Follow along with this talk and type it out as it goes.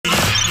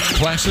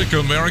classic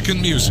American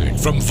music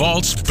from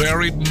vaults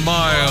buried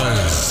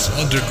miles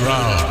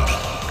underground.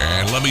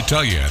 And let me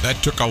tell you, that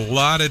took a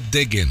lot of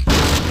digging.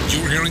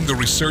 You're hearing the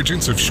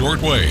resurgence of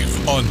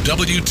shortwave on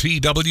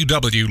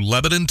WTWW,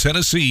 Lebanon,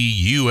 Tennessee,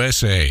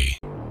 USA.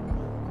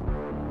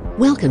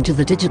 Welcome to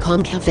the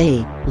Digicom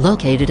Cafe,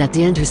 located at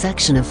the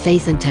intersection of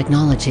faith and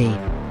technology.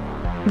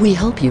 We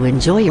hope you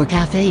enjoy your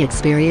cafe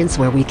experience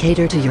where we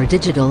cater to your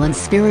digital and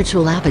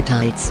spiritual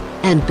appetites,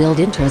 and build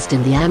interest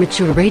in the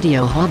amateur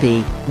radio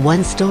hobby,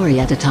 one story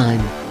at a time.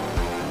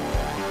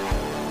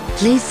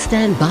 Please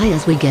stand by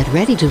as we get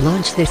ready to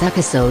launch this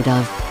episode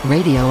of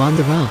Radio on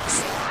the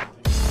Rocks.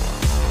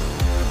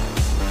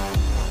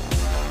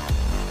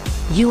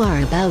 You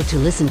are about to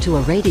listen to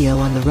a Radio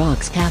on the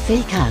Rocks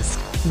Cafe cast,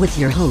 with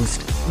your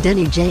host,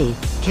 Denny J,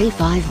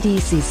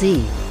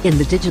 K5DCC, in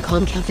the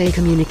Digicom Cafe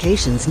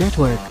Communications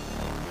Network.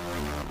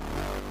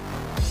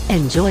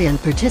 Enjoy and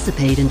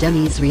participate in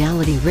Denny's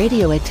reality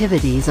radio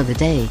activities of the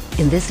day,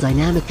 in this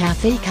dynamic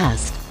cafe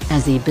cast,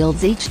 as he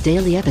builds each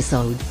daily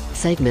episode,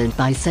 segment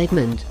by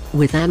segment,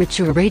 with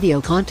amateur radio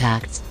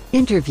contacts,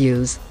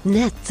 interviews,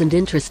 nets and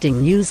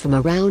interesting news from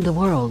around the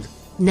world.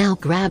 Now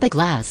grab a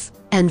glass,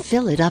 and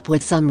fill it up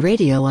with some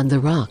Radio on the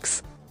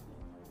Rocks.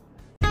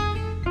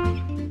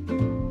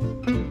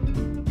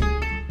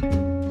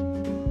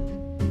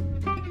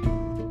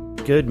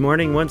 Good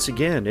morning once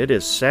again. It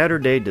is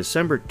Saturday,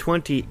 December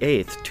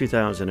 28th,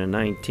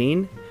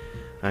 2019.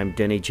 I'm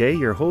Denny J,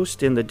 your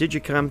host in the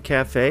Digicom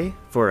Cafe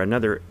for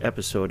another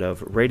episode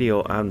of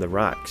Radio on the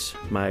Rocks,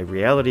 my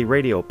reality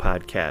radio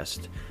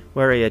podcast,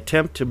 where I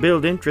attempt to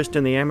build interest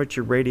in the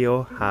amateur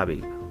radio hobby,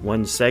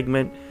 one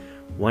segment,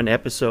 one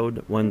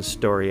episode, one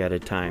story at a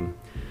time.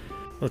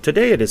 Well,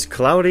 today it is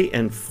cloudy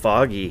and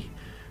foggy.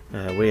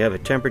 We have a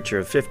temperature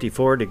of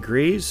 54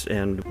 degrees,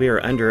 and we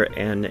are under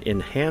an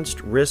enhanced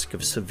risk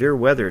of severe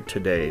weather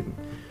today.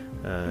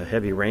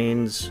 Heavy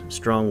rains,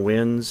 strong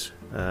winds.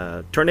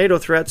 Tornado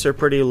threats are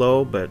pretty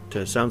low, but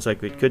sounds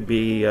like it could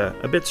be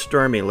a bit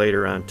stormy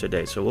later on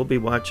today. So we'll be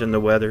watching the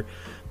weather,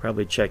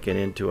 probably checking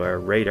into our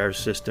radar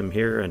system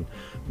here and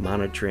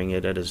monitoring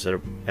it as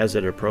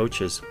it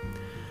approaches.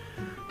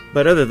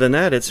 But other than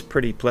that, it's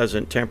pretty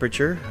pleasant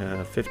temperature.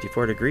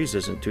 54 degrees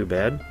isn't too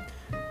bad.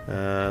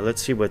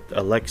 Let's see what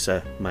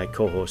Alexa, my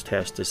co-host,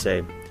 has to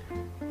say.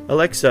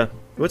 Alexa,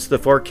 what's the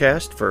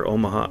forecast for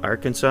Omaha,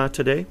 Arkansas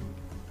today?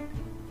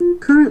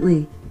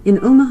 Currently,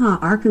 in Omaha,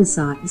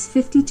 Arkansas is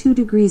 52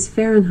 degrees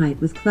Fahrenheit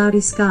with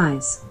cloudy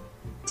skies.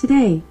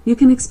 Today, you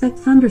can expect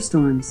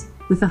thunderstorms,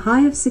 with a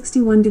high of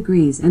 61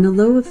 degrees and a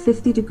low of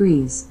 50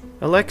 degrees.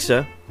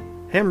 Alexa,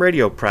 ham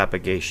radio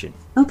propagation.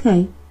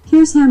 Okay,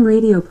 here's ham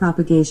radio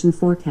propagation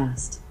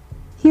forecast.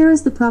 Here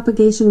is the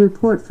propagation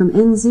report from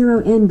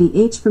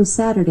N0NBH from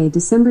Saturday,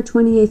 December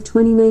 28,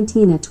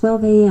 2019 at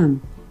 12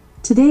 a.m.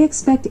 Today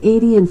expect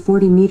 80 and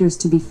 40 meters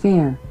to be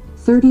fair,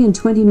 30 and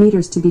 20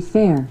 meters to be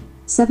fair,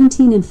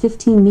 17 and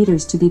 15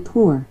 meters to be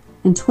poor,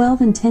 and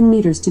 12 and 10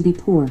 meters to be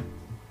poor.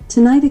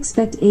 Tonight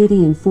expect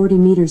 80 and 40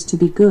 meters to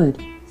be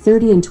good,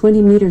 30 and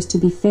 20 meters to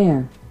be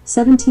fair,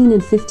 17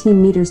 and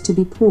 15 meters to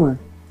be poor,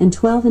 and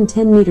 12 and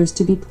 10 meters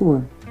to be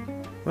poor.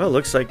 Well, it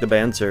looks like the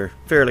bands are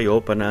fairly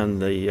open on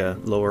the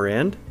lower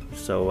end,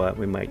 so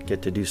we might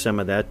get to do some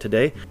of that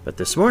today. But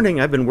this morning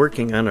I've been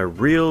working on a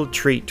real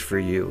treat for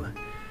you.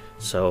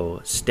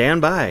 So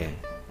stand by.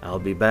 I'll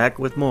be back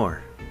with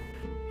more.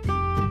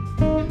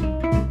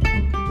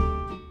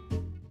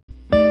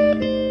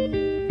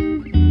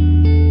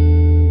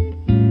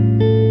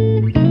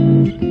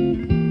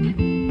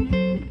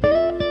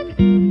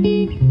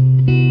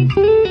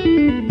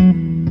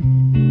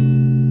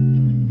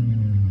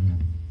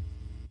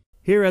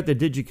 Here at the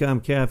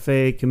Digicom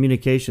Cafe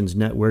Communications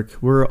Network,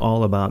 we're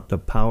all about the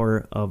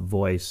power of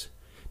voice.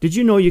 Did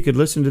you know you could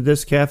listen to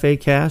this cafe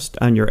cast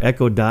on your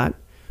Echo Dot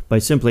by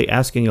simply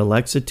asking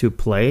Alexa to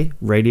play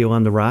Radio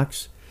on the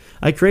Rocks?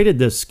 I created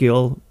this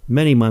skill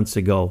many months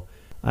ago.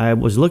 I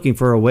was looking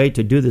for a way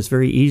to do this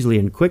very easily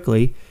and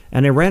quickly,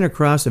 and I ran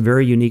across a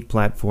very unique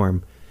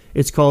platform.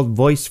 It's called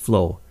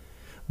VoiceFlow.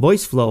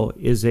 VoiceFlow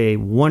is a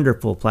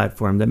wonderful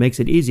platform that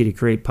makes it easy to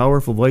create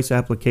powerful voice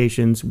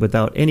applications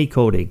without any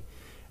coding,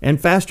 and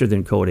faster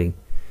than coding.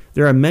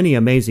 There are many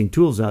amazing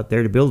tools out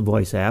there to build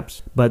voice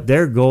apps, but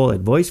their goal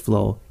at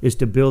VoiceFlow is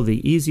to build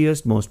the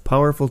easiest, most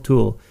powerful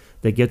tool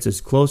that gets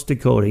us close to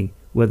coding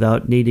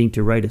without needing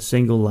to write a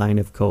single line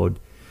of code.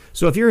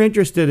 So if you're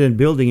interested in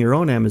building your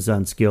own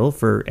Amazon skill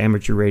for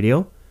amateur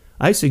radio,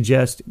 I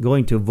suggest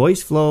going to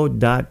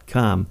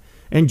voiceflow.com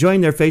and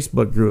join their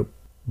Facebook group,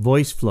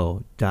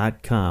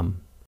 voiceflow.com.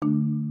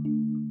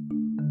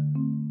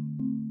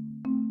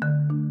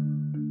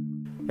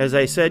 As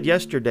I said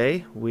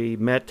yesterday, we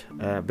met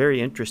a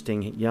very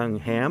interesting young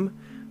ham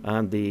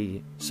on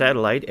the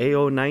satellite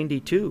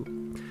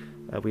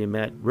AO92. We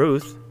met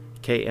Ruth,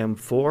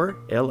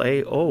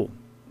 KM4LAO.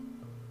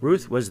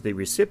 Ruth was the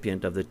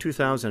recipient of the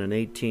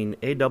 2018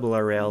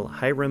 ARRL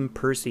Hiram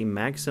Percy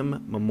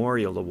Maxim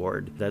Memorial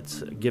Award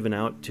that's given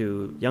out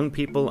to young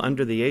people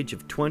under the age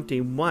of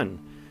 21.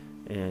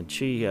 and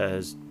she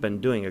has been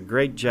doing a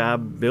great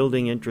job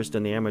building interest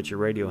in the amateur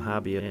radio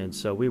hobby, and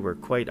so we were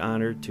quite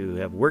honored to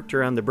have worked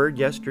her on the bird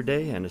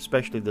yesterday, and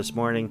especially this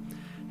morning,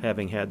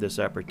 having had this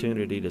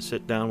opportunity to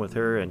sit down with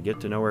her and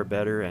get to know her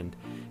better and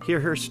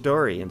hear her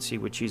story and see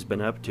what she's been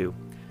up to.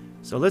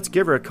 So let's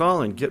give her a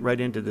call and get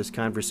right into this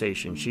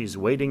conversation. She's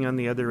waiting on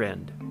the other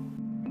end.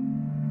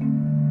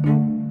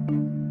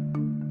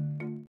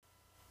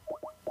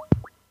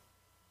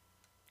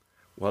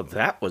 Well,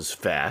 that was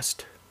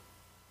fast.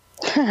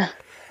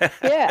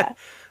 Yeah.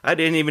 I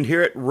didn't even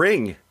hear it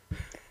ring.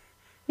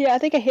 Yeah, I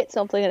think I hit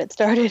something and it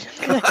started.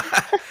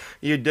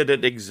 You did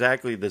it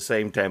exactly the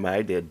same time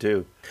I did,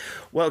 too.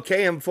 Well,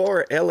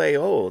 KM4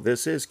 LAO,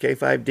 this is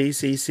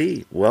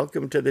K5DCC.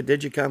 Welcome to the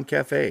Digicom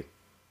Cafe.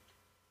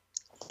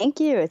 Thank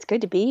you. It's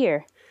good to be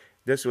here.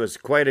 This was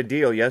quite a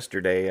deal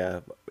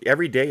yesterday.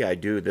 Every day I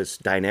do this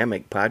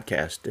dynamic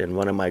podcast, and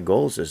one of my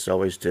goals is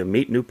always to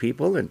meet new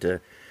people and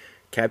to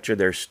capture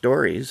their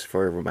stories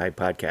for my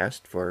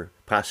podcast, for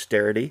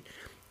posterity.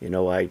 You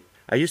know, I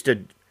used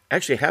to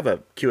actually have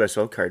a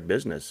QSL card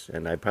business,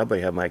 and I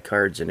probably have my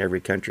cards in every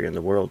country in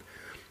the world.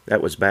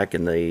 That was back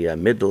in the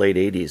mid to late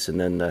 80s, and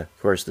then,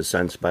 of course, the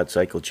sunspot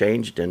cycle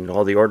changed, and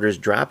all the orders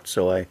dropped,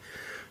 so I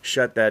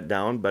shut that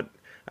down. But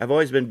I've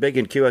always been big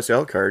in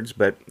QSL cards,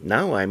 but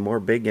now I'm more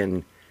big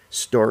in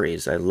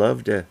stories. I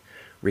love to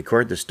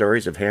record the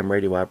stories of ham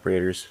radio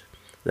operators.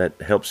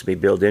 That helps me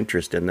build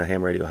interest in the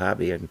ham radio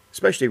hobby, and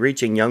especially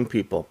reaching young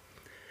people.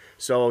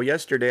 So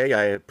yesterday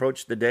I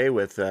approached the day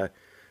with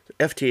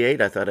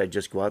FT8. I thought I'd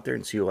just go out there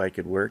and see who I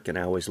could work, and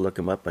I always look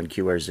them up on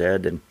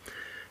QRZ.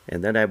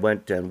 And then I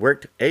went and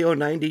worked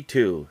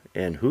AO92,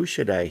 and who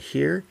should I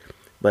hear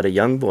but a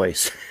young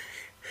voice?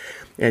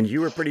 And you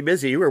were pretty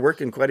busy. You were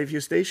working quite a few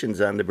stations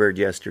on the bird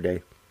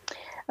yesterday.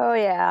 Oh,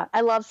 yeah.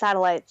 I love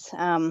satellites.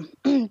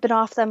 Been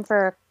off them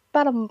for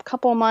about a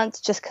couple of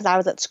months just because I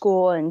was at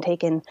school and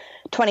taking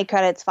 20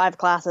 credits, 5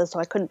 classes, so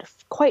I couldn't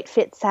quite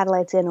fit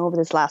satellites in over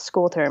this last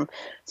school term.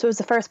 So it was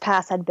the first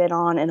pass I'd been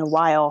on in a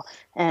while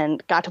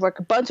and got to work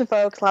a bunch of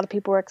folks. A lot of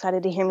people were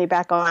excited to hear me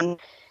back on.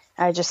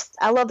 I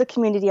love the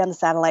community on the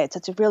satellites.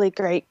 It's a really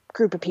great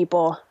group of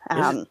people.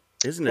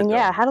 Isn't it? And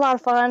yeah, though? had a lot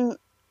of fun.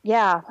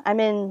 Yeah,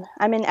 I'm in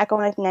Echo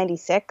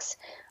 1996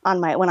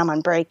 when I'm on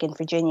break in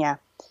Virginia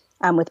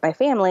with my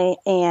family,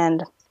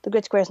 and the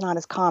grid square is not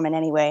as common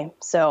anyway.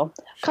 So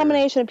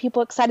combination of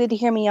people excited to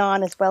hear me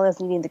on as well as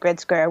needing the grid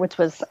square, which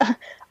was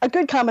a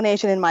good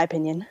combination in my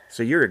opinion.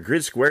 So you're a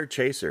grid square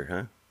chaser,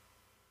 huh?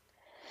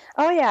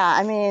 Oh, yeah.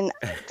 I mean,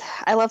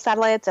 I love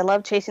satellites. I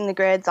love chasing the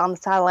grids on the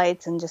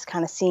satellites and just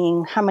kind of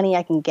seeing how many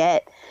I can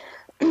get.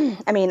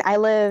 I mean,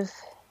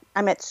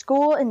 I'm at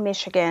school in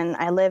Michigan.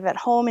 I live at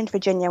home in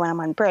Virginia when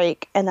I'm on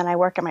break, and then I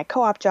work at my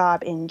co-op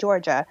job in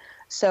Georgia.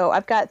 So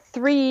I've got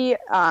 3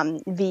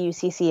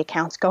 VUCC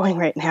accounts going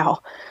right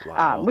now,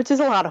 Wow. which is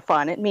a lot of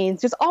fun. It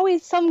means there's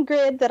always some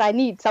grid that I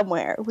need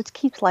somewhere, which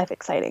keeps life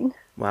exciting.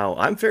 Wow,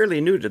 I'm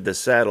fairly new to the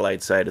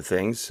satellite side of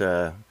things.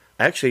 I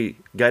actually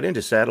got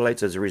into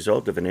satellites as a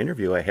result of an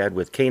interview I had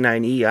with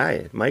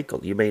K9EI, Michael.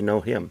 You may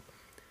know him.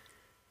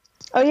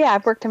 Oh, yeah,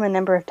 I've worked him a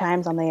number of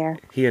times on the air.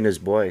 He and his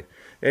boy.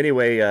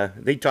 Anyway,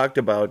 they talked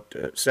about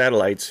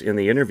satellites in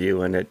the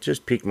interview, and it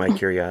just piqued my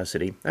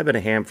curiosity. I've been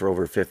a ham for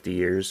over 50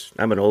 years.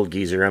 I'm an old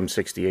geezer. I'm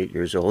 68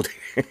 years old.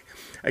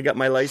 I got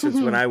my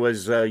license when I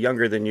was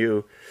younger than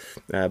you,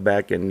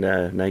 back in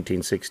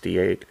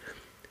 1968,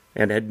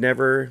 and had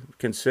never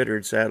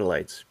considered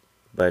satellites.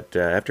 But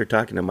after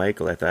talking to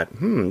Michael, I thought,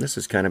 this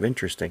is kind of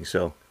interesting.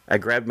 So I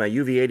grabbed my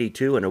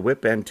UV82 and a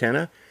whip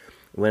antenna,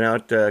 went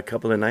out a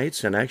couple of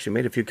nights, and actually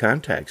made a few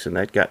contacts, and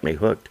that got me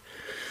hooked.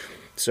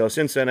 So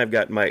since then, I've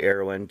got my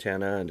Arrow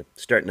antenna and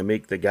starting to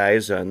meet the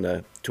guys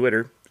on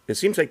Twitter. It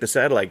seems like the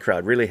satellite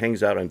crowd really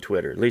hangs out on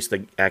Twitter, at least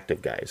the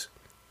active guys.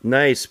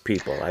 Nice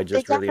people. I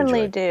just really enjoy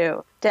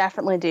it.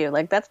 Definitely do.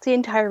 Like, that's the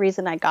entire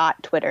reason I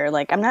got Twitter.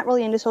 Like, I'm not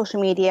really into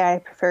social media. I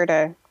prefer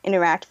to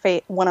interact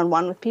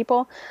one-on-one with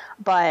people.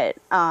 But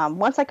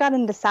once I got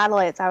into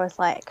satellites, I was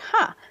like,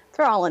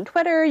 they're all on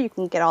Twitter. You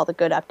can get all the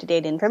good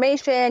up-to-date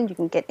information. You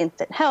can get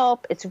instant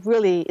help. It's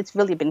really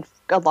been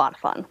a lot of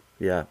fun.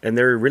 Yeah, and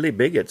they're really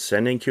big at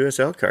sending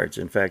QSL cards.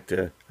 In fact,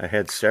 I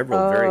had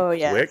several very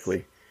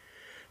quickly.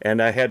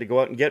 And I had to go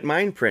out and get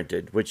mine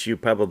printed, which you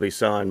probably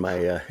saw on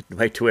my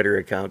my Twitter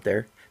account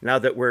there, now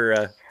that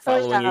we're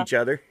following each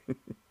other.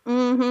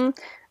 Mm-hmm.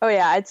 Oh,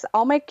 yeah. It's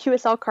all my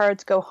QSL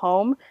cards go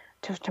home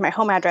to my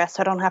home address,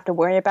 so I don't have to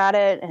worry about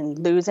it and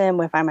lose them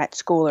if I'm at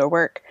school or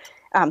work.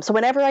 So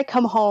whenever I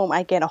come home,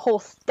 I get a whole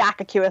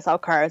stack of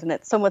QSL cards, and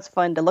it's so much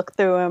fun to look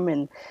through them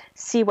and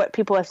see what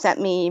people have sent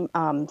me.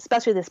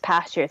 Especially this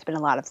past year, it's been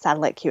a lot of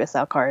satellite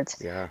QSL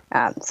cards. Yeah.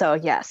 So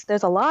yes,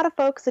 there's a lot of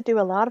folks that do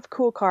a lot of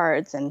cool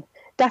cards, and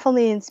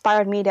definitely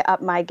inspired me to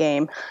up my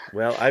game.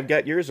 Well, I've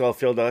got yours all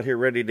filled out here,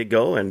 ready to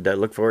go, and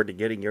look forward to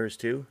getting yours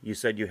too. You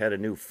said you had a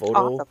new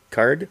photo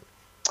card?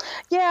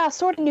 Yeah,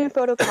 sort of new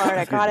photo card.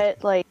 I got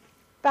it like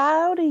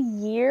about a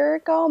year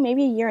ago,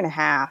 maybe a year and a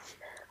half.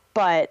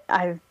 But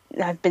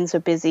I've been so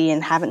busy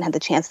and haven't had the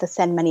chance to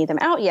send many of them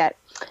out yet.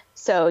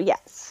 So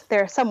yes,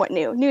 they're somewhat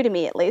new to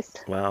me at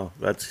least. Wow,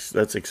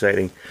 that's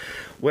exciting.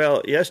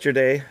 Well,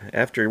 yesterday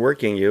after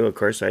working you, of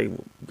course, I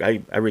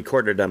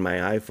recorded on my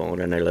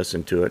iPhone and I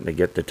listened to it and I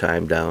get the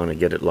time down and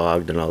get it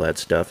logged and all that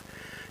stuff.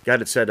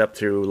 Got it set up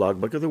through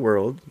Logbook of the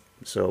World,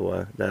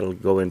 so that'll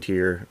go into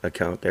your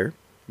account there.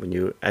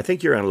 I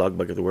think you're on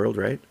Logbook of the World,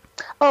 right?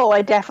 Oh,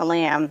 I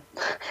definitely am.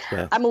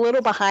 Yeah. I'm a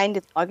little behind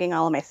in logging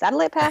all of my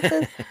satellite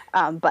passes,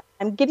 but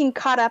I'm getting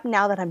caught up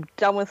now that I'm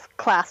done with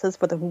classes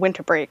for the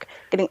winter break.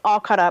 Getting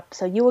all caught up,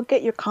 so you will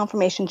get your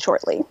confirmation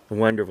shortly.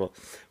 Wonderful.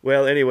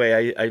 Well,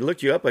 anyway, I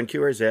looked you up on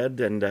QRZ,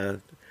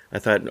 and I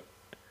thought,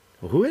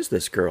 well, who is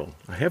this girl?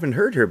 I haven't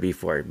heard her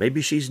before.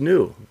 Maybe she's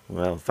new.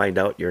 Well, find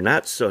out you're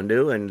not so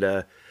new,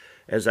 and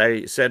as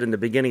I said in the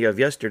beginning of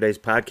yesterday's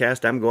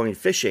podcast, I'm going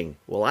fishing.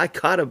 Well, I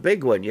caught a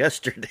big one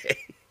yesterday.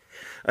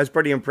 I was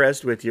pretty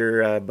impressed with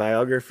your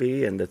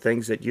biography and the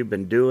things that you've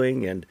been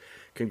doing, and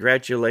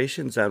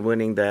congratulations on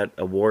winning that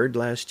award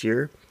last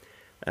year.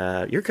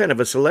 You're kind of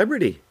a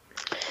celebrity.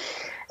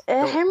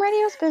 Ham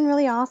radio's been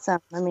really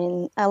awesome. I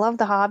mean, I love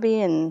the hobby,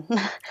 and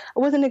I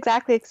wasn't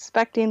exactly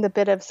expecting the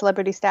bit of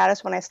celebrity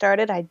status when I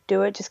started. I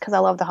do it just because I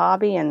love the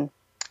hobby, and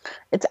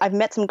I've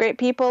met some great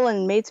people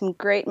and made some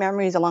great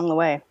memories along the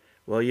way.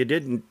 Well, you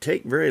didn't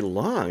take very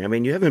long. I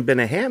mean, you haven't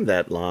been a ham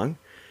that long.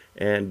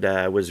 And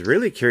I was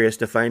really curious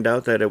to find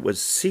out that it was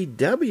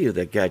CW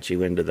that got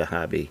you into the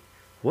hobby.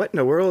 What in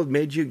the world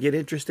made you get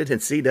interested in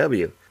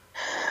CW?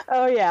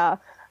 Oh, yeah.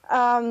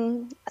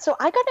 So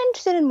I got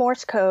interested in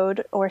Morse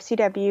code or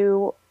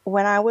CW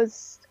when I've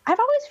always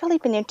really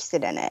been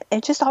interested in it.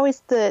 It's just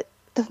always the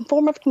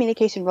form of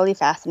communication really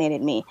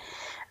fascinated me.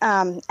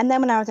 And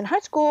then when I was in high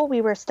school, we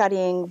were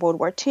studying World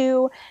War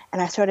II,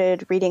 and I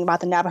started reading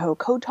about the Navajo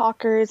code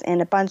talkers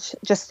and a bunch,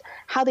 just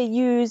how they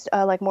used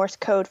like Morse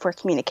code for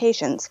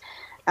communications.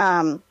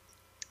 And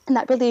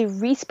that really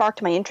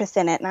re-sparked my interest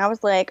in it. And I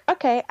was like,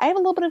 okay, I have a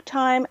little bit of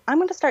time. I'm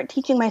going to start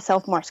teaching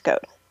myself Morse code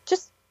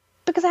just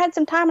because I had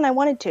some time and I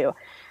wanted to.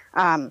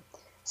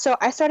 So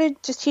I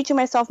started just teaching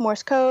myself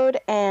Morse code,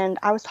 and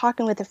I was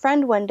talking with a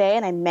friend one day,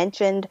 and I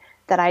mentioned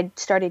that I'd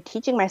started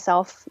teaching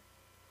myself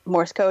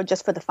Morse code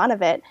just for the fun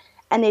of it.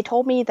 And they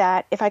told me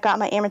that if I got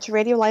my amateur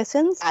radio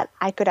license, that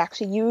I could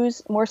actually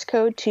use Morse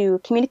code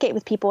to communicate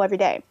with people every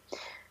day.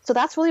 So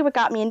that's really what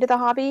got me into the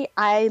hobby.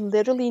 I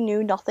literally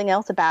knew nothing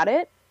else about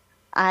it.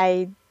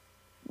 I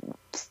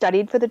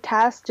studied for the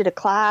test, did a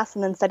class,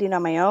 and then studied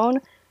on my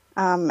own,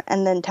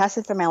 and then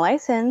tested for my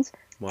license.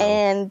 Wow.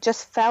 And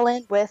just fell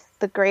in with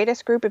the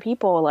greatest group of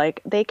people.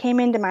 Like, they came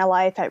into my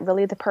life at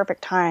really the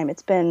perfect time.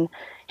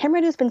 Ham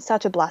radio's been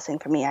such a blessing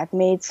for me. I've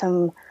made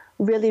some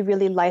really,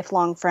 really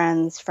lifelong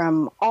friends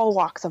from all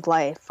walks of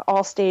life,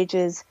 all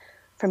stages,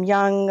 from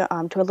young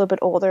to a little bit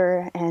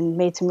older, and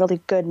made some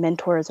really good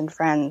mentors and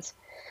friends.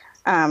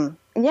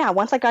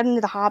 Once I got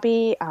into the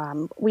hobby,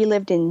 we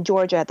lived in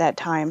Georgia at that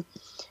time.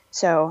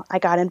 So I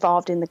got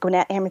involved in the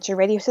Gwinnett Amateur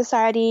Radio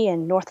Society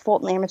and North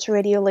Fulton Amateur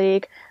Radio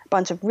League, a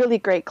bunch of really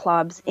great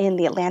clubs in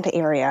the Atlanta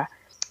area.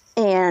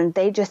 And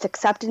they just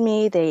accepted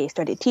me. They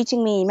started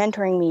teaching me,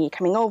 mentoring me,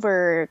 coming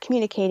over,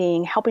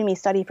 communicating, helping me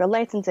study for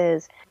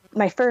licenses.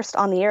 My first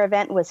on-the-air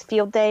event was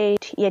Field Day,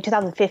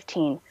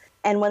 2015.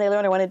 And when they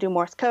learned I wanted to do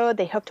Morse code,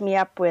 they hooked me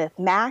up with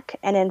Mac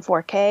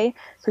NN4K,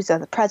 who's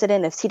the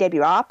president of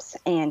CW Ops,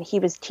 and he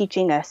was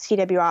teaching a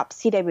CW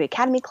Ops CW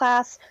Academy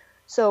class.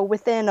 So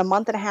within a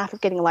month and a half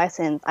of getting a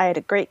license, I had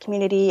a great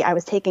community. I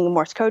was taking a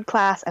Morse code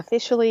class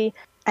officially,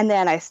 and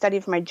then I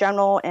studied for my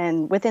general,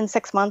 and within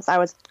 6 months,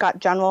 I got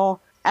general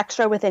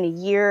extra within a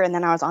year, and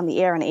then I was on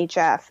the air in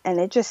HF, and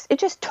it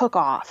just took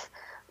off.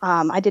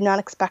 I did not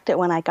expect it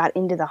when I got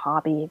into the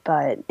hobby,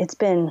 but it's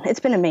been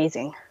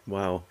amazing.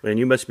 Wow. And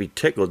you must be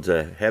tickled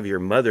to have your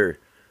mother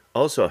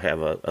also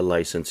have a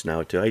license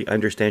now, too. I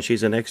understand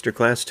she's an extra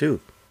class,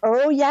 too.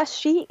 Oh, yes,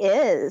 she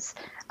is.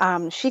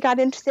 She got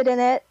interested in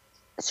it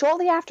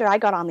shortly after I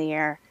got on the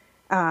air.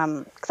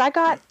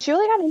 She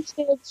really got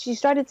interested. She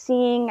started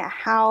seeing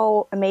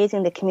how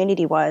amazing the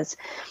community was.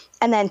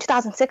 And then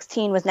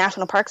 2016 was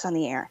National Parks on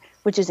the Air,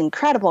 which is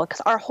incredible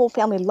because our whole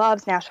family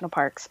loves national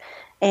parks.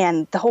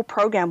 And the whole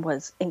program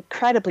was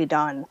incredibly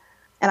done.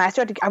 And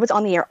I was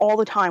on the air all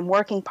the time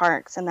working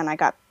parks. And then I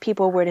got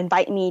people would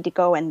invite me to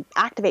go and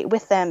activate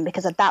with them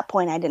because at that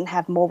point I didn't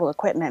have mobile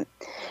equipment.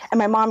 And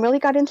my mom really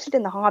got interested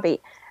in the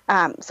hobby.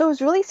 So it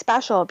was really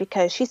special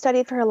because she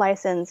studied for her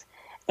license.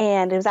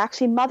 And it was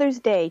actually Mother's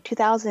Day,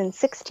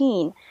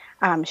 2016.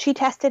 She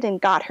tested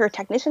and got her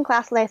technician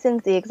class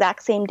license the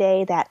exact same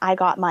day that I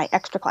got my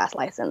extra class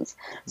license.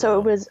 So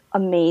It was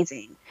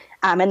amazing.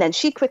 And then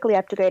she quickly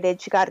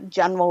upgraded. She got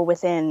general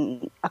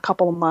within a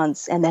couple of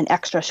months and then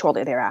extra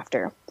shortly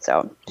thereafter.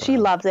 So she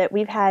loves it.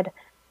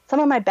 Some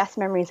of my best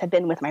memories have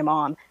been with my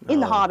mom in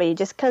the hobby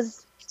just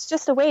because it's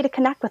just a way to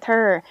connect with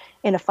her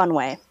in a fun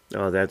way.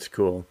 Oh, that's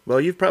cool. Well,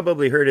 you've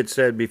probably heard it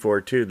said before,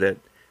 too, that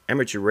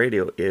amateur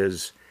radio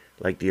is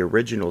like the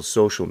original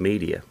social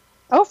media.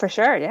 Oh, for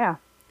sure, yeah.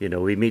 You know,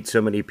 we meet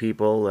so many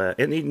people, and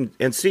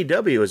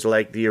CW is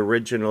like the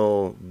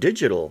original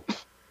digital,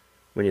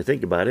 when you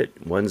think about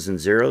it. Ones and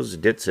zeros,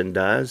 dits and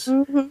das.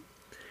 Mm-hmm.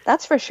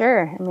 That's for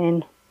sure. I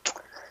mean,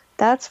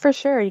 that's for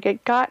sure. You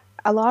got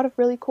a lot of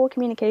really cool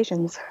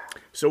communications.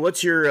 So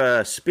what's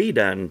your speed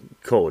on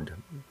code?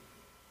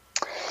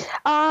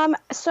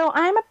 So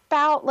I'm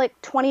about like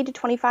 20 to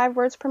 25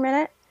 words per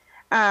minute.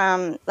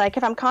 Like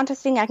if I'm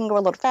contesting, I can go a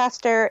little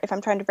faster. If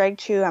I'm trying to brag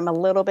chew, I'm a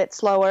little bit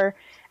slower.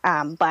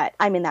 But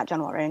I'm in that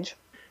general range.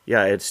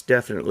 Yeah, it's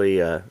definitely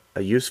a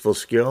useful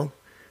skill.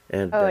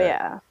 And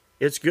yeah.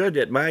 It's good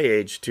at my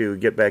age to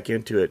get back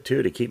into it,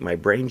 too, to keep my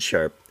brain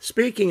sharp.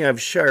 Speaking of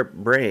sharp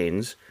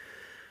brains,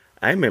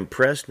 I'm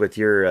impressed with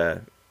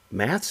your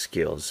math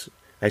skills.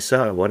 I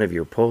saw one of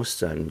your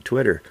posts on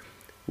Twitter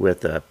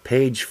with a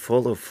page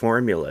full of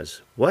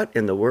formulas. What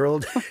in the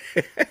world?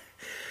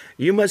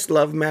 You must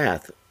love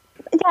math.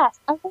 Yes,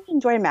 I really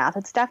enjoy math.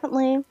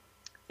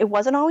 It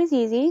wasn't always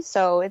easy,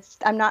 so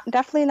I'm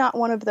definitely not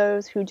one of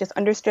those who just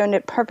understand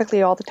it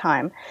perfectly all the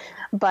time.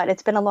 But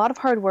it's been a lot of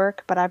hard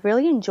work, but I've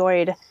really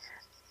enjoyed,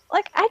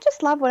 I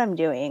just love what I'm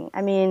doing.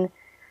 I mean,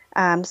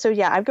 so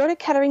yeah, I go to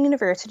Kettering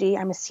University.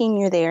 I'm a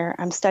senior there.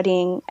 I'm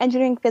studying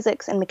engineering,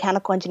 physics, and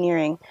mechanical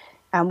engineering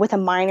with a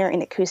minor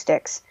in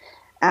acoustics.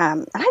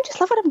 And I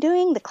just love what I'm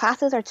doing. The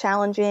classes are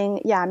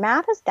challenging. Yeah,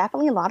 math is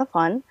definitely a lot of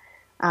fun.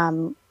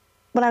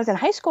 When I was in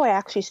high school, I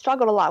actually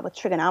struggled a lot with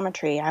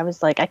trigonometry. I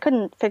was like, I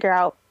couldn't figure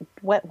out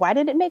why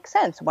did it make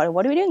sense? What are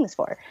we doing this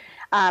for?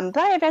 But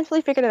I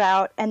eventually figured it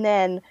out. And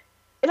then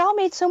it all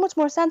made so much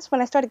more sense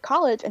when I started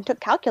college and took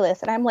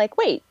calculus. And I'm like,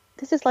 wait,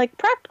 this is like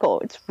practical.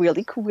 It's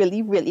really,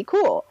 really, really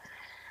cool.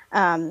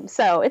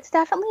 So it's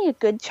definitely a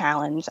good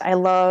challenge. I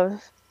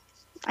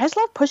just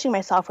love pushing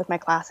myself with my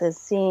classes,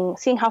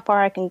 seeing how far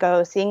I can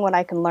go, seeing what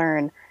I can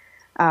learn.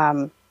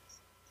 I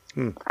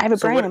have a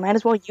brain. I might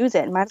as well use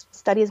it. I might as well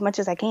study as much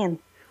as I can.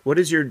 What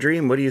is your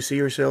dream? What do you see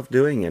yourself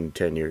doing in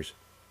 10 years?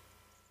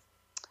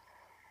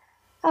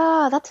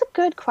 That's a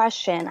good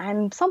question.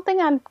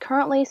 I'm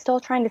currently still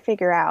trying to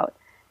figure out.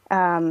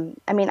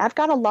 I mean, I've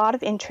got a lot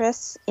of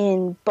interests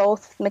in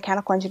both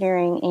mechanical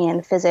engineering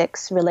and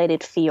physics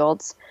related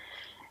fields,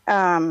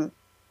 as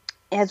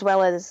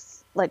well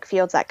as like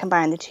fields that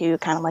combine the two,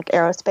 kind of like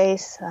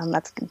aerospace.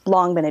 That's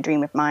long been a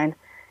dream of mine.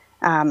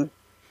 So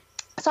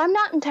I'm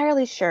not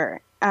entirely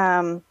sure.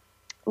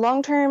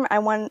 Long term, I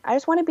want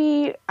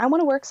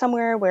to work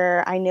somewhere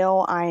where I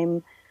know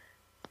I'm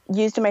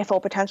used to my full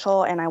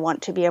potential, and I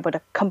want to be able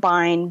to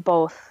combine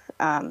both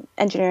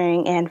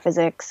engineering and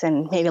physics,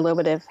 and maybe a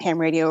little bit of ham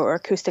radio or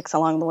acoustics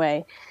along the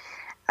way.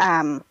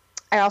 I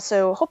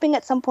also hoping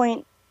at some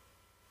point,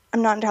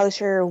 I'm not entirely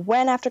sure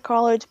when after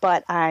college,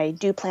 but I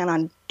do plan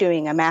on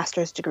doing a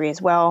master's degree as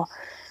well.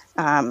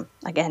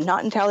 Again,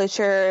 not entirely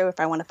sure if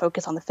I want to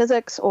focus on the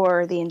physics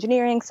or the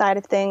engineering side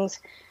of things.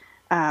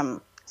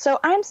 So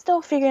I'm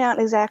still figuring out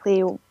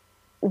exactly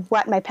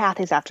what my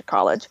path is after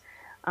college,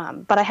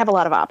 but I have a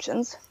lot of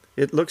options.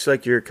 It looks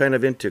like you're kind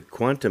of into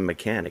quantum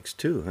mechanics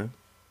too,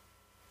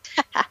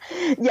 huh?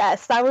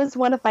 Yes, that was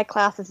one of my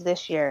classes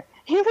this year.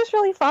 It was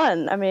really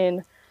fun. I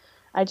mean,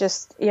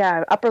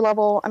 upper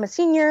level, I'm a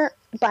senior,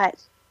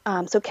 but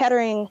so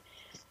Kettering,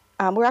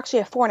 we're actually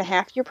a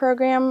 4.5-year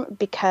program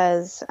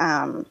because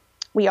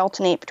we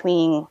alternate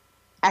between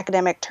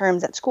academic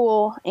terms at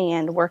school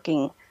and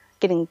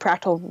getting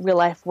practical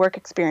real-life work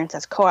experience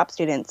as co-op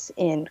students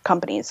in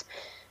companies.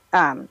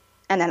 And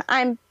then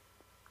I'm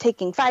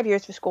taking 5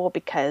 years for school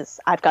because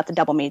I've got the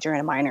double major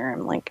and a minor.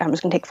 I'm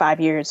just going to take 5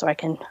 years so I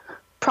can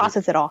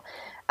process it all.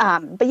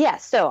 But yeah,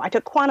 so I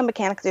took quantum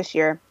mechanics this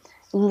year.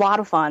 A lot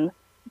of fun.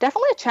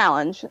 Definitely a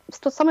challenge.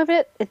 Still, some of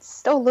it's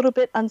still a little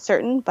bit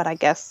uncertain, but I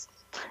guess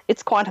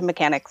it's quantum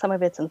mechanics. Some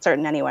of it's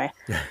uncertain anyway.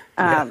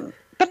 Yeah.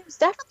 But it's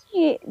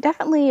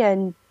definitely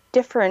a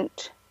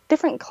different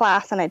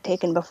class than I'd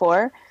taken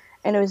before.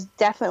 And it was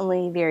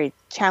definitely very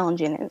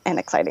challenging and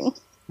exciting.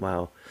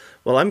 Wow.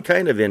 Well, I'm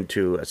kind of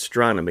into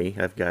astronomy.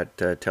 I've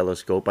got a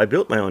telescope. I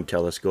built my own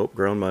telescope,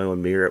 grown my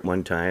own mirror at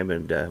one time,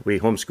 and we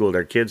homeschooled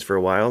our kids for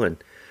a while,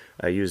 and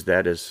I used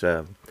that as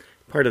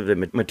part of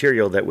the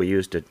material that we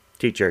used to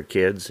teach our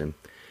kids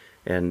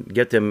and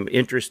get them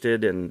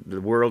interested in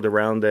the world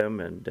around them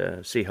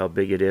and see how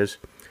big it is.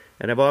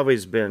 And I've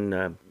always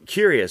been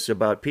curious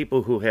about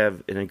people who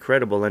have an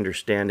incredible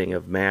understanding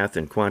of math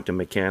and quantum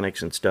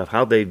mechanics and stuff,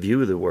 how they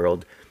view the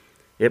world.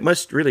 It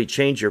must really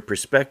change your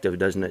perspective,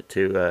 doesn't it,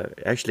 to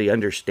actually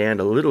understand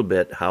a little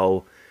bit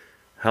how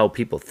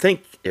people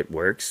think it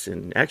works.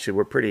 And actually,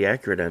 we're pretty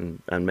accurate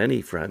on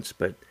many fronts,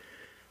 but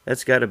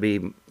that's got to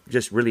be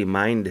just really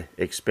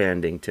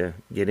mind-expanding to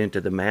get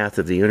into the math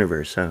of the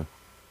universe, huh?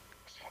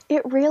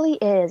 It really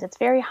is. It's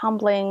very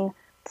humbling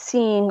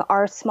seeing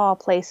our small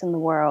place in the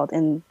world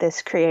in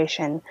this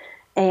creation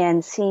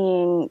and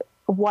seeing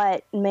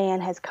what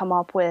man has come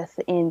up with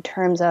in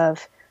terms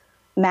of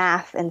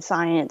math and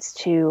science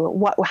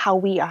to how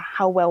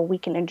well we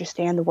can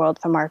understand the world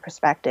from our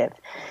perspective.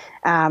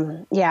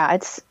 I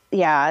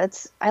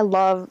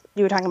love,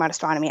 you were talking about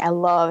astronomy. I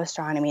love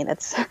astronomy.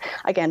 That's,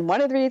 again,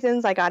 one of the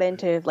reasons I got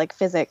into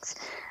physics.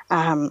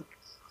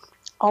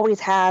 Always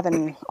have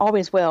and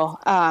always will.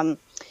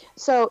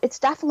 So it's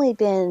definitely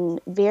been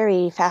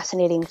very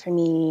fascinating for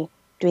me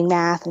doing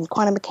math and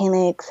quantum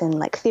mechanics and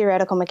like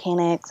theoretical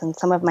mechanics and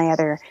some of my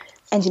other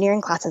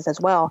engineering classes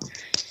as well,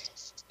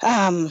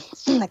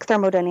 like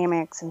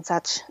thermodynamics and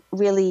such.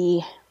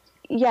 Really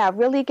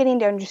getting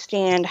to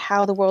understand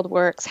how the world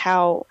works,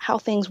 how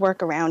things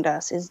work around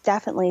us is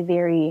definitely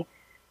very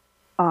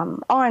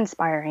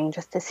awe-inspiring,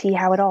 just to see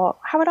how it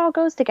all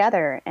goes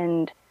together,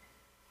 and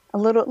a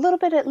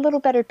little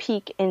better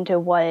peek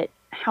into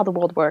how the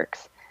world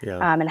works,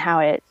 and how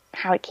it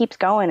keeps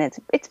going.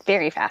 It's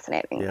very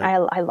fascinating.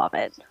 Yeah. I love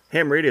it.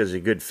 Ham radio is a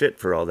good fit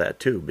for all that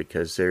too,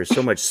 because there's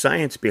so much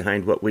science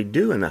behind what we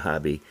do in the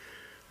hobby.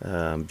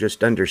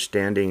 Just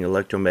understanding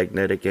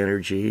electromagnetic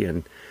energy,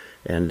 and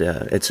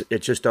it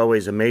just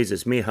always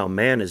amazes me how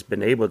man has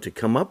been able to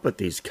come up with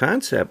these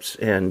concepts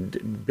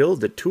and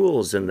build the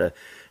tools and the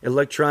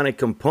electronic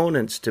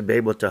components to be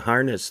able to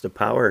harness the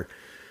power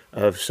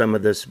of some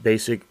of this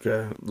basic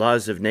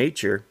laws of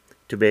nature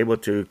to be able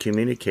to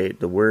communicate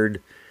the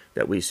word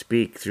that we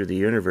speak through the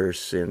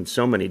universe in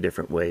so many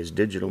different ways,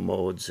 digital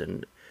modes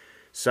and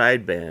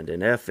sideband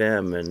and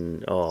FM,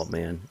 and oh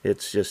man,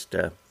 it's just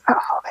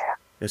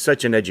it's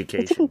such an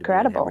education. It's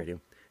incredible. Do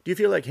you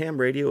feel like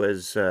ham radio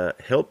has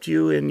helped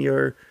you in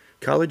your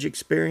college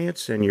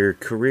experience and your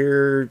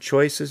career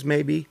choices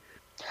maybe?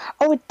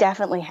 Oh, it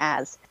definitely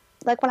has.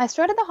 Like when I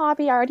started the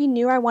hobby, I already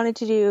knew I wanted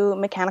to do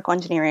mechanical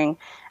engineering.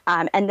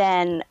 And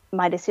then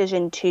my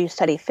decision to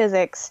study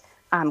physics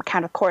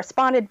kind of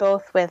corresponded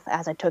both with,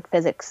 as I took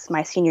physics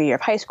my senior year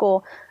of high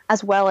school,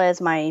 as well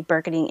as my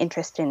burgeoning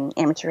interest in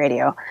amateur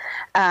radio.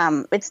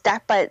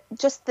 But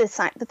just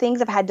the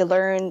things I've had to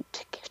learn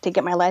to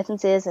get my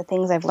licenses, the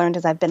things I've learned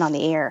as I've been on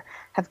the air,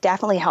 have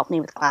definitely helped me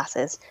with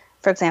classes.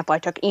 For example, I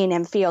took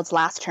E&M Fields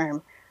last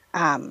term,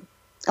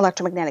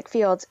 electromagnetic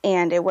fields,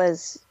 and it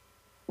was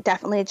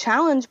definitely a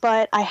challenge,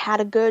 but I had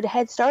a good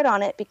head start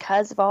on it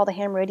because of all the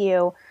ham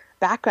radio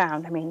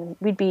background. I mean,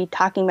 we'd be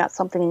talking about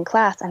something in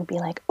class and I'd be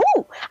like,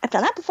 oh, I've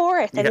done that before.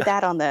 I studied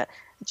that on the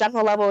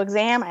general level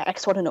exam. I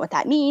sort of know what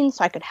that means,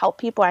 so I could help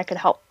people. I could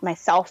help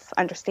myself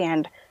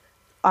understand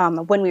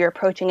when we were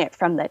approaching it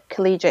from the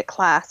collegiate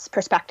class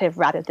perspective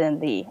rather than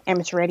the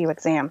amateur radio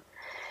exam.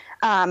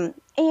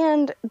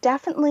 And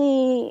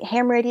definitely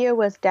ham radio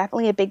was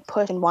definitely a big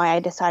push in why I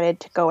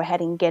decided to go ahead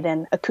and get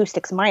an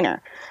acoustics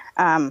minor.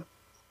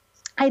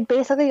 I had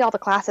basically all the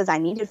classes I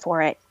needed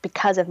for it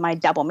because of my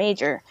double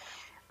major.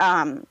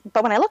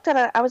 But when I looked at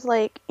it, I was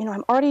like,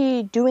 I'm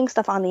already doing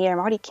stuff on the air. I'm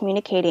already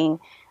communicating.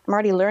 I'm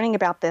already learning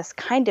about this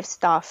kind of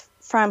stuff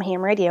from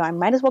ham radio. I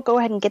might as well go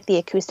ahead and get the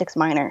acoustics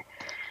minor.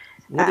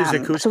 What is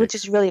acoustics? So which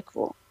is really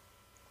cool.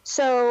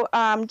 So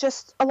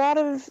just a lot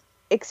of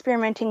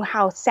experimenting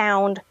how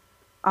sound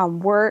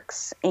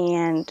works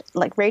and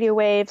like radio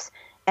waves,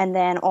 and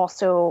then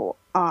also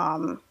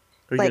are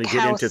you going to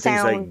get into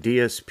things like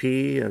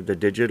DSP, the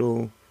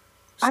digital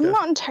stuff? I'm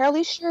not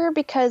entirely sure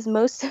because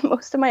most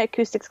of my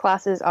acoustics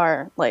classes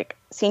are like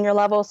senior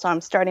level, so I'm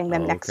starting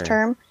them next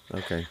term.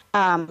 Okay.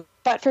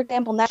 But for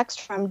example,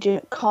 next term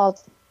called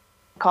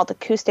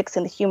Acoustics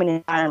in the Human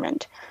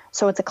Environment.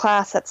 So it's a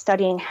class that's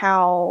studying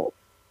how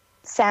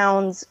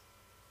sound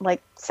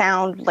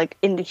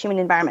in the human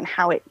environment,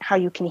 how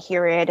you can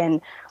hear it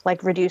and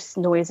like reduce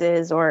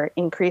noises or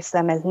increase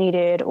them as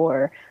needed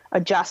or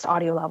adjust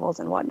audio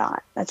levels and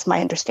whatnot. That's my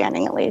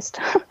understanding, at least.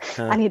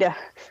 I need to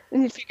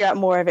figure out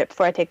more of it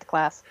before I take the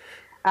class.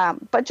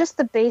 But just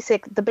the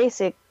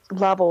basic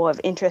level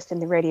of interest in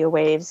the radio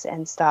waves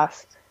and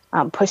stuff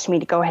pushed me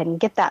to go ahead and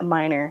get that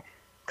minor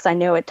because I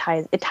know it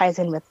ties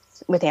in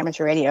with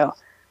amateur radio,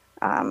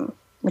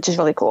 which is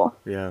really cool.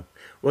 Yeah.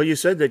 Well, you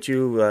said that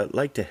you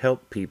like to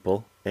help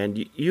people,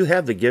 and you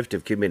have the gift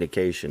of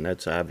communication.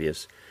 That's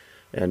obvious.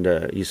 And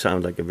you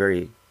sound like a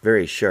very,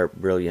 very sharp,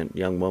 brilliant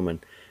young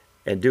woman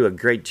and do a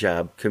great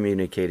job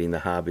communicating the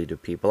hobby to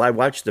people. I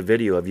watched the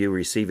video of you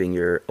receiving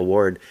your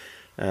award.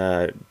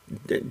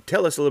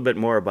 Tell us a little bit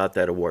more about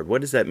that award. What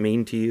does that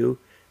mean to you?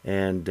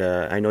 And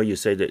I know you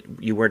said that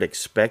you weren't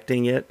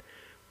expecting it,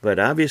 but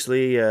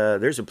obviously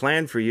there's a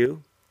plan for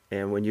you.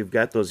 And when you've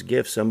got those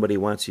gifts, somebody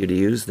wants you to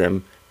use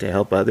them to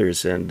help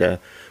others. And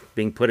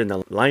being put in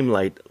the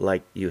limelight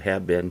like you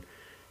have been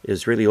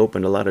has really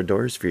opened a lot of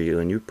doors for you.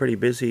 And you're pretty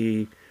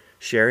busy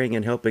sharing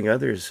and helping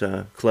others,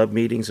 club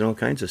meetings and all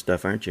kinds of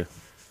stuff, aren't you?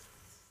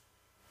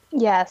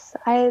 Yes,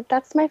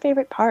 that's my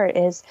favorite part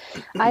is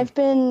I've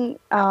been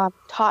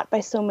taught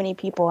by so many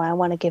people, and I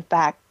want to give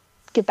back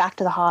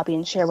to the hobby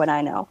and share what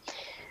I know.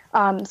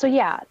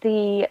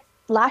 The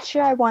last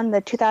year I won the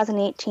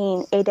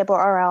 2018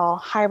 ARRL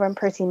Hiram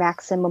Percy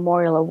Maxim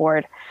Memorial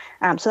Award.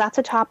 So that's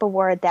a top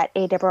award that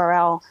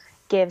ARRL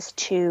gives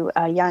to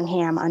a young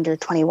ham under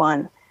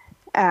 21.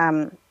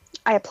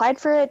 I applied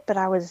for it, but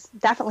I was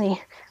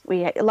definitely,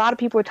 a lot of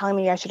people were telling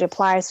me I should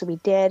apply, so we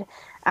did.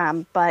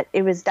 But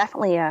it was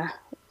definitely a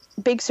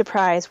big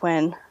surprise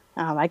when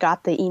I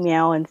got the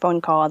email and phone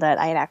call that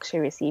I had actually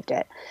received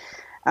it.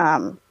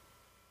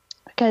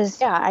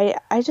 Because,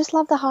 I just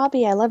love the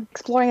hobby. I love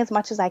exploring as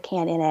much as I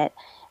can in it.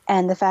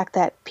 And the fact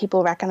that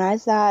people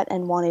recognized that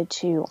and wanted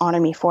to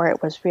honor me for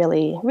it was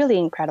really, really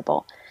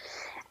incredible.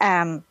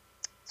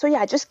 So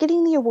yeah, just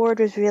getting the award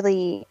was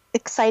really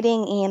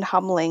exciting and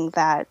humbling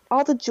that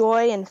all the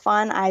joy and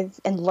fun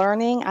and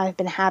learning I've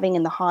been having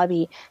in the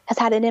hobby has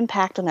had an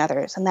impact on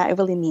others, and that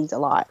really means a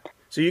lot.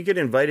 So you get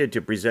invited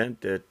to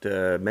present at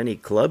many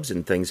clubs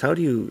and things. How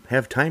do you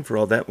have time for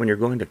all that when you're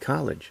going to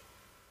college?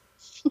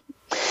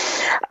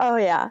 Oh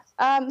yeah.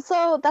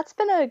 So that's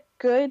been a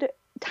good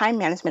time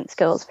management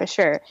skills for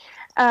sure.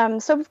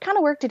 So we've kind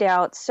of worked it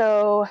out.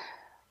 So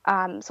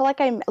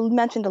like I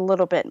mentioned a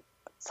little bit,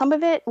 some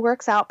of it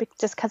works out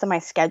just because of my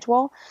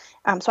schedule.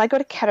 So I go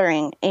to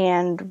Kettering,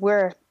 and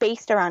we're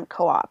based around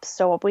co-ops.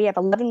 So we have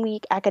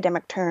 11-week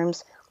academic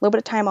terms, a little bit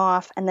of time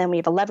off, and then we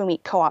have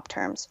 11-week co-op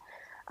terms.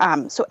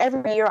 So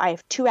every year I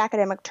have 2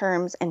 academic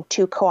terms and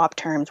 2 co-op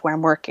terms where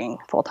I'm working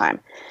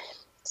full-time.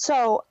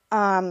 So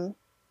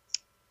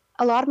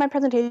a lot of my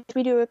presentations,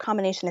 we do a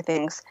combination of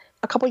things.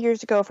 A couple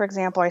years ago, for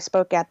example, I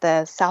spoke at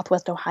the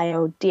Southwest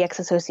Ohio DX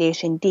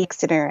Association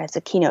DX Dinner as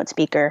a keynote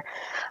speaker.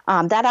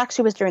 That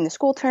actually was during the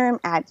school term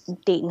at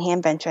Dayton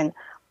Hamvention,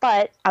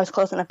 but I was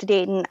close enough to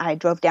Dayton. I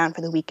drove down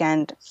for the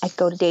weekend. I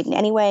go to Dayton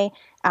anyway,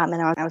 and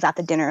I was at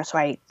the dinner, so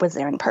I was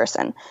there in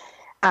person.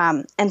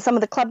 And some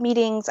of the club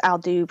meetings, I'll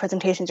do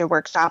presentations or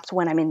workshops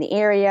when I'm in the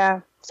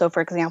area. So,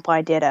 for example,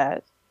 I did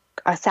a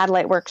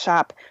satellite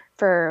workshop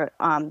for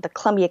the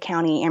Columbia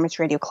County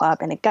Amateur Radio Club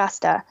in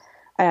Augusta,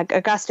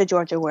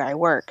 Georgia, where I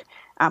work.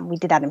 We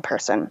did that in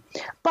person.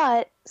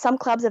 But some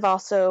clubs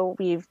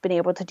we've been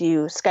able to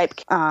do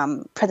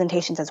Skype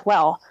presentations as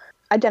well.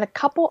 I've done a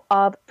couple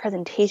of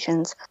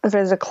presentations.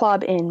 There's a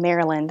club in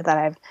Maryland that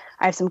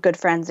I have some good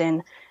friends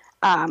in,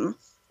 and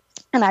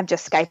I've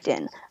just Skyped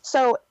in.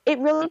 So it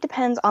really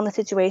depends on the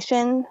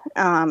situation.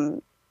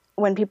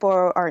 When people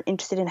are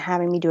interested in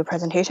having me do a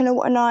presentation or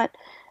whatnot,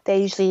 they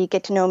usually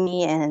get to know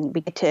me, and we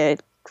get to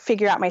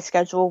figure out my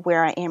schedule,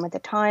 where I am at the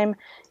time.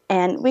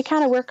 And we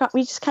kind of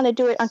we just kind of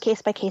do it on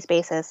case-by-case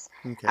basis,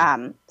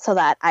 so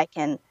that I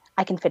can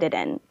fit it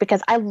in,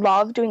 because I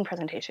love doing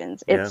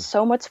presentations. It's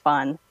so much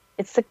fun.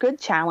 It's a good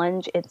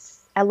challenge.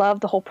 I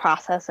love the whole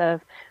process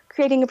of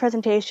creating a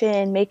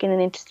presentation, making an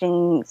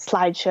interesting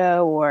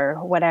slideshow or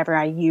whatever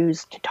I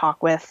use to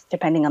talk with,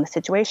 depending on the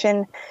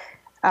situation,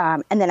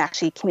 and then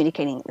actually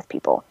communicating with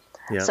people.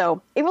 Yep.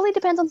 So it really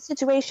depends on the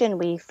situation.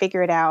 We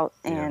figure it out,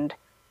 and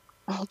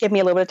give me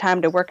a little bit of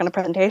time to work on a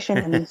presentation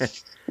and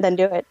then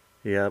do it.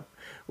 Yep.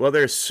 Well,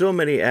 there's so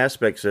many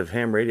aspects of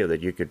ham radio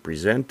that you could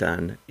present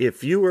on.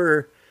 If you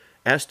were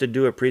asked to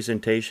do a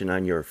presentation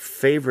on your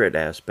favorite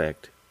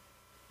aspect,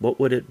 what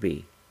would it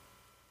be?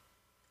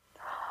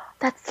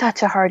 That's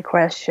such a hard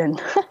question.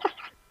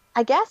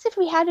 I guess if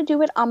we had to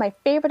do it on my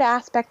favorite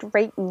aspect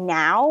right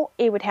now,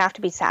 it would have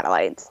to be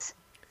satellites.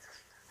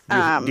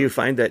 Do you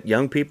find that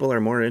young people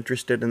are more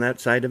interested in that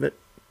side of it?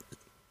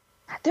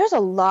 There's a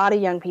lot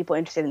of young people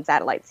interested in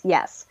satellites,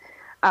 yes.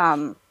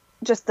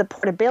 Just the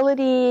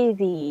portability,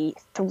 the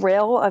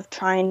thrill of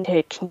trying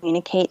to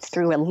communicate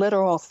through a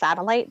literal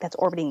satellite that's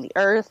orbiting the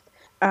Earth,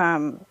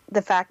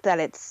 the fact that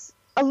it's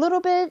a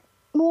little bit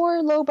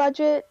more low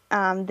budget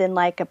than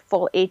like a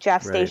full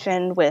HF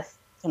station with,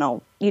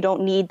 you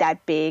don't need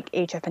that big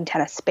HF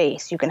antenna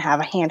space. You can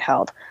have a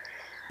handheld.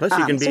 Plus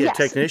you can be a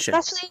technician.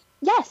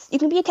 Yes, you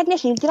can be a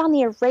technician. You get on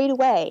the air right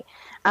away.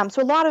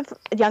 So a lot of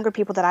younger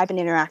people that I've been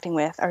interacting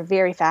with are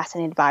very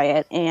fascinated by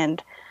it,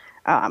 and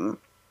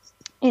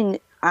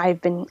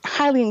I've been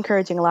highly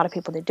encouraging a lot of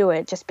people to do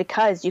it, just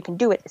because you can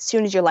do it as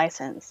soon as you're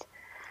licensed.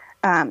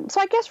 So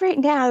I guess right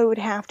now it would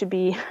have to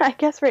be,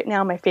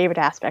 my favorite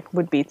aspect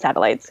would be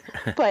satellites.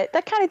 But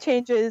that kind of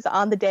changes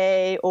on the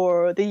day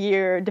or the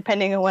year,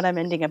 depending on what I'm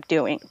ending up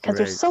doing, because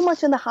there's so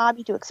much in the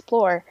hobby to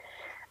explore.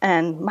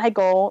 And my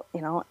goal,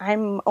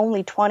 I'm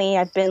only 20.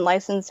 I've been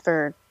licensed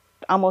for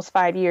almost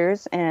 5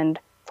 years, and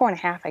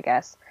 4.5, I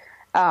guess.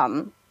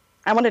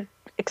 I want to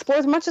explore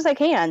as much as I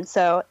can,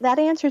 so that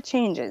answer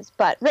changes.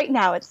 But right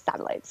now, it's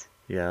satellites.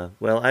 Yeah,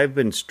 well, I've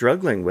been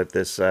struggling with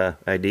this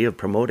idea of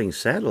promoting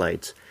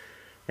satellites,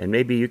 and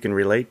maybe you can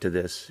relate to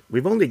this.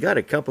 We've only got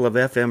a couple of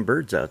FM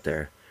birds out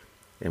there,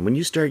 and when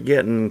you start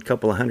getting a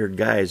couple of hundred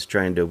guys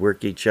trying to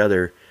work each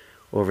other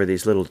over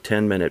these little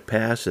 10-minute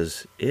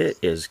passes, it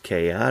is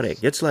chaotic.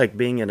 It's like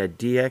being in a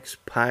DX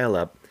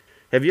pileup.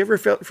 Have you ever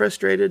felt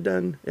frustrated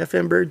on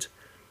FM birds?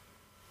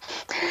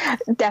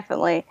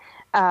 Definitely.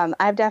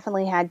 I've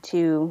definitely had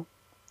to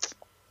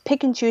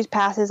pick and choose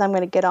passes I'm going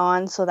to get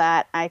on so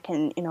that I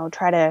can,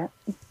 try to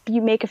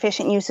make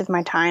efficient use of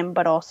my time,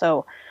 but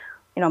also,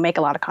 make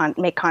a lot of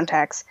make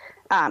contacts.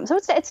 So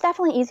it's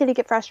definitely easy to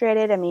get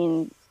frustrated. I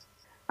mean,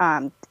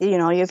 you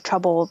have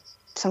trouble.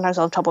 Sometimes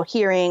I'll have trouble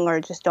hearing, or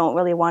just don't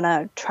really want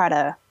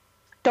to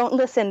don't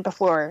listen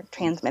before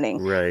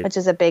transmitting, which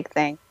is a big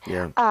thing.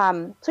 Yeah.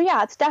 So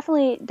yeah, it's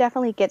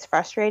definitely gets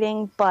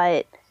frustrating,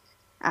 but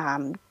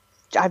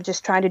I'm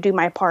just trying to do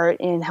my part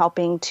in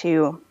helping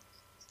to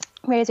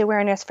raise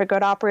awareness for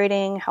good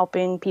operating,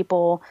 helping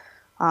people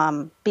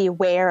be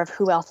aware of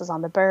who else is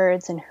on the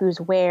birds and who's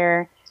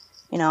where,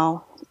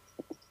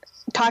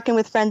 talking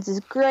with friends is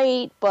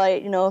great,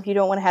 but, if you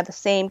don't want to have the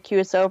same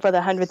QSO for the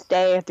 100th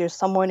day, if there's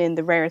someone in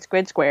the rarest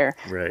grid square,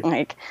 right.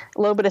 like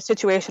a little bit of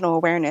situational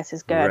awareness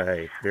is good.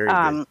 Right, very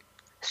good.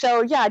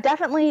 So yeah, it's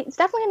definitely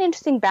an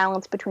interesting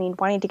balance between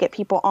wanting to get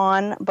people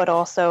on, but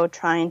also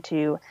trying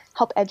to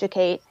help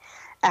educate.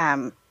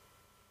 And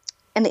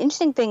the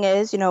interesting thing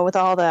is, with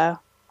all the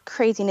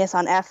craziness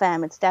on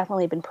FM, it's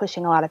definitely been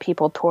pushing a lot of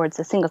people towards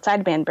the single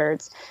sideband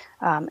birds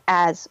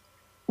as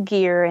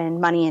gear and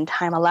money and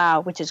time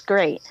allow, which is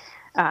great.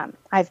 I'm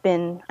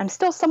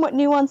still somewhat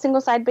new on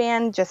single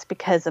sideband just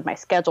because of my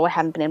schedule. I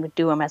haven't been able to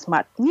do them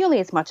nearly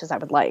as much as I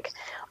would like,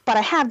 but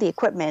I have the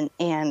equipment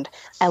and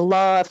I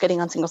love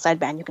getting on single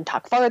sideband. You can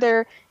talk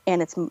farther,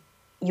 and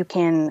you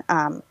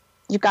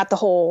got a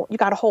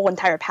whole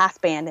entire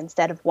passband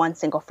instead of one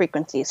single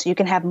frequency, so you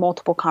can have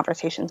multiple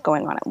conversations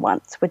going on at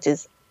once, which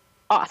is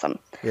awesome.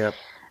 Yep.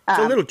 It's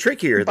a little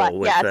trickier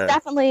though.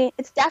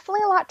 It's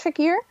definitely a lot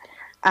trickier,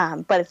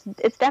 but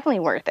it's definitely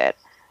worth it.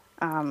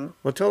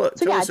 Well, tell us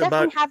I about.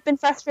 Definitely have been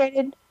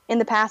frustrated in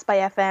the past by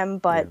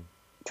FM, but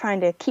trying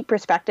to keep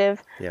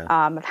perspective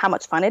of how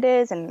much fun it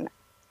is and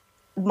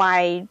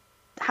when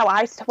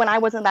I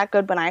wasn't that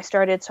good when I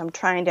started. So I'm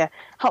trying to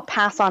help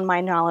pass on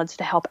my knowledge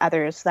to help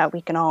others so that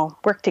we can all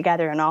work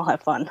together and all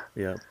have fun.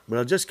 Yeah.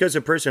 Well, just because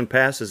a person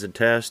passes a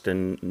test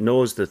and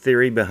knows the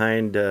theory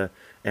behind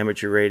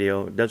amateur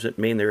radio doesn't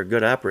mean they're a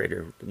good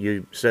operator.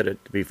 You said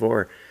it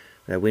before.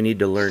 That we need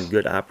to learn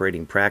good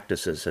operating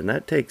practices, and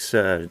that takes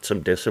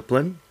some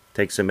discipline,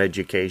 takes some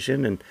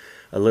education, and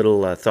a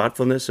little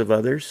thoughtfulness of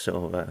others.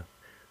 So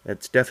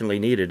that's definitely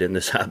needed in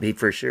this hobby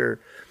for sure.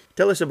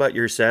 Tell us about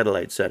your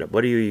satellite setup.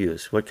 What do you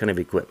use? What kind of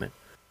equipment?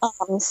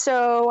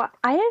 So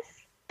I have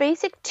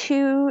basically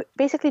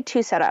two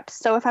setups.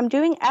 So if I'm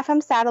doing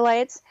FM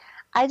satellites,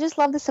 I just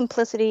love the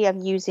simplicity of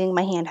using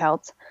my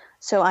handhelds.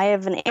 So I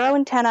have an Arrow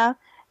antenna,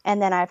 and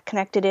then I've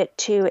connected it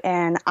to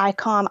an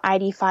ICOM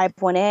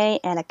ID51A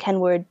and a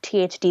Kenwood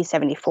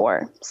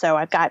THD74. So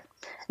I've got,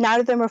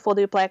 neither of them are full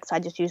duplex, so I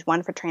just use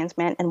one for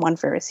transmit and one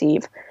for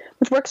receive,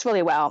 which works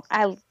really well.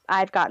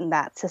 I've gotten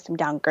that system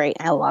down great.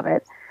 I love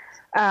it.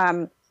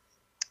 And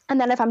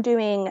then if I'm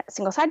doing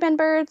single sideband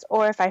birds,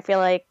 or if I feel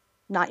like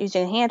not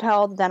using a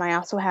handheld, then I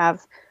actually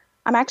have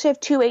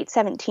two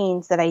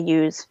 817s that I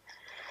use.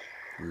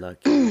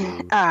 Lucky.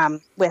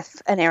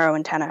 With an Arrow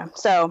antenna.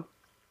 So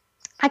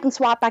I can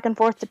swap back and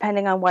forth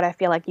depending on what I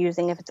feel like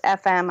using. If it's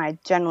FM, I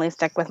generally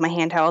stick with my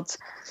handhelds.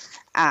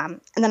 And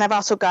then I've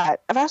also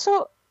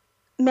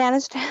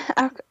managed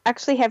to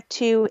actually have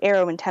two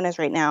Arrow antennas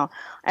right now.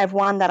 I have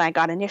one that I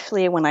got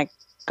initially when I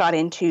got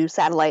into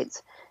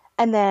satellites.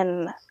 And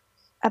then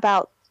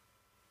about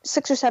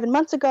 6 or 7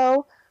 months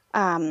ago,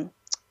 one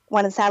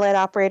of the satellite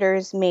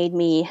operators made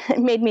me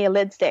a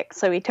lid stick.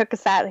 So he took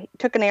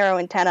an Arrow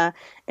antenna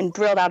and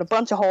drilled out a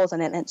bunch of holes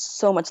in it, and it's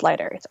so much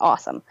lighter. It's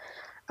awesome.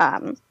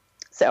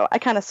 So I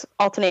kind of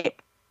alternate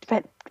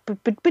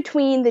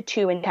between the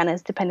two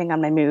antennas depending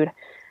on my mood.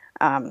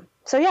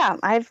 So yeah,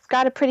 I've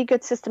got a pretty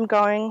good system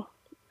going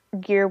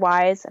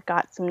gear-wise. I've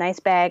got some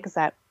nice bags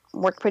that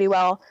work pretty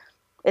well.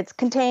 It's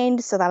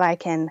contained so that I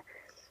can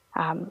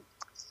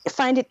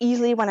find it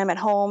easily when I'm at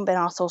home, but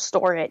also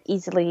store it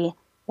easily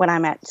when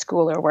I'm at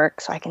school or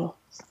work, so I can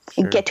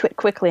get to it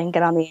quickly and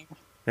get on the air.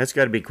 That's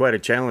got to be quite a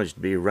challenge to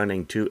be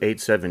running two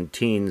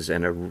 817s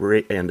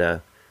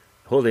and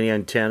holding the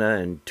antenna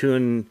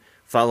and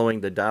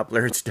following the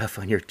Doppler and stuff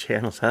on your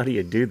channels. How do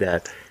you do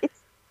that?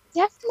 It's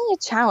definitely a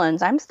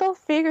challenge. I'm still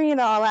figuring it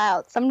all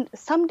out.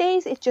 Some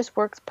days it just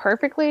works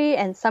perfectly,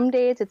 and some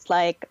days it's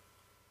like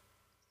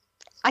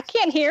I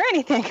can't hear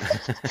anything.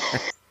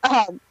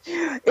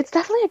 It's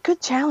definitely a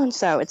good challenge,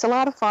 though. It's a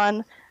lot of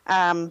fun.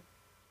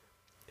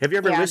 Have you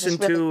ever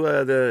listened to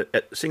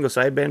the single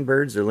sideband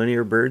birds, the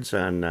linear birds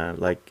on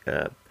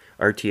RTL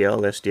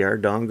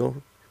SDR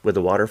dongle with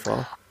a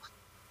waterfall?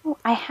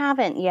 I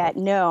haven't yet.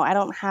 No, I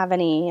don't have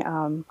any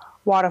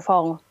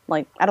waterfall.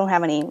 I don't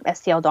have any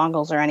STL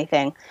dongles or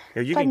anything.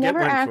 Yeah, you can get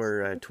one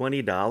for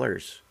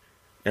 $20,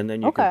 and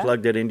then you can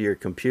plug that into your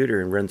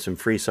computer and run some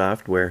free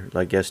software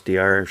like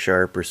SDR or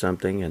Sharp or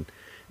something,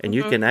 and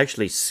you can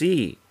actually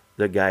see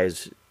the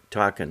guys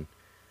talking.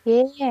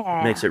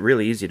 Yeah. Makes it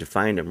really easy to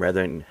find them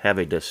rather than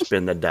having to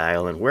spin the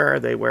dial and where are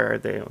they?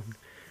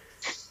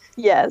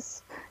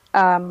 Yes.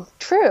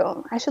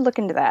 True. I should look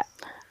into that.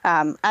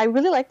 I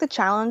really like the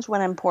challenge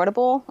when I'm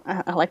portable.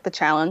 I like the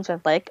challenge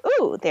of there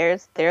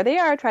they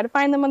are. Try to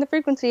find them on the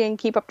frequency and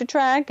keep up to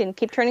track and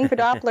keep turning for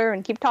Doppler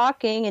and keep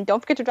talking and don't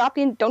forget to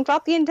don't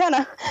drop the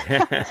antenna.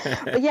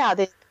 But yeah,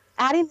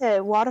 adding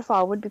the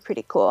waterfall would be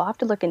pretty cool. I'll have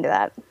to look into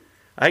that.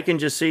 I can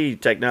just see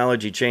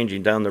technology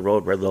changing down the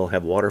road where they'll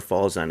have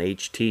waterfalls on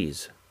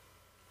HTs.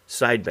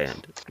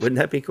 Sideband. Wouldn't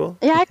that be cool?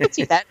 Yeah, I could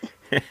see that.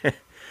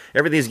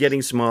 Everything's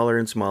getting smaller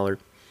and smaller.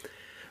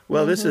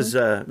 Well, this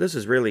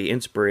is really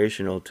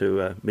inspirational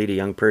to meet a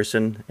young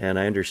person, and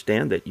I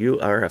understand that you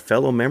are a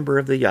fellow member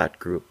of the Yacht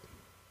Group.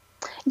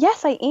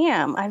 Yes, I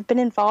am. I've been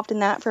involved in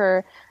that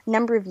for a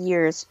number of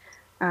years,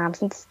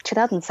 since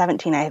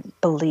 2017, I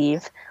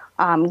believe.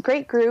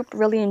 Great group.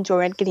 Really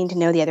enjoyed getting to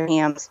know the other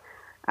hams.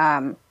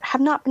 Have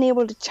not been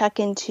able to check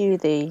into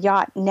the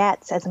yacht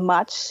nets as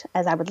much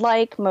as I would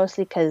like,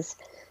 mostly because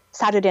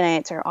Saturday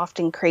nights are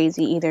often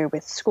crazy, either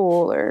with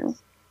school or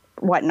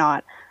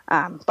whatnot.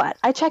 But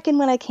I check in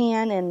when I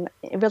can, and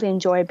I really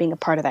enjoy being a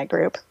part of that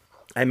group.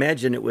 I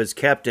imagine it was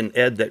Captain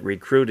Ed that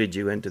recruited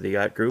you into the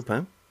yacht group,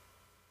 huh?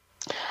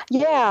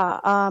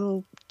 Yeah,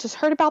 just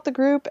heard about the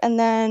group, and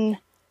then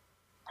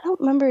I don't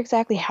remember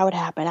exactly how it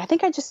happened. I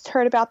think I just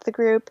heard about the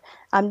group,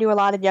 knew a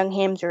lot of young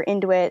hams who were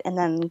into it, and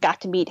then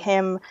got to meet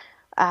him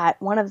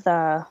at one of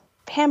the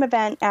ham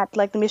event at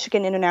like the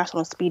Michigan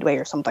International Speedway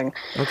or something.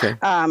 Okay.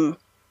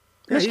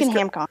 Michigan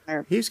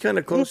HamCon. He's kind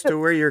of close to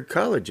where your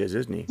college is,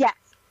 isn't he?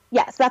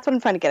 Yes, that's what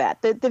I'm trying to get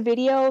at. The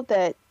video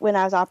that when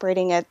I was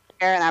operating it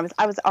there, and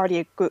I was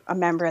already a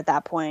member at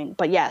that point.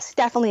 But yes,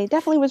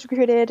 definitely was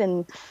recruited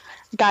and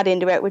got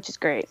into it, which is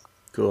great.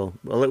 Cool.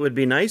 Well, it would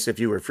be nice if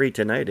you were free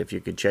tonight, if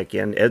you could check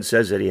in. Ed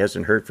says that he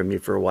hasn't heard from you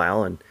for a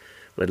while and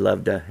would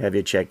love to have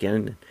you check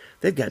in.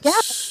 They've got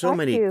so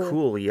many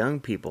cool young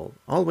people,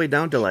 all the way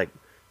down to like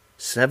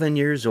 7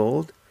 years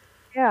old.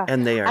 Yeah.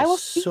 And they are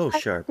so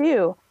sharp.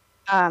 Too.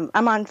 I'm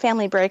on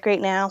family break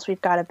right now, so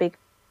we've got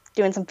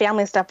doing some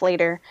family stuff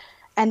later.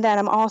 And then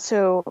I'm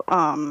also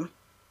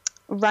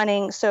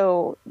running.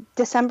 So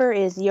December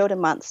is Yoda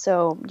month,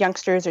 so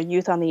youngsters or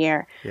youth on the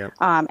air. Yep.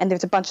 And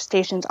there's a bunch of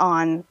stations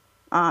on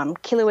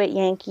Kilo 8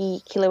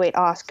 Yankee, Kilo 8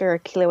 Oscar,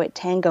 Kilo 8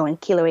 Tango, and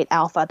Kilo 8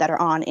 Alpha that are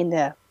on in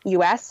the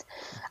U.S.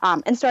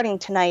 And starting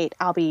tonight,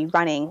 I'll be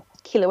running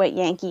Kilo 8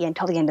 Yankee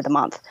until the end of the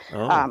month.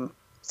 Oh.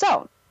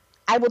 So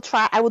I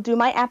will do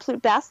my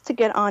absolute best to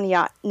get on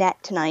Yacht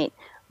Net tonight.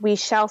 We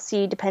shall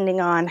see,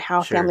 depending on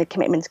how family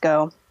commitments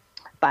go.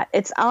 But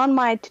it's on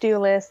my to-do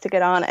list to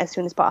get on as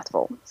soon as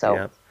possible.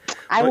 So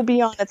I will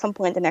be on at some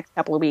point the next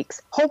couple of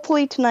weeks.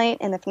 Hopefully tonight,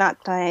 and if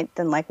not tonight,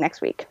 then like next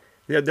week.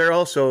 Yeah, they're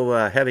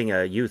also having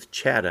a youth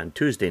chat on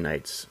Tuesday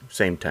nights,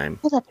 same time.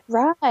 Oh, that's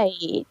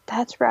right.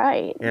 That's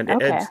right. And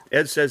okay.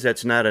 Ed says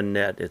that's not a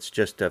net, it's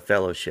just a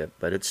fellowship,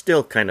 but it's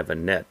still kind of a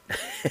net.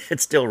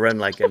 It's still run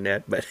like a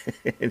net, but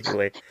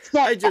anyway.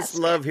 I just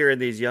love hearing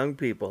these young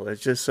people.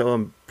 It's just so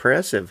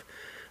impressive.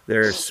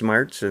 Their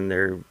smarts and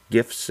their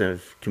gifts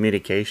of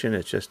communication.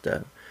 It's just,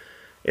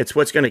 it's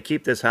what's going to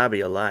keep this hobby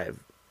alive.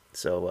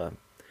 So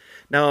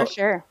now, for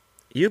sure.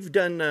 You've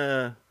done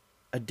a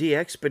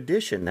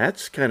DXpedition.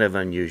 That's kind of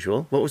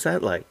unusual. What was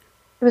that like?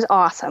 It was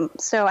awesome.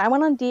 So I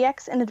went on a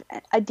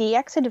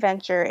DX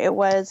adventure. It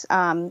was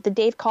the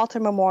Dave Coulter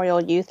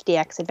Memorial Youth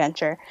DX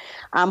Adventure.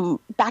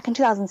 Back in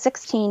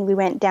 2016, we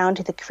went down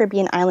to the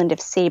Caribbean island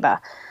of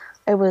Saba.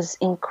 It was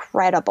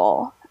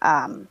incredible.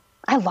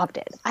 I loved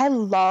it. I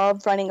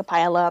love running a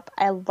pileup.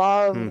 I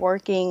love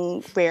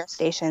working rare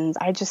stations.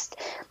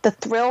 The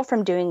thrill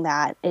from doing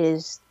that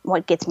is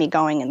what gets me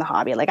going in the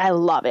hobby. Like, I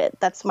love it.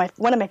 That's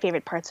one of my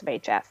favorite parts of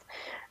HF.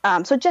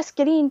 So just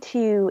getting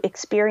to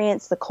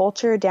experience the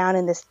culture down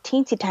in this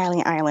teensy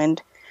tiny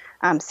island.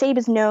 Saba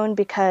is known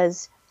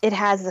because it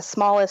has the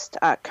smallest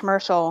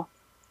commercial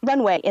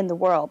runway in the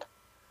world.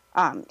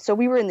 So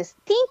we were in this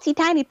teensy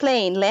tiny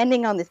plane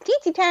landing on this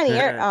teensy tiny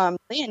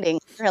landing.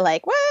 We were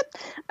like, what?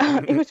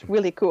 It was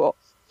really cool.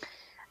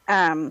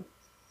 And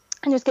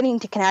just getting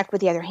to connect with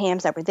the other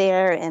hams that were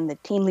there and the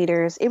team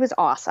leaders. It was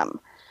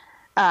awesome.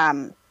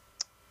 I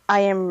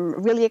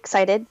am really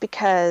excited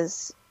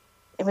because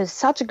it was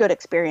such a good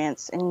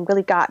experience and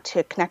really got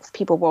to connect with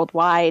people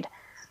worldwide.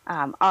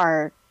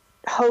 Our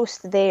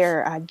host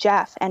there,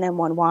 Jeff,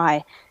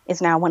 NM1Y,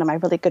 is now one of my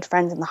really good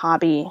friends in the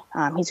hobby.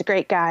 He's a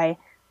great guy.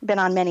 Been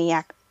on many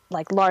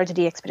large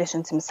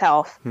DXpeditions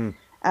himself.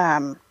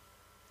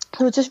 It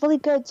was just really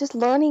good, just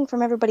learning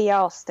from everybody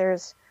else.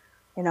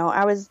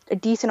 I was a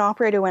decent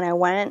operator when I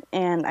went,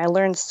 and I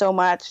learned so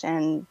much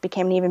and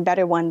became an even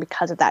better one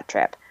because of that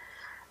trip.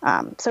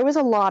 So it was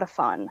a lot of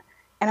fun.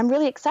 And I'm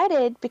really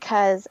excited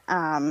because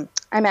I'm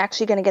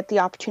actually going to get the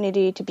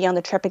opportunity to be on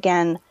the trip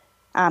again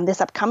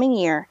this upcoming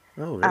year.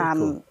 Oh, very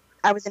cool.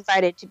 I was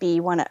invited to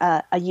be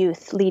a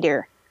youth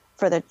leader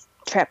for the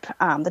trip,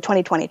 the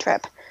 2020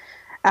 trip.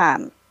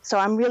 So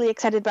I'm really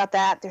excited about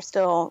that. They're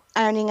still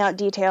ironing out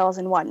details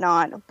and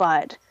whatnot,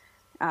 but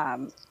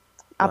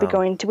I'll be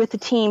going with the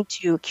team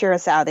to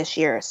Curacao this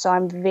year. So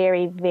I'm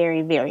very,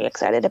 very, very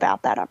excited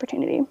about that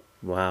opportunity.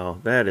 Wow,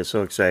 that is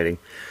so exciting.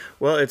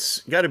 Well, it's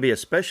got to be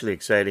especially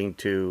exciting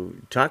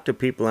to talk to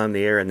people on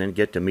the air and then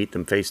get to meet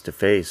them face to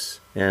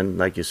face. And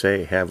like you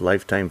say, have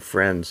lifetime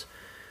friends.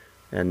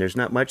 And there's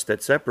not much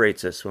that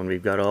separates us when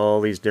we've got all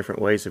these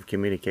different ways of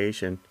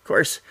communication. Of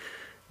course,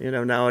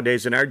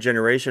 nowadays in our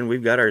generation,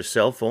 we've got our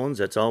cell phones.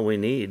 That's all we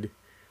need.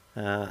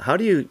 How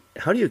do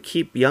you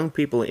keep young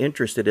people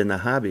interested in the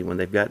hobby when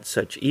they've got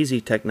such easy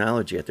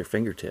technology at their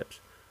fingertips?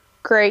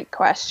 Great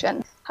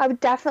question. I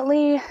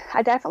definitely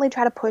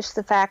try to push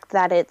the fact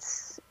that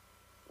it's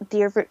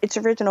its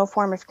original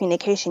form of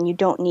communication. You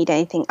don't need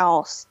anything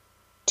else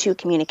to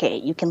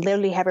communicate. You can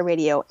literally have a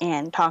radio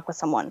and talk with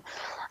someone.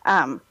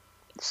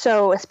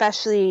 So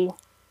especially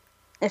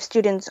if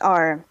students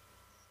are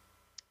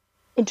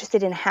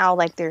interested in how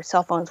their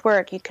cell phones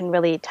work, you can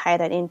really tie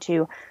that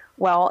into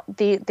Well,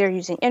 they're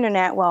using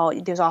internet. Well,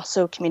 there's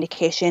also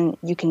communication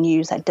you can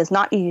use that does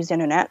not use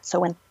internet.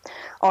 So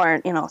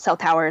cell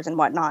towers and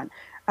whatnot.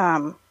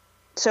 When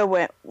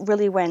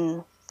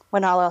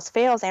all else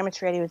fails,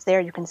 amateur radio is there.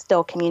 You can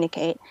still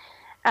communicate,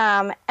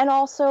 and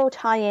also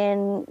tie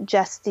in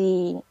just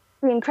the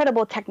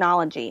incredible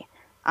technology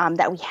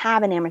that we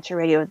have in amateur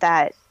radio.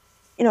 That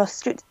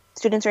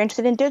students are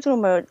interested in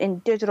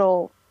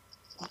digital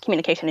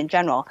communication in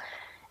general.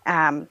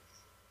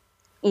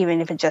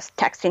 Even if it's just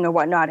texting or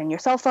whatnot in your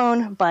cell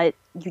phone, but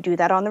you do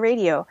that on the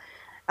radio.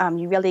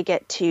 You really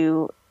get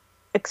to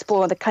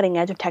explore the cutting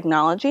edge of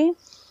technology.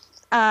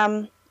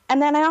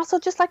 And then I also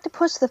just like to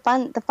push the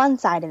fun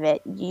side of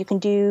it. You can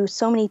do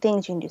so many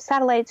things. You can do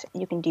satellites.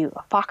 You can do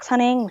fox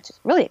hunting, which is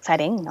really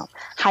exciting.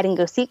 Hide and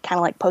go seek, kind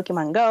of like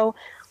Pokemon Go.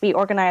 We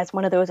organized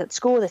one of those at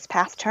school this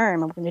past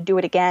term, and we're going to do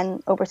it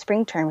again over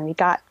spring term. And we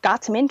got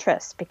some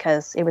interest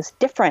because it was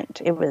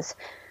different.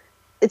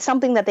 It's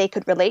something that they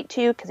could relate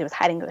to because it was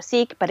hide and go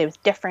seek, but it was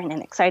different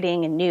and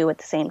exciting and new at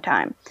the same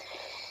time.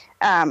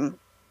 So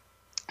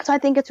I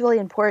think it's really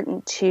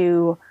important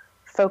to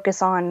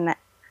focus on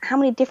how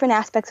many different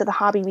aspects of the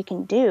hobby we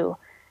can do.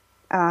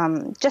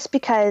 Just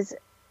because,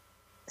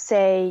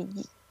 say,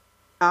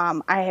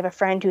 I have a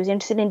friend who's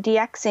interested in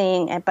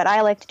DXing, but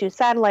I like to do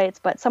satellites,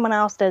 but someone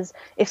else does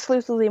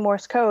exclusively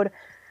Morse code,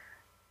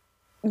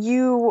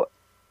 you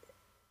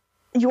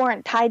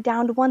aren't tied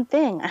down to one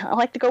thing. I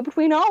like to go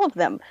between all of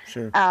them.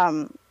 Sure.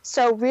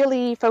 So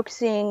really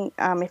focusing,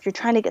 if you're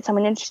trying to get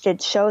someone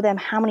interested, show them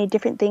how many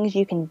different things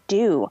you can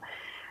do.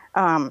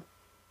 I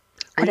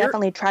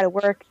definitely try to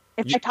work.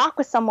 If I talk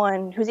with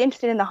someone who's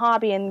interested in the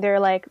hobby and they're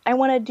like, I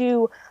want to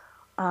do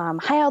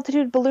high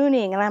altitude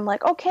ballooning, and I'm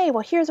like, okay,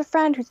 well, here's a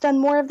friend who's done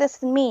more of this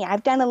than me.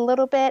 I've done a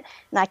little bit,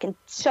 and I can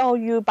show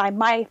you by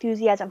my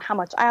enthusiasm how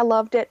much I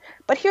loved it.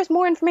 But here's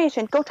more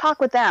information. Go talk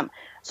with them.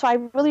 So I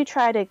really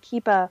try to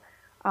keep a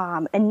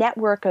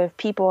network of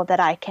people that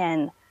I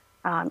can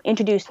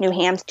introduce new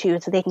hams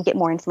to so they can get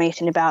more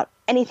information about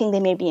anything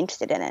they may be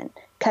interested in.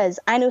 Because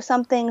I know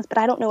some things, but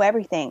I don't know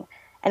everything.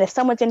 And if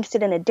someone's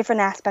interested in a different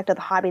aspect of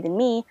the hobby than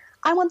me,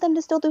 I want them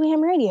to still do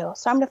ham radio.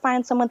 So I'm going to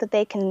find someone that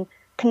they can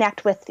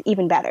connect with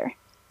even better.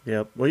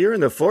 Yeah. Well, you're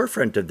in the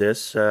forefront of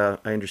this. I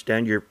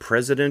understand you're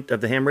president of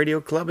the Ham Radio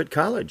Club at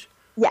college.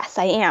 Yes,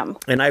 I am.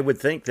 And I would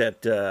think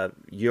that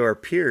your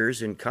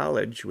peers in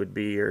college would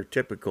be your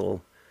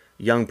typical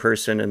young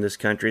person in this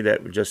country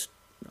that would just,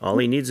 all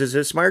he needs is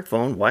his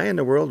smartphone. Why in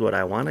the world would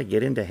I want to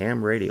get into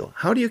ham radio?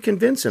 How do you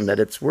convince him that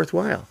it's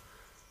worthwhile?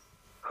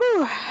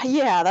 Whew,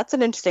 yeah, that's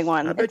an interesting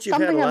one. I bet you've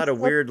had a lot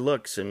of weird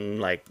looks and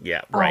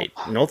right.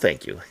 No,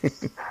 thank you.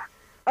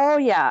 Oh,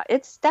 yeah.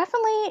 It's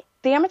definitely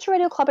the Amateur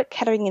Radio Club at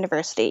Kettering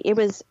University. It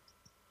was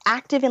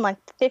active in the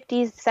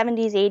 50s,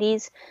 70s,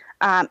 80s,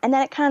 and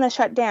then it kind of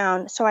shut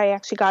down, so I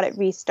actually got it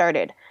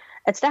restarted.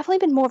 It's definitely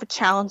been more of a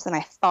challenge than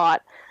I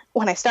thought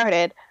when I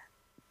started,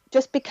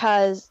 just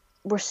because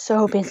we're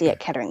so busy at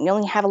Kettering. We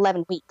only have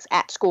 11 weeks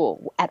at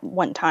school at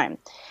one time.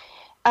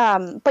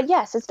 But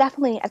yes, I've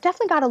definitely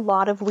got a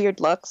lot of weird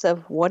looks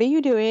of what are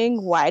you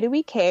doing? Why do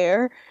we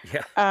care?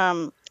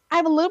 Yeah. I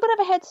have a little bit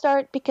of a head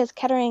start because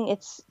Kettering,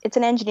 it's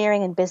an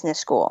engineering and business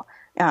school.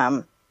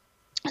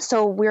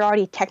 So we're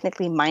already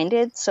technically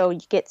minded. So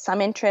you get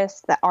some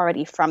interest that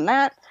already from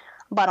that.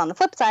 But on the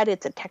flip side,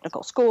 it's a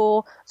technical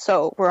school.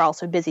 So we're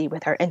also busy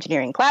with our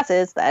engineering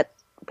classes that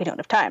we don't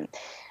have time.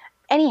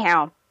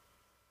 Anyhow,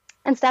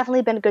 it's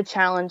definitely been a good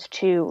challenge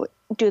to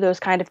do those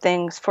kind of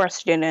things for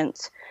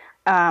students.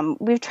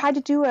 We've tried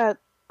to do a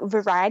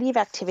variety of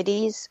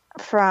activities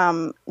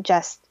from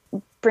just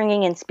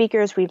bringing in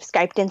speakers. We've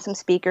Skyped in some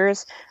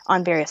speakers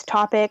on various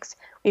topics.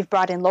 We've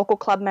brought in local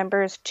club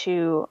members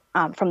from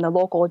the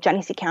local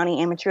Genesee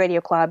County Amateur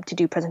Radio Club to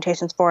do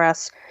presentations for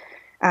us.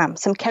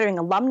 Some Kettering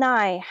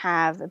alumni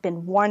have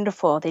been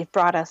wonderful. They've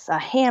brought us a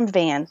ham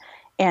van,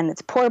 and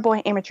it's a portable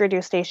amateur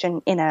radio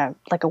station in a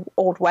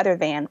old weather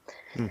van.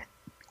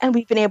 And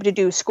we've been able to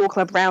do school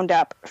club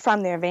roundup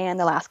from their van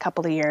the last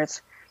couple of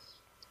years.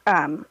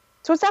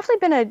 So it's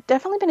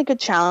definitely been a good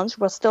challenge.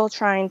 We're still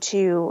trying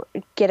to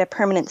get a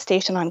permanent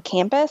station on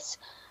campus,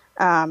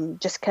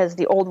 just because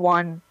the old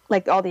one,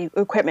 all the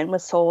equipment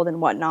was sold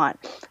and whatnot.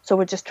 So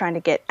we're just trying to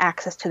get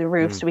access to the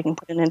roof so we can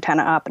put an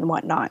antenna up and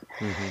whatnot.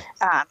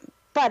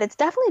 But it's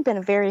definitely been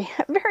a very,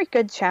 very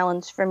good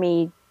challenge for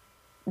me.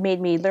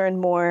 Made me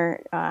learn more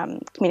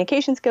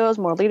communication skills,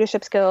 more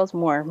leadership skills,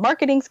 more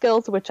marketing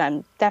skills, which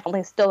I'm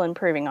definitely still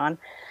improving on.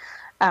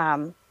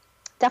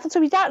 So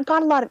we got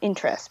a lot of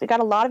interest. We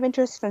got a lot of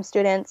interest from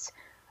students,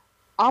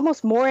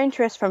 almost more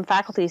interest from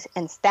faculties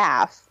and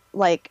staff.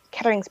 Like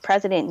Kettering's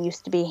president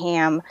used to be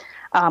ham.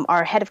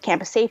 Our head of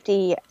campus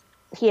safety,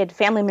 he had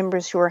family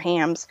members who were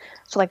hams.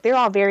 So they're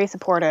all very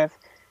supportive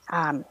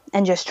and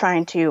just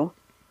trying to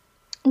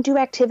do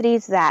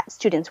activities that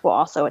students will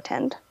also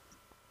attend.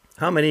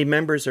 How many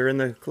members are in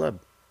the club?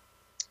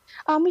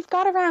 We've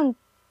got around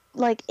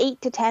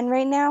 8 to 10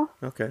 right now.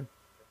 Okay.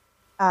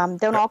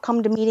 Don't all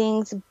come to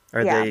meetings.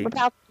 Are we're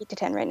about 8 to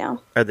 10 right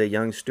now. Are they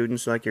young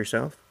students like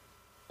yourself?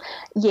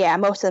 Yeah,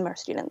 most of them are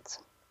students.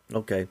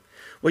 Okay.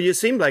 Well, you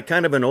seem like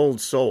kind of an old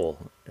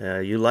soul.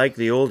 You like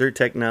the older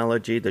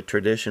technology, the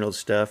traditional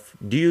stuff.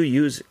 Do you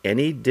use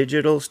any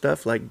digital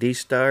stuff like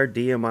D-Star,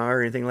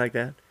 DMR, anything like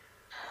that?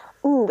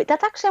 Ooh,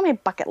 that's actually on my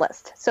bucket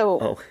list. So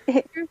Oh,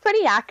 you're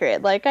pretty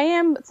accurate. Like, I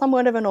am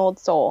somewhat of an old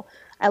soul.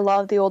 I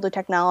love the older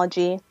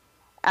technology.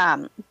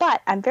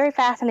 But I'm very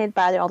fascinated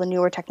by all the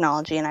newer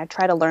technology, and I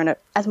try to learn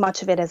as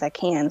much of it as I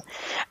can.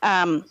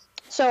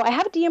 So I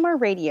have a DMR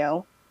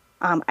radio.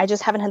 I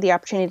just haven't had the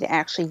opportunity to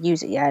actually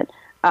use it yet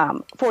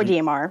for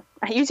DMR.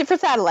 I use it for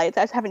satellites.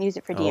 I just haven't used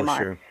it for DMR.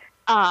 sure.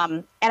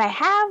 And I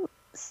have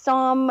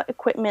some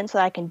equipment so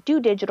that I can do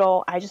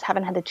digital. I just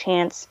haven't had the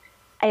chance.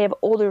 I have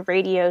older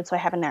radios, so I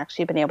haven't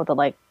actually been able to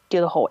like do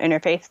the whole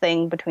interface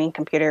thing between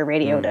computer and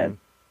radio to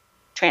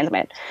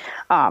transmit.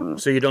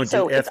 So you don't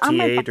do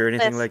FT8 or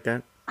anything like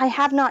that? I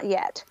have not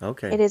yet.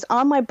 Okay. It is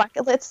on my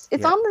bucket list.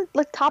 It's on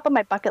the top of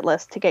my bucket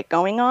list to get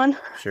going on.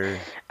 Sure.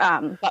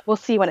 But we'll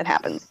see when it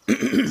happens.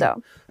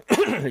 So.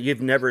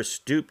 You've never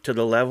stooped to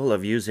the level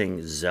of using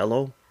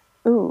Zello?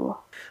 Ooh.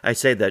 I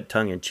say that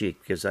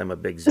tongue-in-cheek because I'm a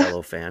big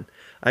Zello fan.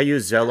 I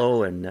use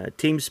Zello and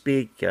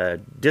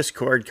TeamSpeak,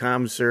 Discord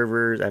comm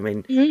servers. I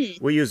mean,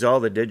 we use all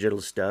the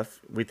digital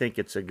stuff. We think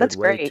it's a good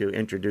way to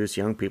introduce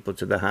young people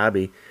to the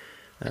hobby.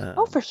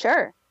 Oh, for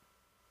sure.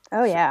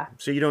 Oh, yeah.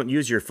 So you don't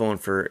use your phone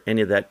for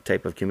any of that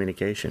type of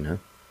communication, huh?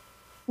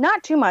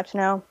 Not too much,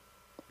 no.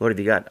 What have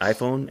you got?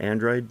 iPhone?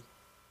 Android?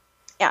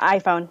 Yeah,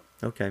 iPhone.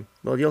 Okay.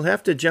 Well, you'll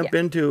have to jump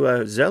into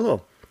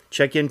Zello.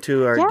 Check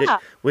into our...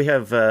 we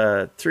have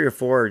 3 or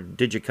 4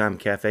 Digicom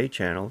Cafe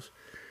channels.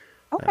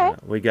 Okay.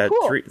 We got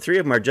three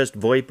of them are just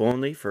VoIP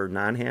only for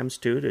non-hams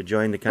too, to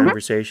join the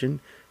conversation.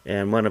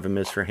 And one of them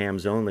is for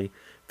hams only. In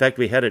fact,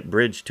 we had it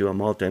bridged to a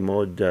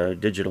multi-mode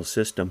digital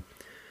system.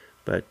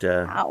 But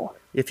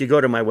if you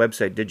go to my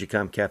website,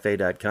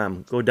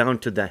 digicomcafe.com, go down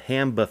to the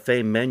ham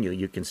buffet menu.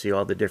 You can see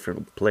all the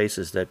different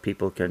places that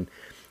people can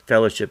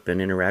fellowship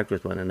and interact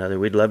with one another.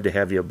 We'd love to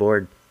have you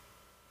aboard.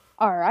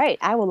 All right.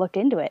 I will look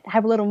into it. I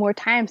have a little more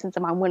time since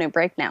I'm on winter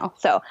break now,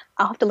 so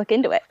I'll have to look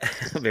into it.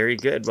 Very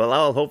good. Well,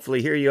 I'll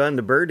hopefully hear you on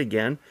the bird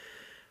again.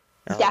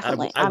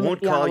 Definitely. I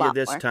won't call you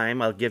this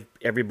time. I'll give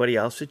everybody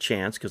else a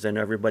chance because I know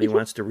everybody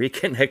wants to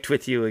reconnect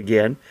with you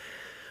again.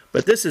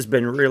 But this has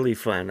been really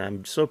fun.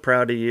 I'm so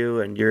proud of you,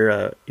 and you're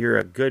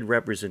a good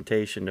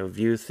representation of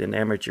youth in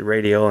amateur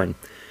radio. And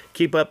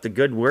keep up the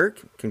good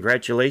work.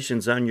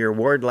 Congratulations on your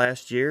award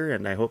last year,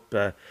 and I hope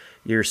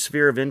your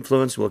sphere of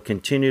influence will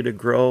continue to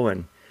grow,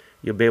 and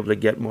you'll be able to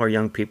get more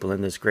young people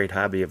in this great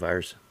hobby of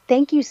ours.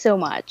 Thank you so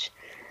much.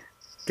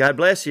 God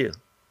bless you.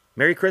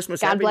 Merry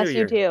Christmas. God Happy bless New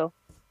Year. you too.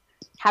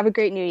 Have a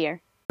great New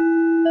Year.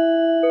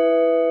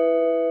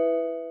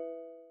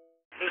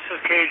 This is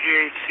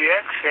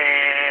KGHCX,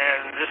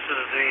 and this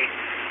is the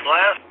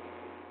last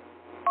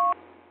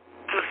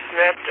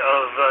net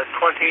of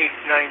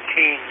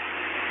 2019.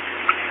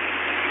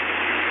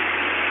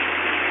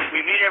 We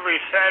meet every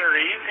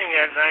Saturday evening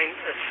at 7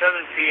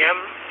 p.m.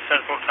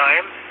 Central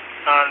Time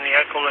on the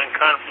Echolink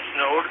conference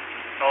node.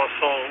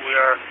 Also, we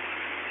are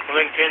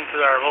linked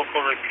into our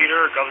local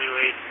repeater,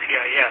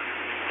 W8PIF.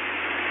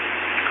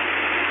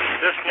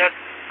 This net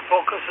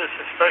focuses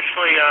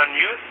especially on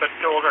youth, but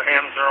older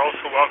hams are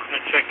also welcome to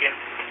check in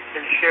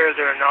and share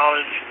their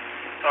knowledge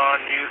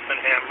on youth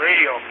and ham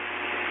radio.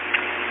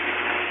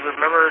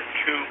 Remember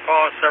to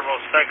pause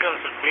several seconds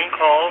between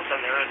calls,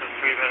 and there is a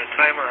 3-minute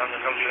timer on the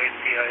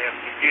W8PIF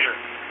computer.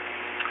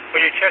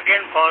 When you check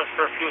in, pause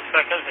for a few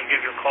seconds and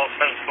give your call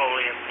sign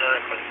slowly and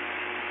phonetically.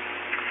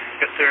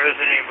 If there is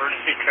any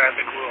emergency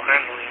traffic, we will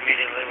handle it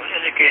immediately when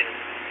indicated.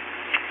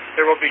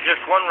 There will be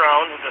just one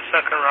round, the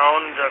second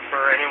round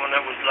for anyone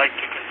that would like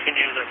to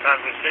continue their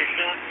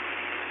conversation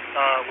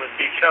with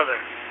each other.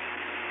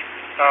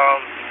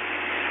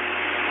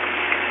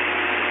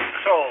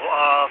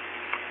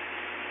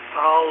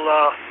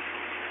 I'll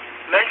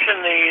mention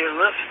the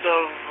list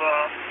of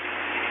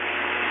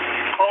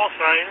call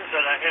signs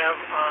that I have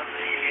on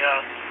the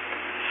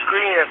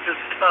screen at this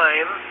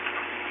time.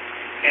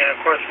 And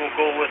of course, we'll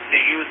go with the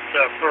youth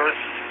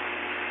first.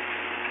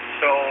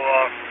 So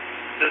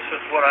this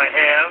is what I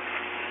have.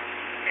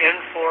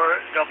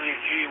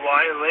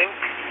 N4WGY link,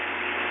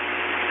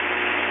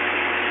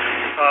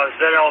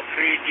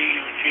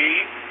 ZL3DUG,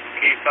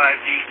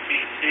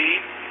 K5DCC.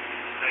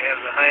 I have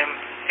the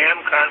ham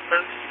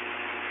conference,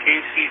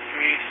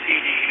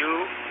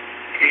 KC3CDU,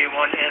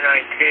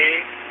 K1NIK,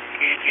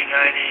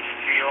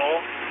 KG9HGO,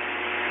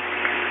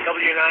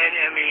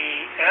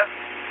 W9MEF,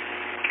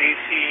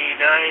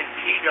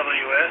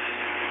 KC9TWS,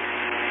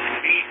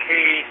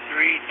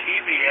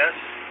 BK3TBS,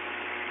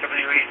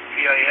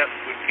 W8PIF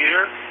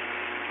repeater,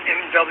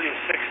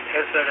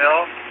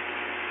 MW6SNL,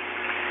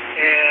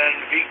 and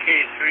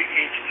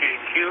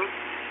VK3HJQ,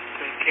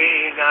 and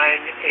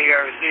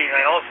K9ARZ.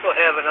 I also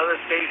have another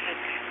station,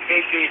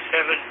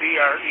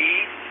 KJ7BRE.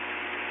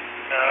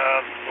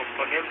 We'll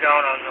put him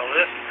down on the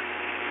list.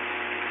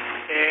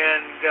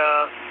 And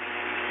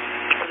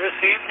this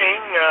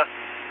evening, as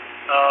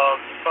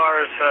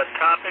far as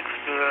topics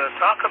to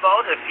talk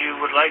about, if you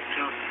would like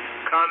to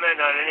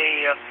comment on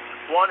any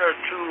one or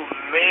two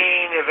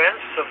main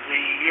events of the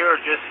year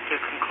just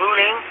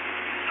concluding,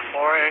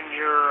 or in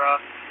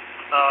your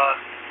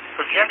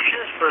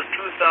projections for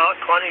 2020,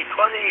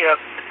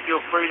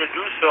 feel free to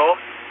do so.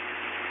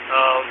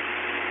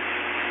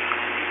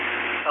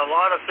 A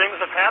lot of things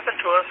have happened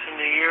to us in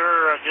the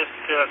year just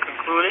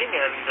concluding,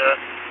 and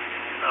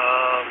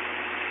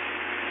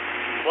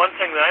one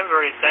thing that I'm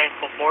very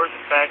thankful for is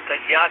the fact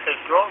that Yacht has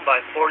grown by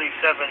 47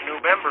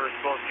 new members,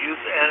 both youth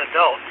and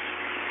adults,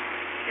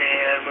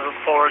 and we look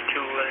forward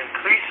to an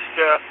increased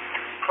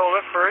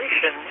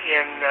proliferation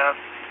in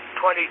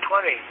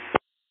 2020.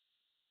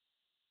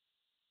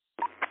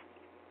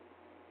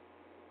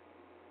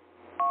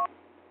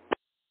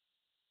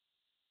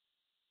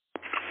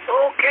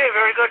 Okay,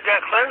 very good,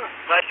 Declan.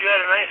 Glad you had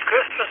a nice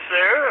Christmas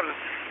there and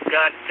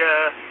got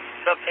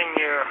something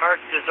your heart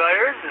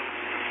desired.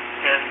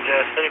 And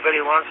if anybody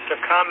wants to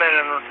comment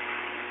on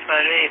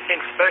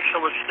anything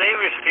special which they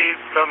received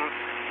from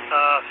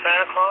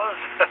Santa Claus,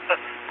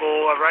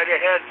 go right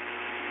ahead.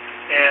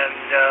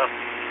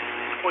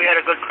 And we had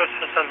a good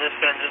Christmas on this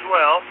end as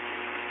well.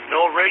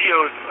 No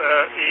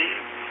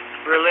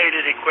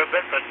radio-related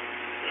equipment, but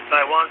if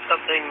I want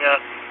something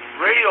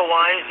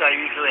radio-wise, I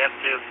usually have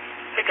to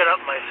pick it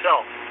up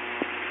myself.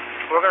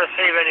 We're going to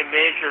save any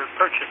major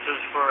purchases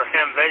for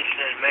Hamvention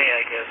in May,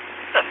 I guess.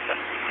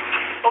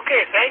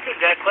 Okay, thank you,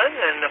 Declan,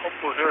 and I hope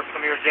we'll hear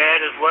from your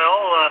dad as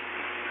well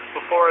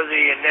before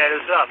the net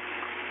is up.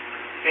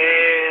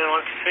 And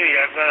let's see,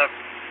 I've got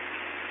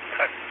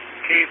a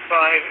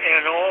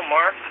K5NO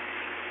Mark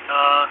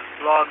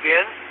logged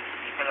in,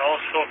 and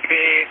also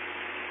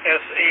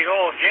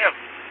KS80 Jim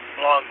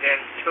logged in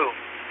too.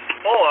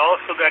 Oh, I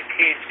also got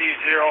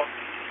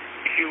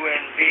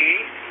KC0QNB.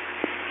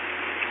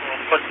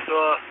 I'll put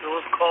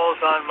those calls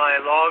on my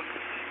log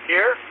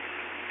here.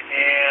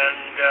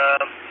 And,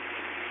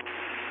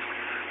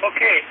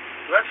 okay,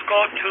 let's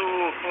go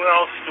to, who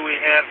else do we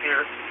have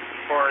here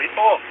for,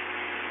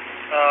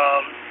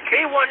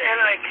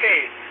 K1NIK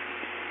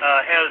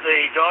has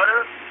a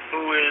daughter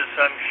who is,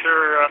 I'm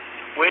sure,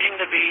 waiting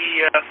to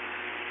be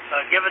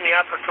given the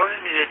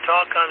opportunity to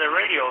talk on the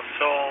radio.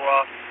 So,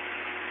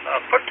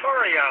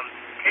 Praetorium,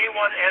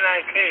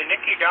 K1NIK,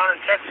 Nikki down in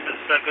Texas,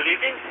 good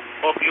evening.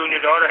 Hope you and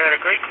your daughter had a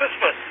great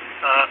Christmas.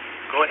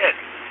 Go ahead.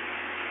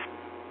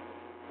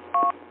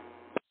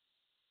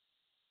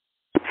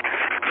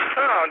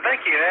 Oh,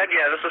 thank you, Ed.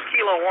 Yeah, this is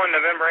Kilo 1,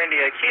 November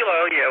India.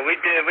 Kilo, yeah, we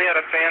did. We had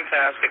a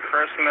fantastic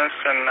Christmas,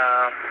 and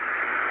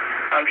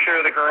I'm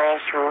sure the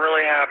girls were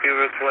really happy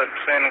with what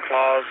Santa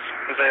Claus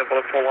was able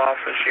to pull off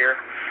this year.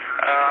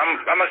 I'm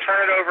going to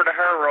turn it over to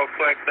her real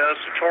quick, though.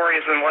 So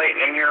Tori's been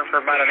waiting in here for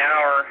about an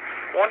hour,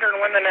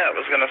 wondering when the net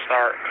was going to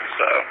start.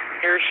 So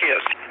here she is.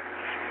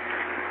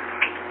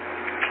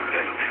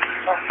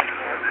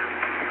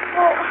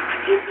 Well,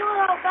 he's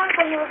not out back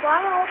when he was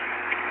loud.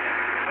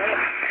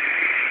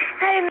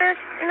 Hey,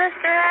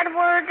 Mr.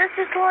 Edward, this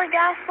is Tori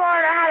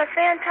Gaspard. I had a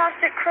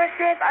fantastic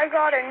Christmas. I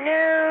got a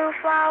new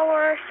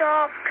flower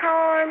shop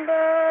coloring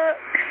book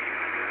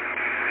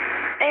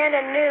and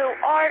a new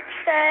art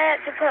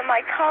set to put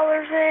my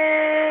colors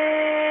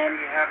in. Are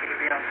you happy to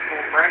be on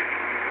school break?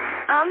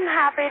 I'm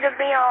happy to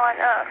be on,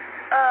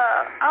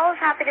 I was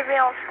happy to be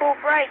on school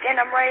break, and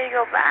I'm ready to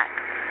go back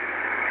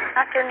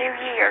after New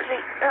Year's,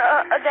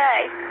 a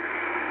day.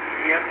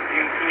 Yep,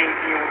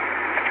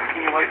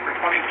 can you wait for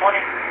 2020?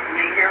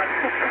 New Year?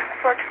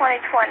 For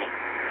 2020.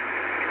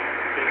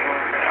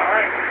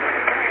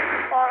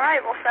 All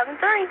right, well, 7:30.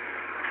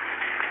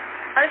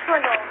 I just want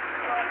to go.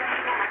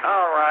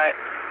 All right.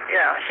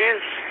 Yeah,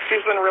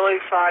 she's been really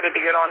excited to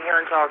get on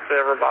here and talk to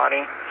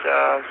everybody.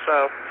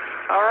 So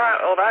all right.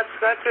 Well, that's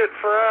it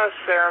for us,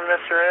 there,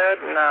 Mr. Ed,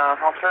 and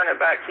I'll turn it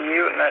back to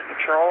you and Net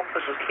Control.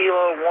 This is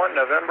Kilo 1,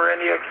 November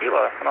India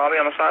Kilo, and I'll be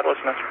on the side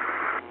listening.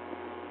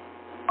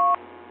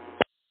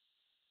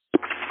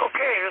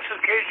 Okay, this is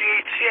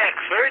KG8CX.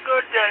 Very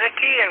good,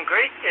 Nikki, and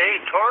great.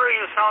 Hey,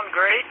 Tori, you sound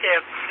great.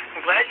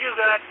 I'm glad you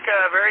got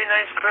a very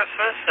nice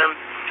Christmas.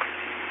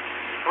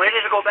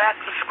 Ready to go back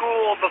to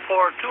school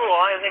before too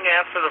long. I think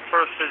after the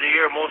first of the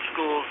year, most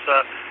schools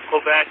go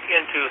back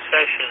into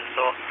session.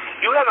 So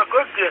you have a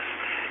good,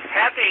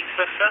 happy,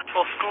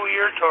 successful school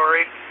year,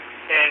 Tori,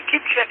 and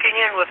keep checking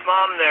in with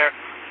Mom there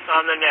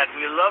on the net.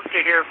 We love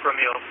to hear from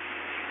you.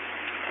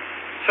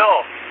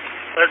 So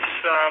let's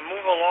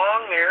move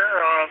along here.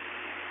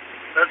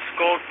 Let's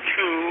go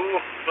to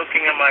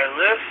looking at my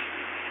list.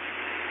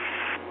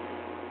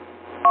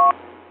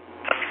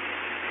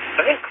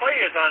 I think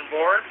Clay is on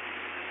board.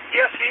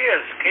 Yes, he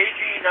is.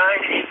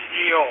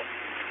 KG9HGO.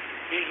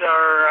 He's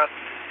our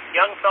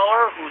young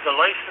feller who's a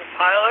licensed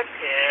pilot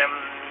and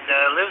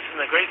lives in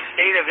the great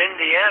state of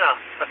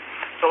Indiana.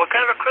 So what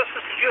kind of a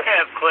Christmas did you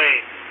have,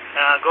 Clay?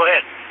 Go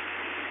ahead.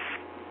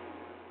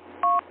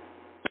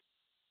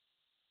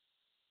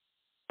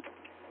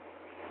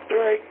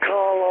 Great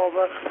call,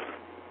 over.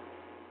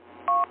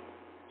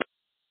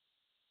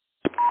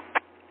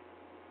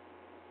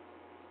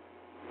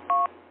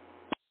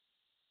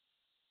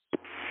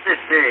 This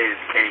is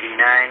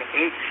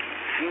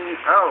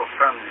KD9HGO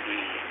from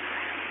the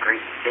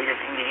great state of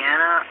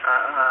Indiana.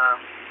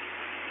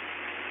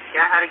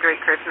 Yeah, I had a great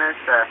Christmas.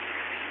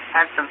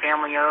 Had some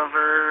family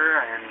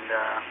over, and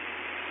a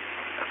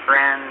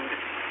friend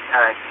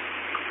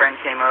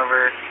came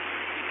over.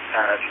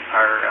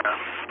 Our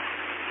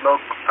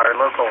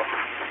local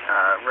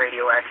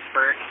radio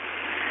expert.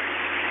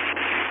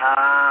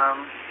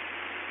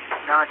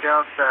 No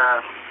jokes.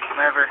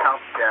 Whoever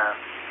helped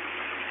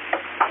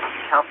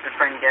a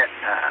friend get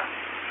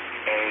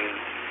a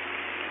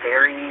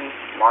very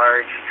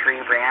large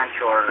tree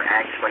branch, or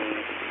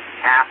actually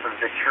half of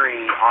the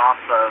tree off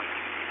of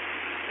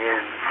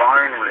his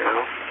barn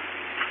roof.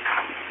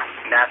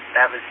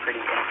 That was pretty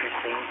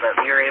interesting, but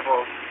we were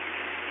able,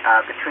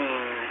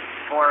 between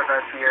four of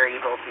us, we were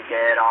able to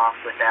get it off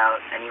without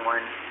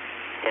anyone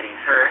getting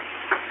hurt.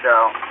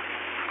 So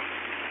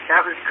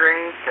that was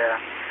great.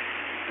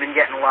 Been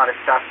getting a lot of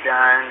stuff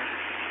done.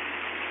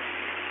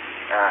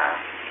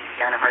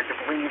 Kind of hard to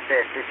believe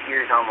that this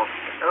year's almost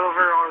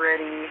over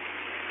already,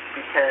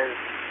 because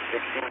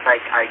it seems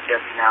like I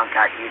just now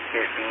got used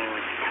to it being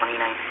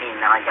 2019.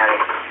 Now I gotta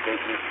get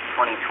used to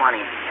 2020.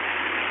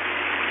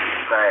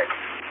 But,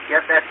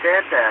 yep, that's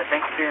it.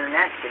 Thanks for doing the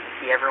net. Good to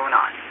see everyone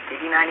on.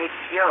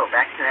 89HTO,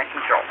 back to net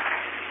control.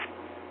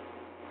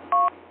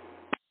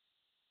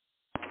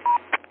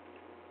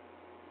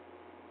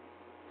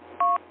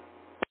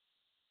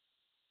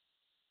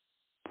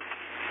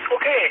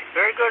 Okay,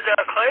 very good,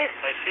 Clay.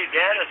 I see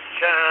Dan has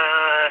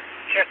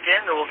checked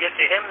in, and we'll get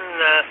to him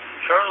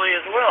shortly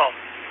as well.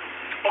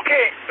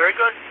 Okay, very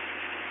good.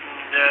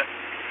 And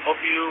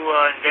hope you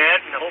and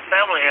Dad and the whole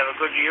family have a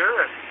good year,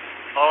 and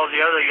all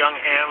the other young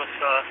hams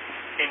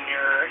in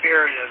your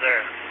area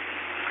there.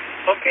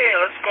 Okay,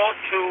 let's go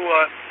to,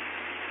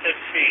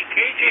 let's see,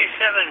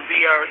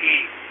 KJ7BRE.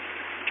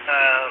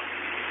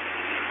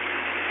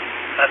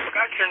 I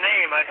forgot your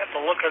name. I have to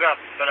look it up,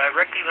 but I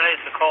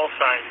recognize the call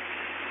sign.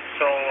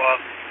 So,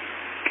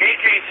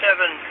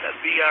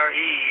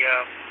 KJ7BRE,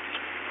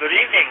 good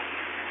evening,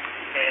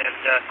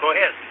 and go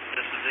ahead.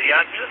 This is the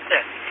Yacht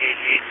Newsnet,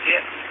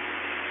 KJ8CX.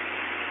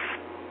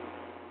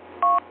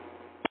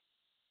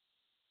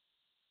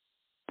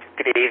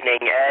 Good evening,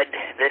 Ed.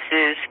 This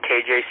is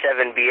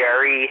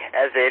KJ7BRE,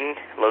 Evan,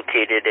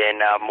 located in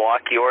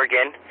Milwaukee,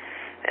 Oregon,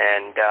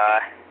 and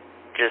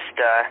just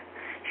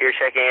here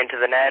checking into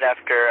the net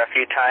after a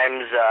few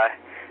times,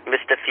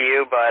 missed a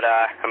few, but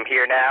I'm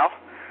here now.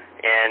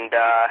 And,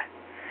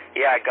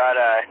 yeah, I got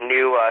a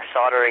new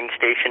soldering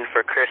station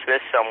for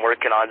Christmas, so I'm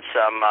working on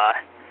some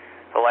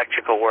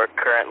electrical work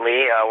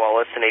currently while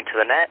listening to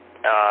the net.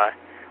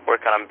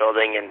 Working on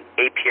building an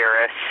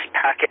APRS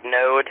packet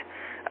node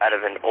out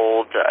of an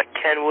old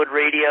Kenwood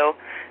radio.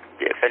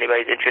 If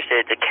anybody's interested,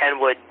 it's a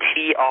Kenwood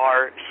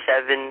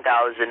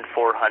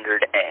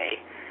TR7400A.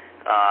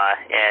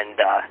 And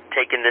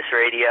taking this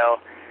radio,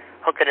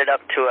 hooking it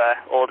up to an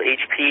old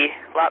HP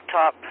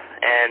laptop,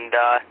 and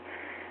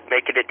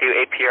making it do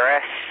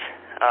APRS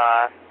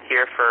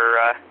here for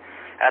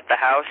at the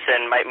house,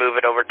 and might move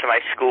it over to my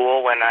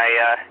school when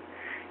I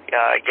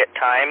get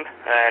time,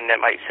 and it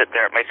might sit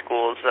there at my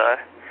school's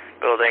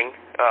building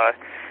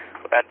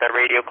at the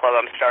radio club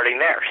I'm starting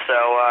there. So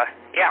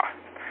yeah,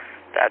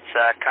 that's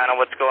kind of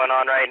what's going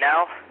on right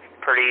now.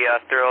 Pretty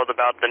thrilled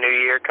about the new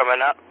year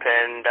coming up,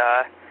 and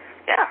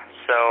yeah,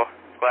 so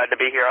glad to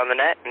be here on the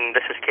net. And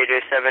this is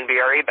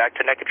KJ7BRE, back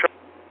to net control.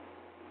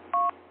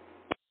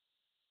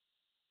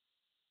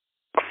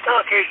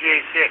 Oh,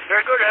 KJ6.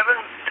 Very good,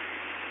 Evan.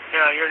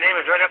 Yeah, your name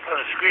is right up on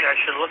the screen. I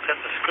should have looked at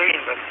the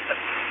screen, but I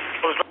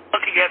was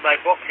looking at my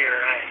book here,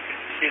 and I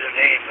couldn't see the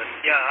name. But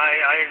yeah,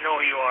 I know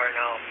who you are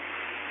now.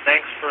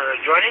 Thanks for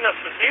joining us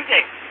this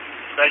evening.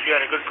 Glad you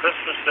had a good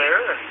Christmas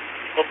there, and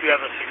hope you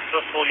have a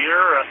successful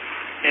year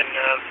in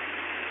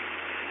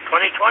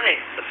 2020,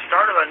 the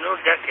start of a new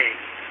decade.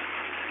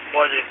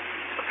 Boy, the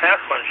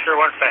past one sure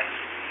went fast.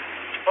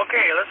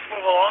 Okay, let's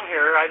move along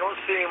here. I don't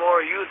see any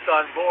more youth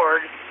on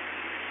board.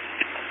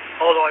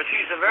 Although I see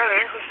some very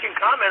interesting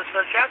comments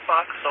in the chat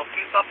box, so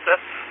keep up the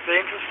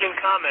interesting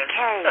comments.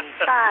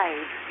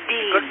 K5D.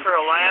 Good for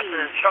a laugh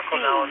and a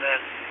chuckle now and then.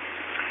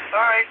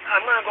 All right,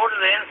 I'm going to go to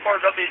the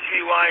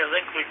N4WGY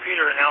link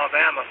repeater in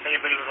Alabama. If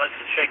anybody would like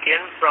to check in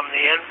from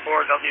the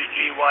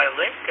N4WGY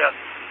link,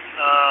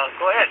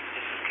 go ahead.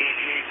 This is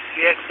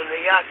KGCX and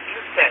the Yacht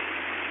Newsnet.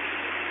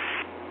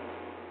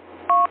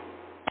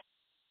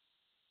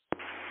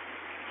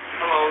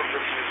 Hello,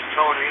 this is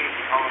Tony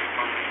calling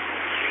from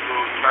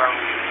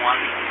Charlie 1,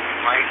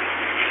 Mike,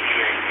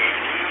 DGA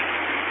Yankee.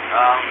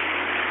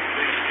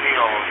 Please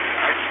Neil.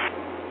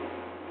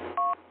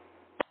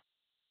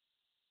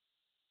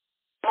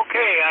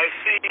 Okay, I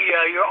see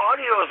your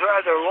audio is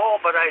rather low,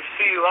 but I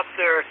see you up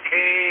there,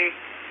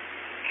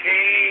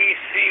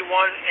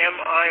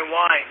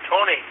 KC1MIY,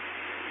 Tony.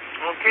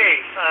 Okay,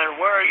 and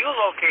where are you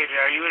located?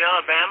 Are you in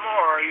Alabama,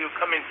 or are you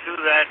coming through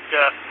that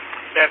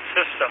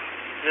system?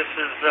 This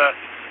is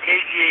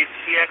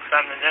KG8CX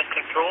on the net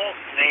control.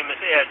 The name is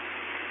Ed.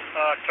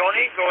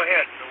 Tony, go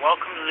ahead.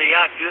 Welcome to the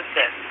Yacht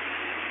Newsnet.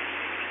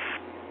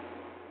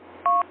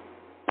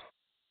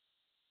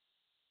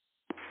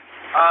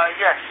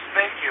 Yes,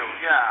 thank you.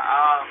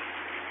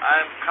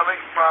 I'm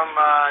coming from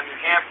New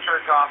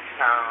Hampshire,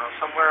 Goffstown,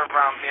 somewhere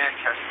around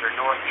Manchester,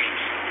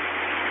 northeast.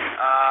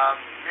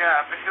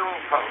 I've been doing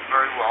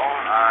very well.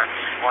 I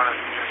just wanted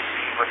to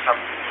see what's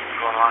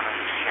going on in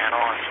this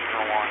channel. It's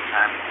been a long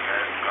time since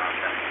I've gone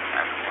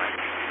that way.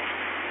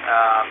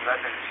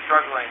 I've been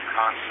struggling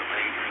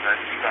constantly because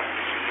I've got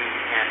this new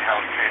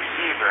handheld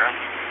transceiver.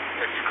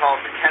 It's called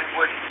the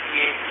Kenwood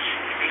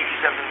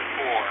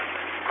TH-B74.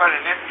 Quite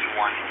a nifty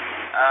one.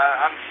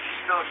 I'm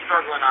still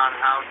struggling on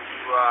how to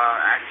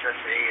access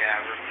a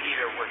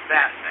repeater with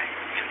that thing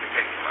in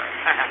particular.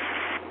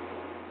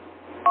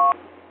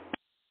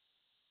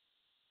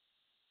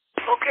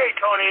 Okay,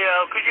 Tony,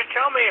 could you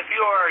tell me if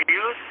you are a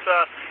youth,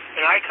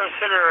 and I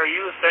consider a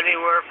youth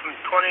anywhere from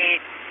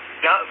 25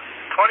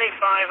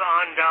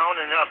 on down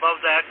and above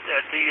that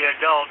the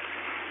adults.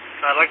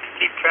 I like to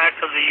keep track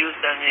of the youth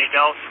and the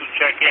adults who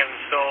check in.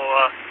 So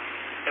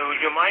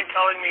would you mind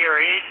telling me your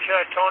age,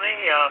 Tony?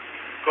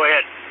 Go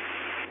ahead.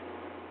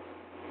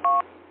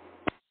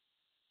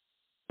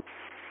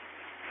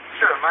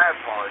 Sure, my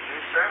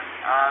apologies, sir.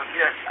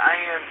 Yes, I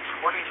am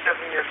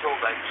 27 years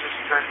old. I just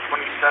turned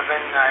 27,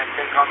 I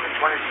think, on the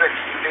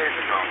 26th, 2 days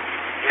ago,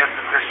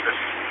 after Christmas.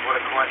 What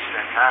a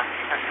coincidence, huh?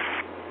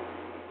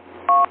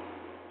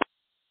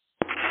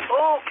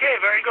 Okay,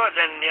 very good.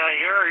 Then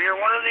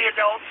you're one of the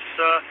adults,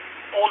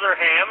 older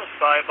hams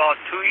by about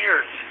 2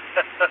 years.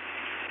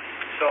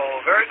 So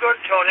very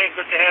good, Tony.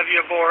 Good to have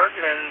you aboard,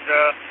 and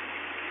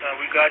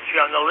we got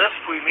you on the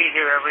list. We meet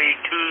here every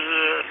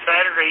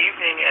Saturday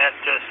evening at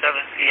 7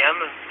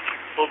 p.m. and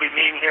we'll be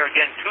meeting here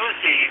again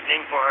Tuesday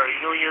evening for our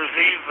New Year's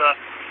Eve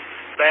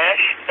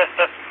bash,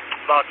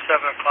 about 7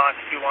 o'clock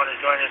if you want to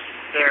join us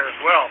there as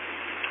well.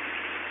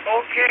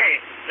 Okay,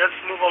 let's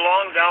move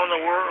along down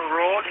the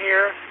road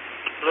here.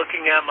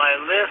 Looking at my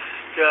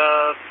list,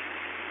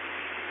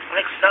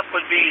 next up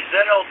would be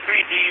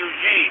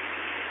ZL3DUG,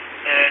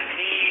 and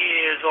he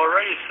is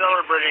already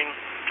celebrating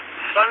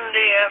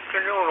Sunday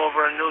afternoon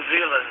over in New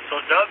Zealand. So,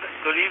 Doug,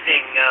 good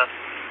evening.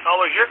 How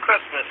was your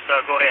Christmas?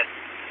 Go ahead.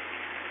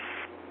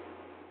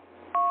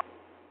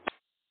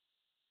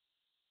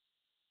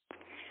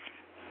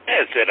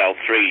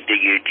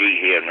 ZL3DUG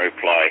here in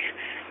reply.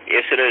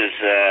 Yes, it is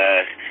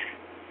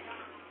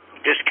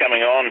just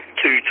coming on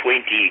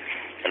 2:20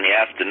 in the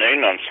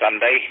afternoon on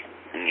Sunday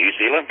in New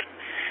Zealand.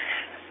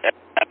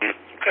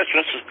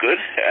 Christmas is good.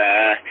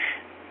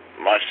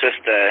 My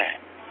sister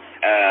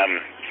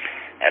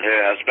and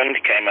her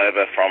husband came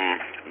over from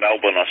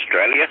Melbourne,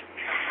 Australia.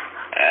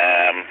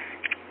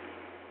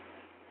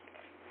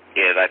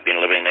 They've been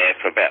living there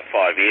for about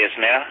 5 years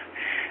now.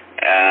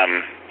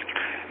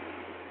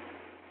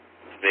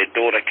 Their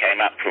daughter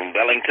came up from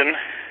Wellington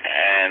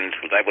and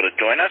was able to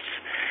join us,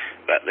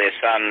 but their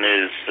son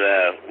is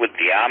with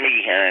the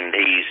Army and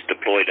he's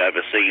deployed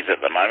overseas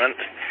at the moment.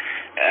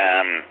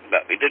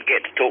 But we did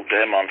get to talk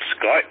to him on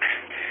Skype,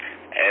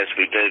 as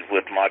we did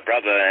with my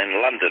brother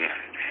in London.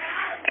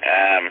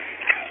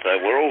 So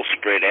we're all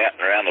spread out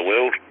around the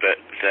world, but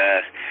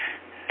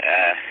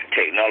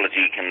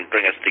technology can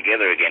bring us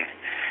together again.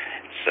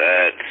 So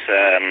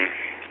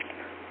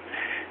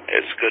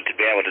it's good to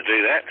be able to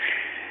do that.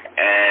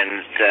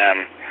 And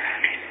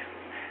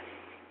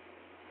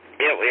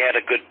we had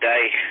a good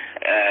day,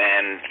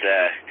 and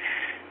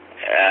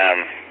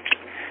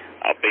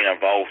I've been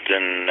involved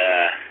in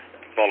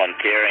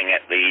volunteering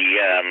at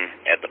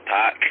the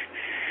park.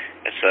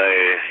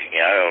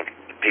 So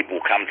people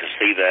come to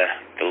see the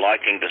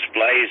lighting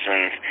displays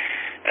and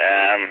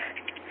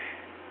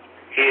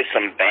hear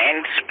some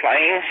bands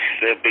playing.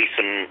 There'll be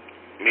some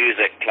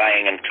music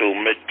playing until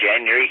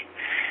mid-January.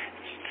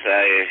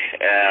 So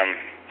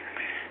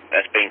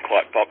that's been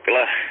quite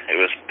popular. It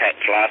was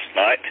packed last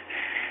night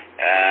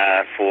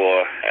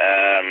for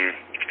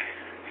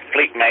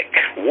Fleet Mac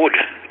Wood,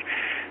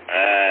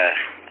 a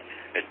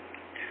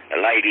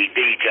lady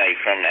DJ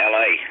from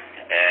LA,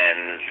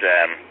 and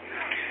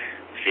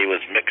she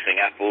was mixing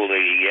up all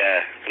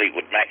the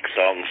Fleetwood Mac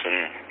songs,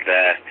 and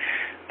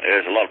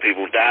there's a lot of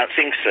people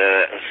dancing, so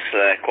it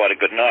was quite a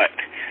good night.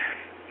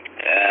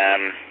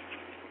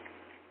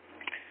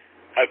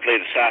 Hopefully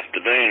this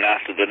afternoon,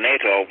 after the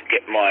net, I'll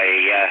get my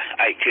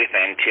HF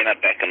antenna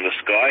back in the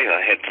sky.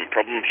 I had some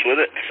problems with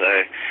it,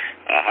 so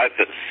I hope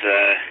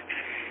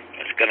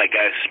it's going to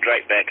go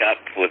straight back up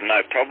with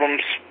no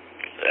problems.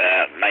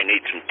 May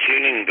need some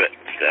tuning, but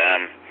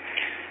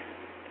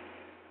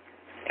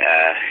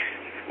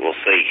we'll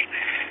see.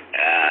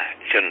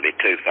 Shouldn't be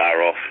too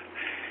far off.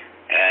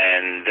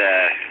 And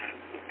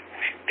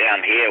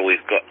down here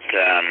we've got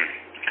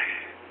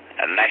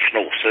a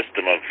national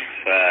system of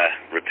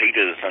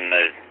repeaters in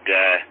the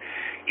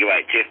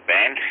UHF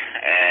band,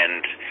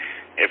 and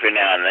every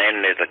now and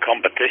then there's a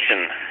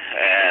competition,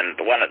 and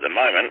the one at the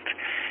moment,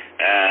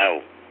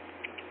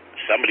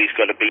 somebody's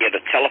got to be at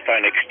a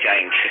telephone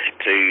exchange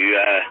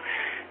to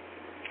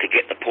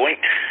get the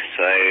point.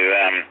 So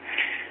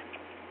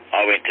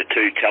I went to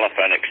 2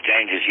 telephone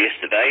exchanges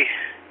yesterday,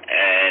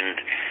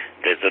 and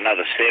there's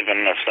another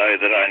 7 or so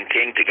that I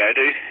intend to go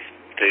to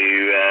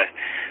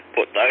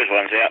put those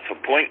ones out for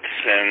points,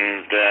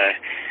 and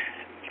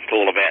it's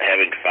all about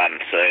having fun.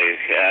 So,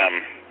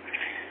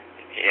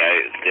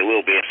 there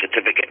will be a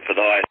certificate for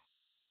those.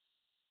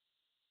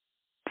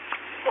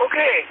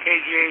 Okay,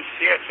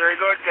 KGHCS, very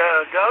good,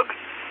 Doug,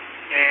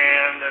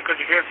 and good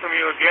to hear from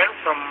you again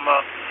from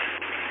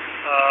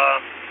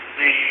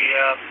the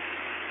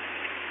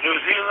New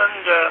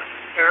Zealand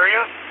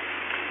area.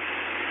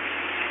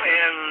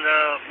 And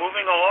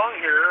moving along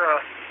here,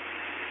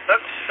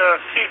 let's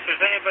see if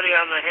there's anybody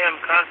on the ham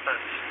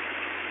conference.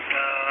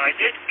 I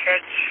did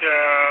catch,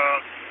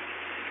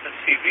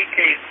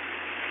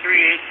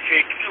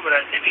 VK3HJQ, but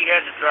I think he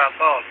had to drop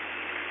out.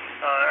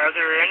 Are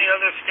there any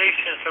other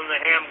stations from the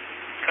ham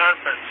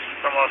conference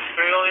from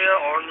Australia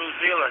or New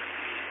Zealand?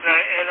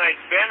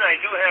 Ben, I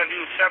do have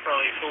you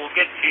separately, so we'll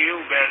get to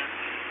you, Ben,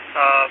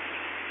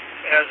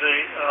 as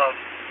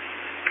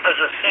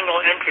a single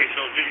entry.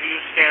 So do you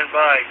stand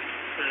by?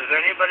 Is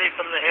there anybody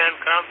from the ham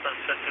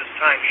conference at this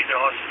time, either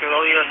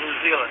Australia or New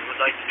Zealand,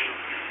 would like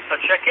to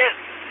check in?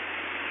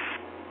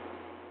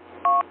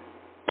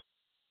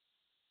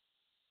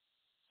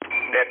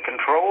 Net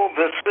control,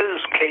 this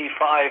is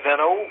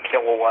K5NO,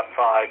 Kilowatt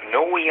 5,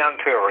 Noe,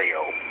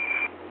 Ontario.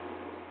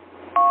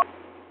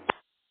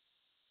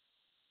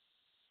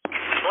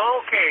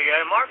 Okay,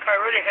 Mark, I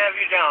already have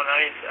you down.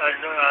 I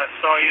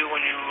saw you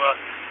when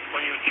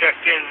you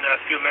checked in a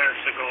few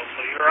minutes ago,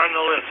 so you're on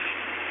the list.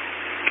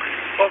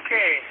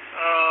 Okay,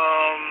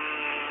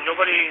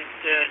 nobody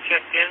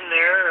checked in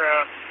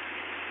there,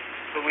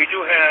 but we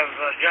do have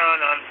John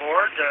on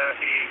board.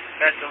 He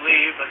had to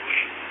leave, but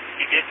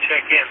he did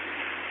check in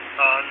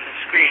on the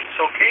screen.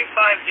 So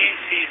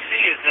K5DCC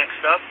is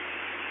next up.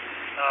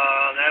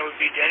 That would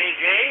be Denny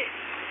J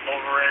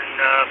over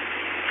in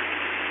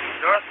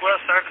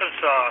Northwest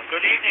Arkansas.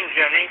 Good evening,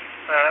 Denny.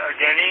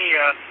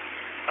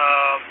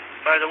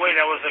 By the way,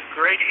 that was a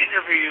great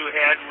interview you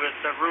had with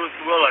Ruth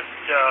Willett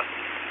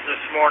this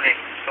morning.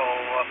 So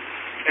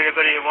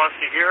anybody who wants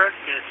to hear it,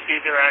 it's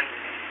either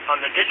on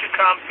the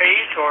Digicom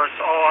page or it's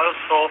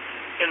also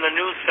in the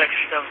news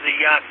section of the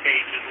yacht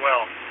page as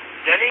well.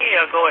 Denny,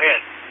 go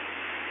ahead.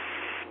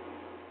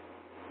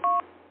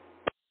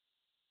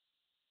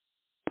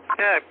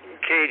 Yeah,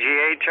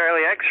 KGA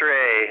Charlie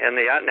X-Ray and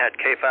the YachtNet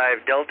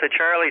K5 Delta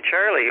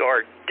Charlie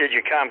or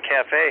Digicom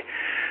Cafe.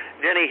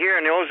 Denny here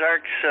in the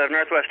Ozarks of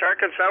Northwest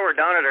Arkansas. We're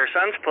down at our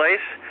son's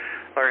place.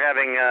 We're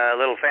having a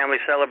little family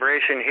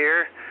celebration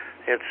here.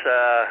 It's,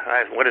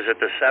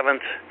 the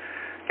 7th,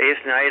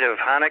 8th night of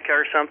Hanukkah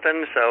or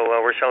something, so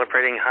we're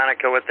celebrating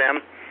Hanukkah with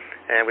them.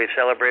 And we've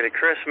celebrated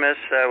Christmas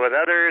with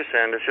others,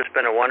 and it's just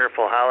been a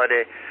wonderful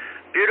holiday.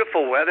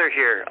 Beautiful weather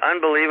here,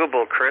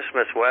 unbelievable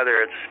Christmas weather.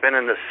 It's been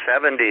in the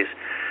 70s.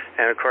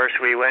 And, of course,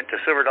 we went to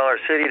Silver Dollar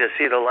City to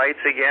see the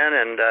lights again,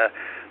 and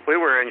we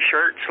were in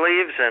shirt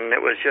sleeves, and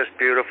it was just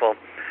beautiful.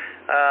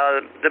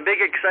 The big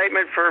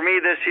excitement for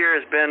me this year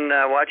has been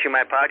watching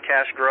my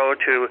podcast grow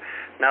to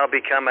now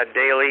become a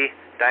daily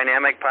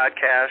dynamic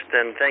podcast.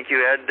 And thank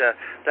you, Ed.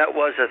 That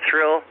was a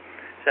thrill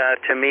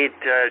to meet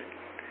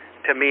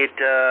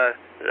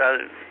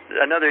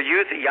another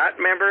youth yacht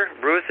member.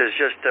 Ruth is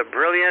just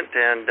brilliant,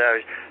 and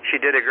she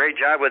did a great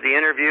job with the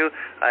interview.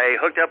 I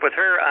hooked up with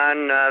her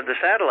on the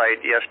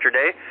satellite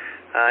yesterday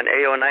on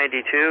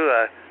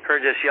AO92.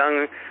 Heard this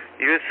young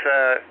youth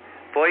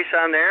voice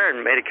on there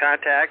and made a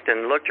contact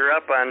and looked her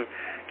up on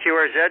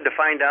QRZ to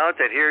find out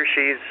that here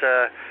she's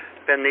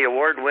been the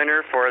award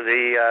winner for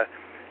the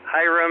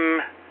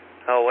Hiram,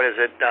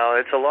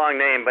 it's a long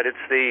name, but it's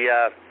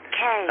the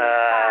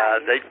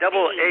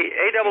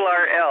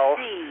ARRL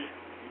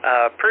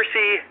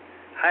Percy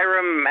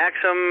Hiram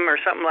Maxim or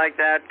something like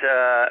that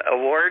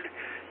award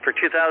for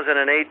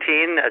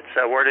 2018. It's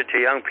awarded to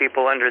young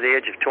people under the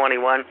age of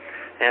 21,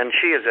 and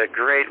she is a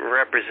great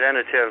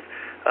representative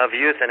of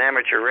youth and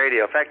amateur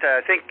radio. In fact,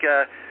 I think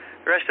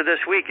the rest of this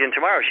week and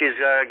tomorrow she's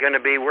going to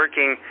be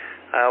working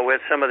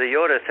with some of the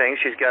Yoda things.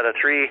 She's got a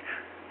three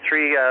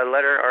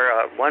letter or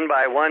a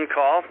 1x1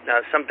 call,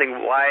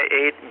 something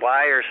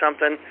Y8Y or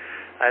something.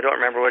 I don't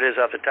remember what it is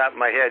off the top of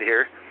my head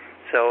here.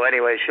 So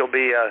anyway, she'll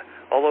be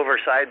all over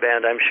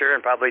sideband, I'm sure,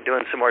 and probably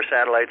doing some more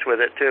satellites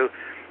with it too.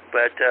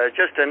 But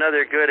just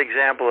another good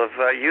example of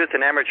youth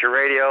and amateur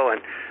radio, and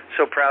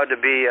so proud to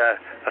be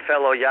a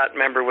fellow yacht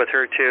member with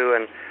her too,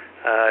 and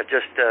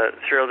just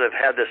thrilled to have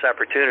had this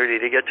opportunity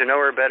to get to know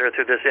her better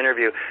through this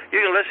interview. You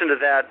can listen to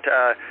that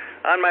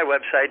on my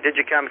website,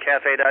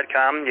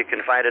 digicomcafe.com. You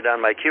can find it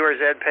on my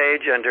QRZ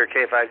page under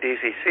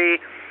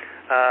K5DCC.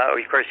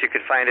 Of course, you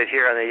can find it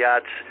here on the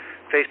yacht's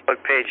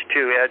Facebook page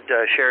too. Ed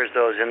shares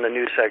those in the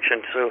news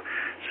section, so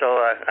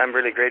I'm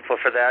really grateful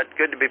for that.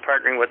 Good to be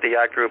partnering with the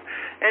yacht group.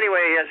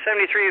 Anyway,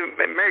 73,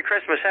 Merry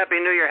Christmas, Happy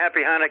New Year,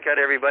 Happy Hanukkah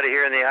to everybody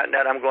here in the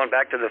YachtNet. I'm going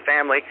back to the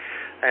family,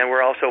 and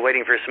we're also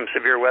waiting for some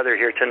severe weather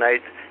here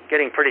tonight,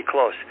 getting pretty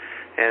close.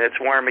 And it's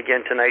warm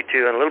again tonight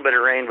too, and a little bit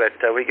of rain, but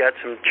we got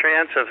some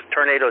chance of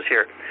tornadoes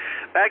here.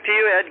 Back to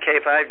you, Ed,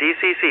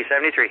 K5DCC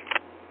 73.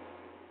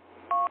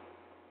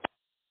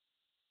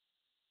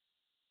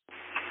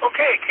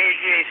 Okay,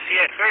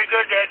 KJCX. Very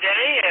good,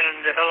 Denny,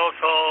 and hello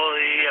to all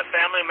the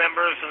family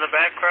members in the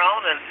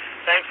background, and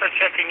thanks for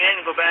checking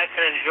in. Go back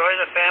and enjoy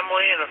the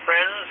family and the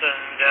friends,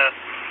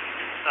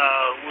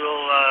 and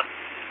we'll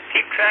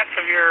keep track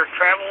of your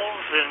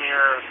travels and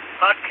your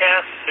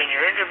podcasts and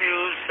your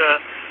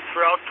interviews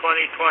throughout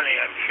 2020,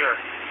 I'm sure.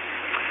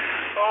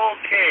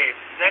 Okay,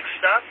 next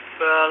up,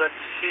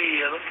 let's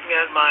see. Looking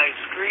at my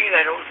screen,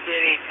 I don't see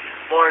any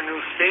more new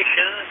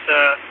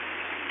stations.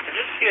 I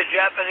did see a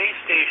Japanese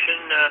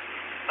station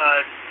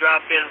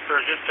drop in for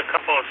just a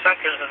couple of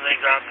seconds, and they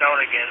dropped out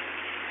again.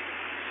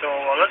 So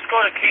let's go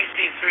to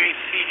KC3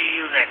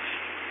 CDU next.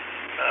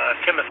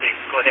 Timothy,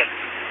 go ahead.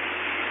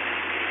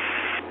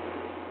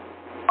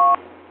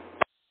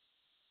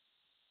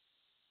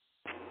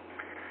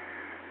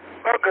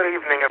 Well, good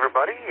evening,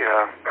 everybody.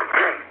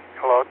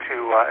 Hello to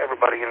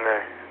everybody in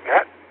the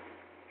net.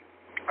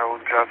 I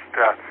was just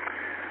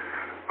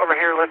over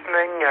here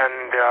listening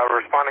and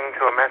responding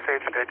to a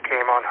message that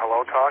came on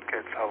Hello Talk.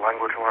 It's a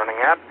language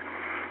learning app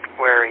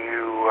where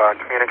you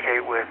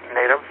communicate with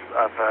natives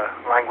of the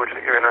language that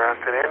you're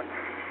interested in.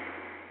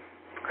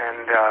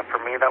 And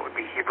for me, that would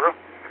be Hebrew,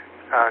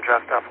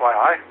 just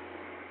FYI.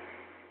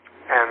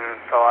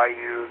 And so I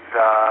use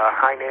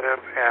Hi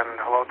Native and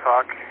Hello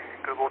Talk,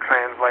 Google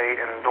Translate,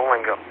 and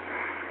Duolingo.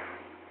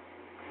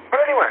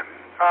 But anyway,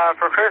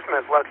 for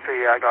Christmas, let's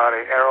see, I got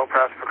an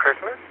AeroPress for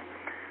Christmas.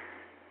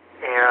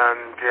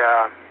 And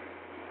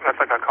that's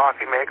like a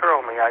coffee maker,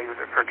 only I use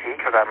it for tea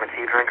because I'm a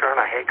tea drinker and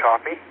I hate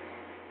coffee.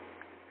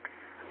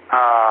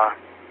 I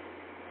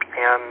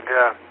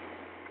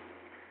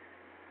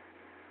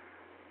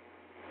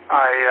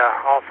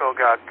also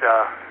got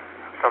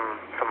some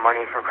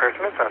money for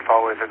Christmas. That's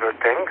always a good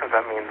thing because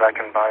that means I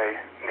can buy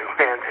new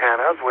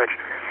antennas, which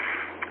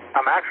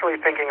I'm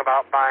actually thinking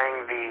about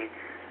buying the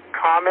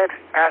Comet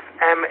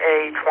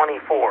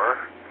SMA-24.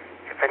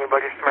 If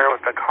anybody's familiar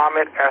with the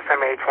Comet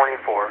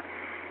SMA-24,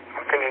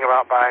 I'm thinking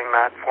about buying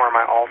that for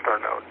my All-Star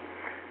node.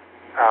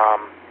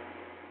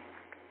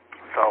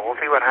 So we'll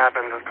see what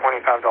happens. It's a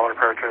 $25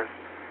 purchase.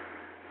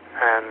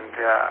 And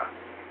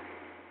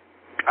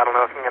I don't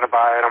know if I'm going to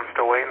buy it. I'm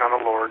still waiting on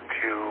the Lord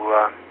to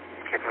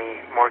give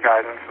me more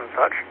guidance and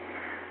such.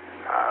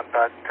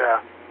 But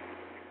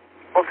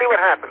we'll see what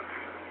happens.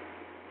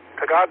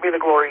 To God be the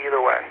glory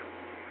either way.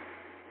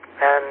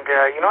 And,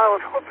 I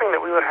was hoping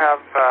that we would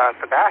have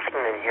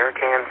Sebastian in here,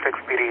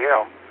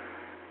 KN6BDL,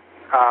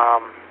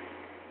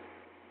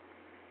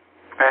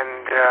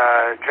 and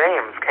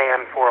James,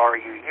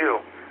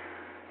 KN4RUU.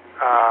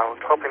 I was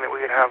hoping that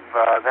we would have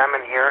them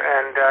in here,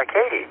 and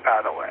Katie,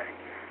 by the way,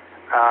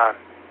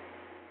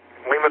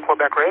 Lima,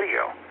 Quebec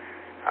Radio.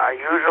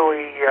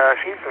 Usually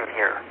she's in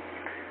here.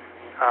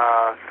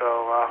 So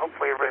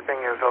hopefully everything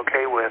is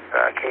okay with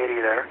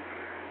Katie there,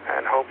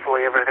 and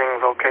hopefully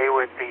everything's okay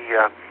with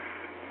the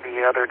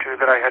other two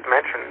that I had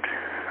mentioned.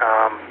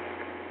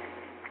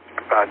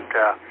 But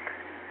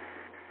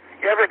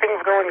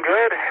everything's going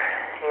good,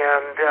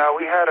 and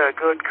we had a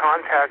good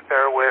contact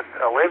there with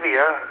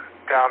Olivia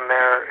down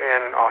there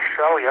in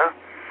Australia,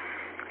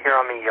 here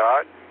on the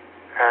yacht,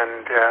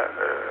 and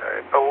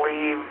I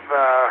believe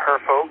her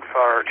folks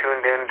are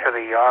tuned in to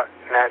the yacht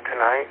net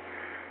tonight.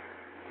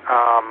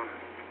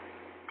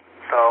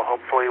 So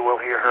hopefully we'll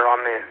hear her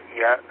on the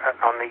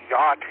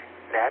yacht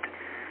net,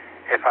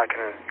 if I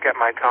can get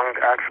my tongue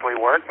to actually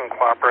work and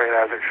cooperate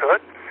as it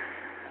should,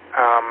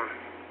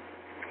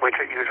 which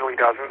it usually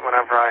doesn't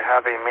whenever I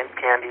have a mint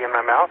candy in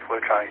my mouth,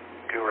 which I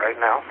do right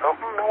now, so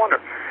no wonder.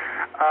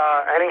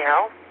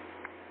 Anyhow,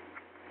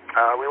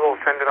 we will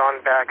send it on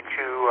back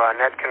to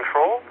Net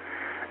Control,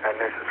 and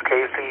this is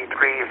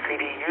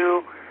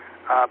KC3CDU.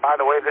 By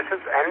the way, this is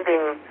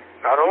ending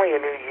not only a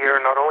new year,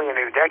 not only a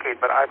new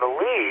decade, but I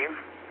believe,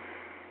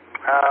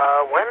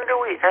 when do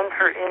we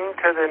enter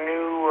into the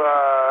new...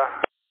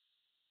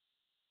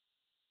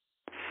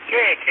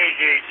 Okay,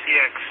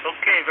 KJCX.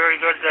 Okay, very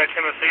good,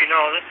 Timothy.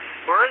 No,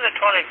 we're in the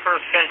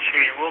 21st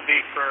century. It will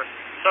be for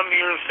some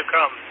years to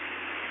come.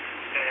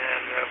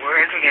 And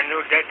we're entering a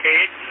new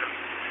decade.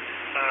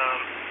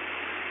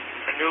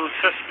 A new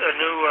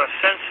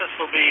census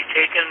will be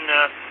taken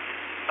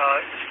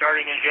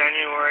starting in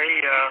January,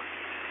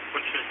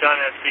 which is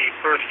done at the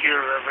first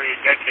year of every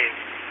decade.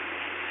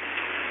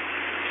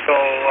 So,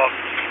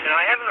 and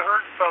I haven't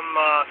heard from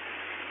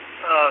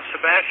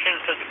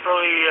Sebastian since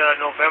early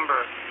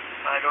November.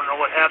 I don't know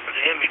what happened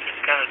to him. He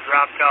just kind of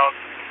dropped out.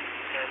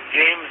 And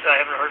James,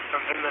 I haven't heard from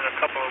him in a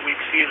couple of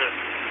weeks either.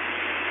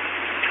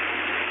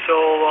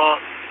 So,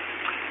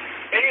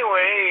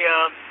 anyway,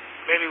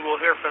 maybe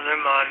we'll hear from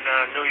them on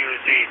New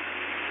Year's Eve.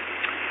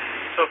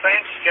 So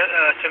thanks,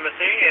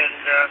 Timothy, and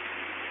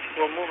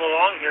we'll move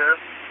along here.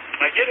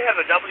 I did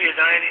have a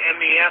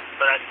W9MEF,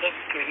 but I think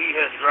he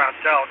has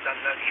dropped out.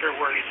 I'm not sure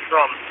where he's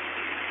from.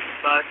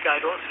 But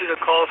I don't see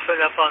the call set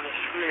up on the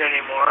screen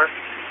anymore.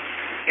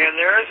 And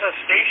there is a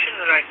station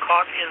that I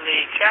caught in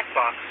the chat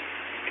box,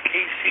 the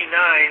KC9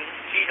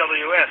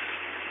 TWS.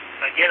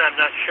 Again, I'm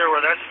not sure where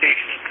that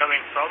station is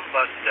coming from,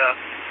 but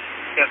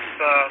if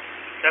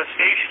that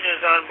station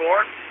is on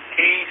board,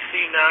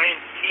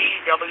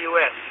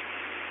 KC9TWS.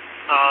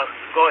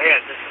 Go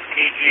ahead. This is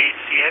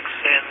KGHCX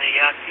and the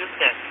Yacht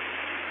Youthnet.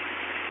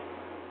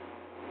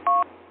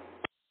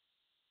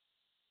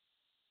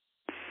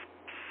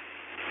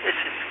 This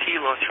is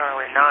Kilo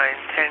Charlie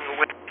 9, Tango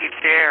Whiskey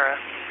Sierra.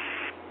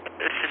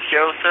 This is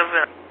Joseph,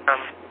 and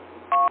I'm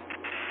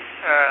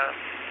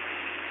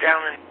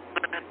down in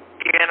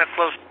Indiana,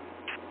 close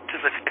to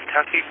the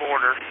Kentucky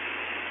border.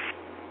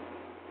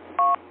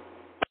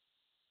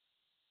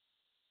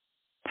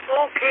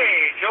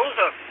 Okay,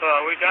 Joseph,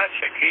 we got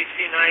you.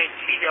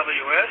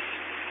 KC9TWS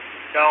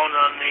down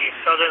on the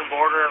southern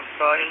border of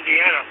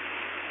Indiana.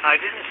 I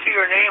didn't see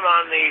your name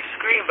on the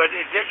screen, but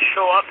it did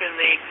show up in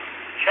the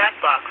chat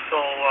box, so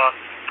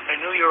I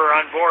knew you were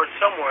on board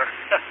somewhere.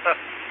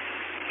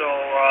 So,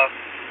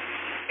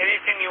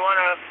 anything you want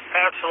to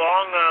pass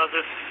along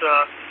this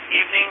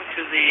evening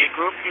to the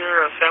group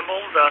here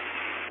assembled?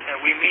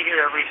 We meet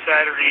here every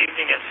Saturday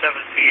evening at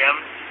 7 p.m.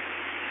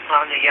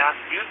 on the Yacht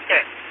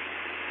Youthnet.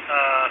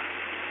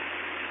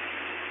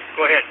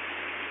 Go ahead.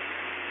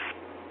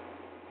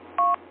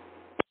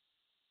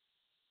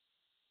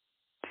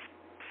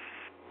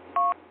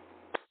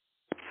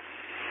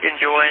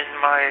 Enjoying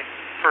my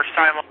first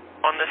time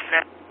on this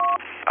net.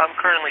 I'm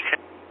currently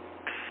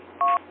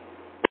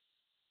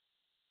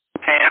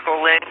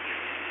tackling,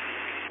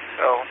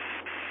 so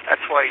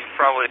that's why you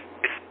probably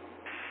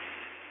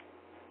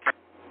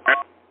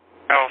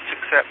else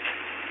except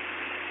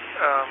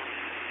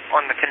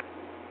on the connect.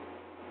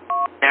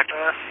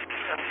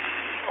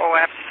 All I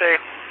have to say,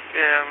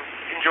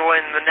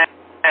 enjoying the net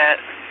at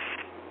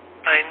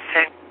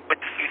 910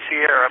 Whiskey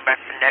Sierra back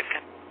to net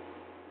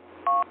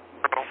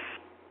control.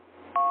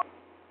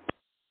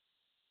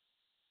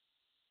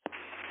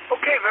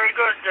 Okay, very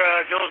good,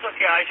 Joseph.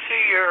 Yeah, I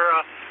see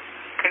you're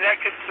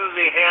connected to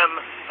the ham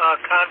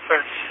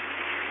conference.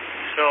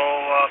 So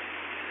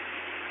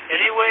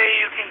any way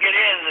you can get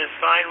in is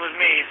fine with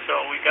me.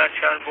 So we got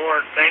you on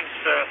board. Thanks,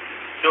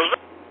 Joseph.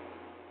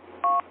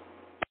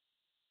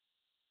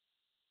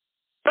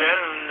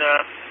 And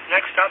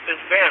next up is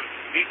Ben,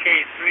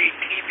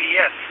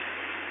 VK3TBS.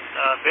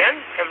 Ben,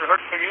 haven't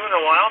heard from you in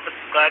a while, but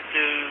glad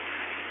to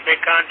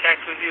make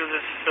contact with you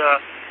this,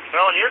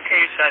 well, in your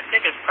case, I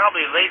think it's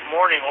probably late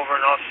morning over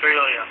in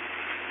Australia.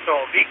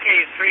 So,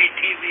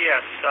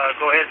 VK3TBS,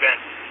 go ahead, Ben.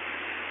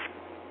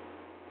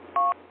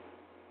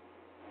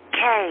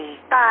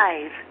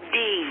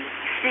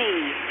 K5DCC.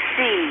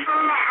 Hi,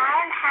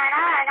 I'm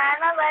Hannah, and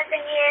I'm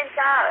 11 years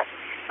old.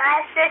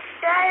 My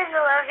sister is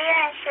Olivia,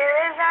 and she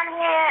was on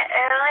here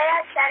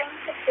earlier chatting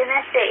to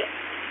Timothy.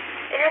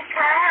 It is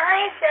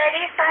currently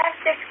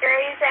 35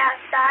 degrees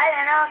outside,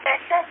 and it'll get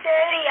to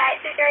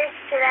 38 degrees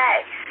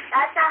today.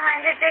 That's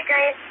 100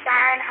 degrees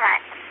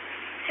Fahrenheit.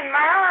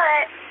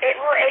 Tomorrow it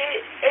will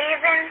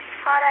even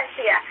hotter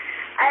here,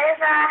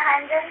 over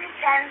 110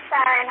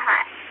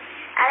 Fahrenheit.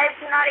 And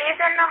it's not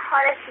even the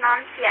hottest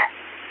month yet.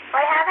 We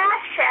have our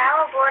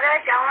shower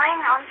water going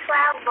onto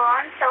our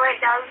lawn so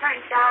it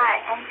doesn't die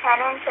and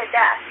turn into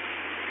dust.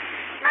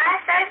 My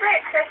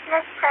favorite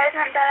Christmas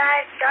present that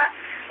I got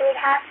would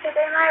have to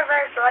be my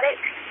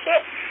robotics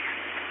kit.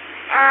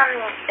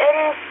 It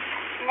is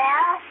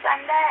now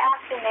Sunday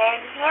afternoon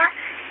here.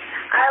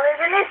 I live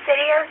in the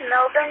city of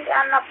Melbourne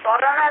down the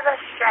bottom of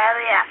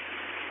Australia.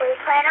 We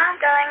plan on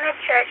going to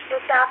church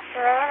this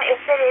afternoon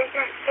if it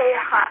isn't too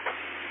hot.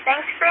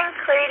 Thanks for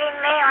including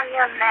me on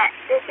your net.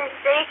 This is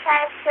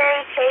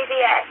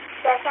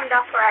VK3TBS, second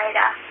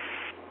operator.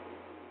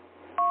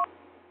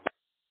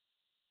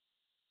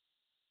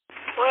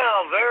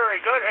 Well,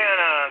 very good,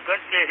 Hannah. Good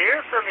to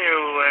hear from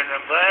you, and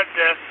I'm glad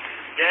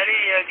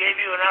Daddy gave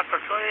you an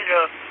opportunity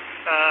to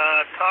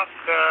talk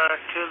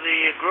to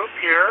the group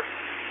here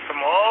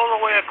from all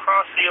the way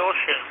across the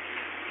ocean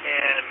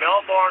in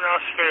Melbourne,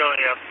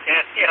 Australia.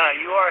 And yeah,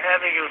 you are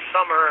having your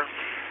summer,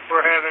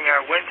 we're having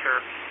our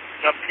winter.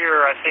 Up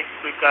here, I think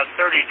we've got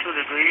 32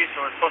 degrees,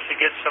 and we're supposed to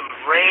get some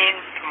rain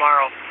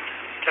tomorrow.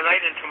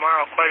 Tonight and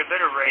tomorrow, quite a bit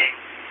of rain.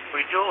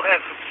 We do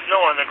have some snow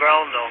on the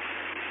ground, though,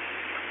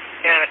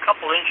 and a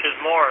couple inches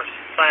more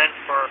planned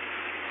for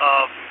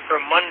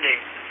Monday.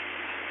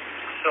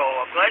 So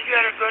I'm glad you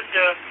had a good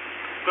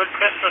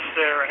Christmas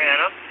there,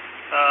 Hannah.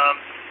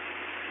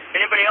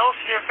 Anybody else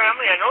in your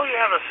family? I know you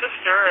have a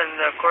sister,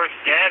 and of course,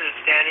 Dad is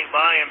standing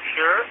by, I'm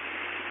sure.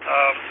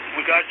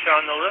 We got you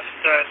on the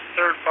list as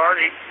third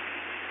party.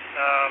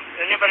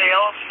 Anybody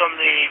else from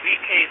the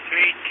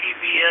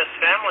VK3TBS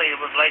family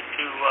would like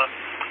to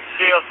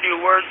say a few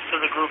words to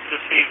the group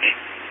this evening?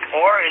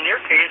 Or, in your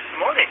case,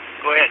 morning.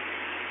 Go ahead.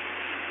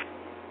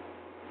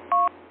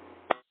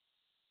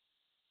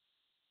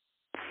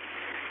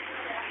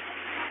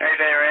 Hey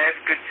there, Ed.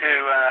 Good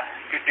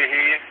to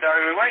hear you. So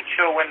we weren't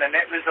sure when the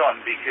net was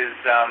on because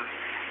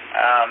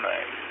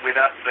with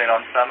us being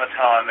on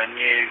summertime and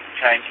you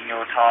changing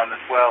your time as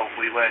well,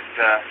 we weren't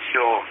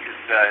sure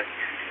because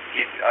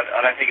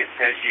I don't think it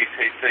says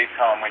UTC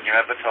time when you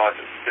advertise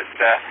it. But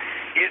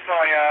here's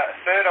my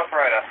third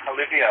operator,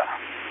 Olivia.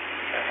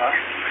 Hi,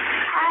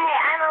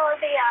 I'm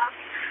Olivia.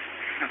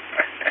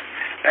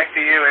 Back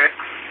to you, Ed.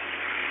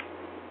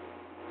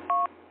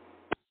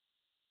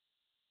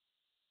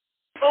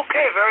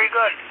 Okay, very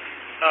good.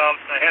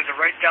 I had to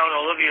write down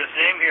Olivia's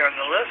name here on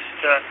the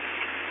list.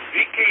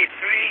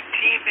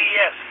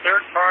 VK3TBS,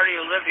 third party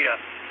Olivia.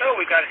 Oh,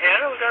 we got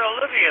Hannah, we got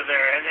Olivia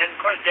there, and of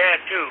course Dad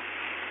too,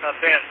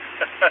 Ben.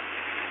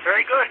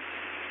 Very good.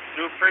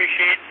 Do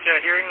appreciate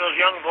hearing those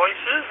young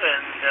voices,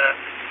 and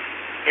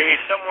maybe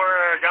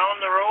somewhere down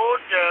the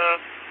road,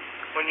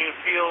 when you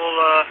feel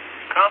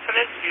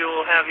confident,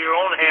 you'll have your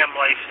own ham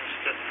license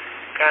to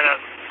kind of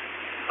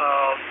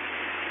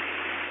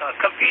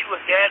compete with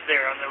Dad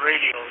there on the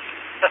radios.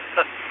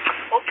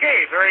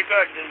 Okay, very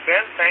good. And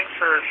Ben, thanks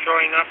for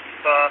showing up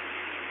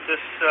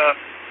this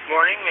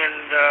morning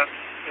and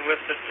with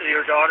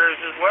your daughters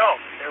as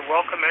well. They're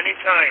welcome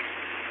anytime.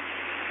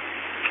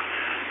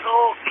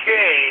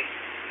 Okay,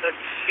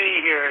 let's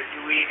see here.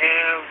 Do we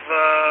have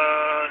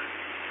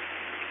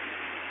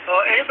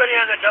anybody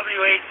on the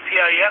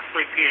W8PIF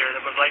repeater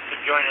that would like to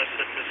join us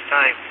at this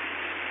time?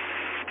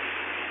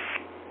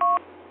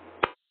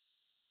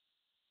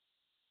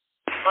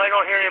 I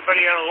don't hear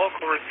anybody on a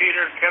local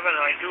repeater. Kevin,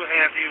 I do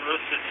have you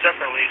listed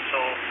separately, so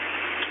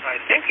I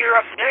think you're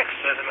up next,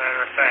 as a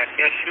matter of fact.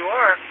 Yes, you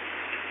are.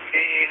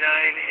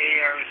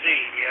 KA9ARZ.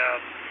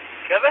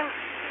 Kevin,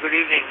 good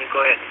evening.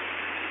 Go ahead.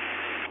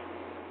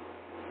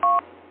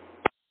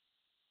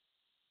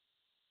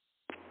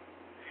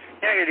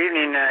 Yeah, good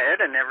evening,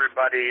 Ed, and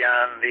everybody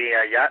on the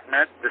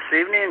YachtNet this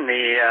evening,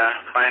 the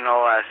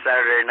final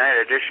Saturday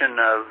night edition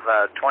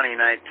of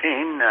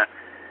 2019.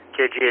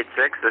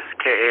 KG86, this is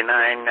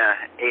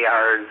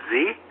KA9ARZ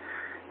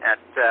at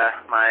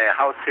my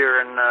house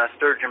here in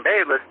Sturgeon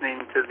Bay,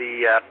 listening to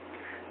the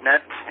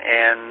net,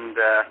 and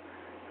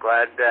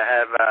glad to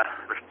have a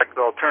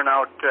respectable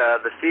turnout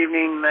this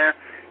evening there.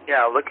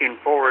 Yeah, looking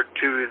forward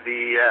to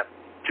the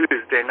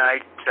Tuesday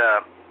night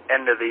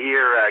end of the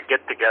year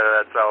get-together.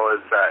 That's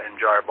always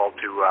enjoyable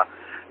to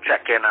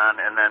check in on,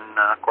 and then,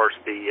 of course,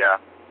 the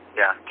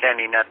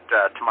Candy Net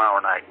tomorrow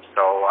night.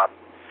 So,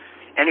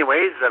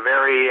 anyways, a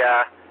very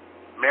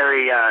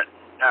Merry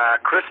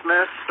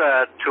Christmas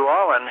to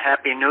all, and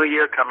Happy New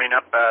Year coming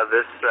up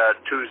this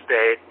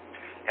Tuesday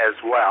as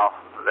well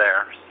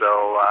there.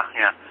 So,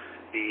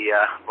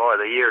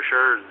 the year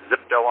sure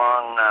zipped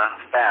along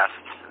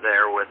fast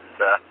there with,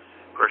 of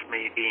course,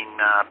 me being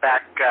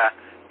back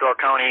Door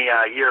County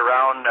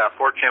year-round.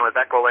 Fortunate with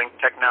Echolink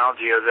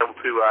technology, I was able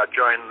to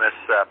join this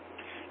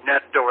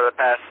net over the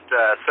past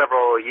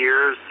several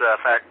years. In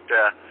fact,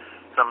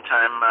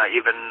 sometime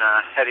even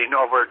heading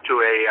over to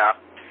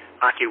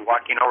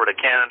walking over to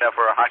Canada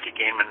for a hockey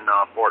game in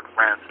Fort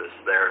Francis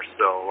there.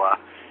 So,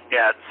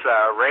 it's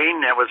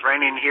rain. It was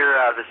raining here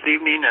this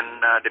evening,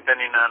 and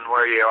depending on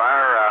where you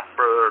are,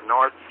 further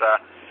north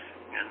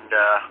and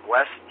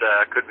west,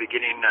 could be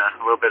getting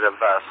a little bit of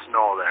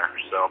snow there.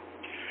 So,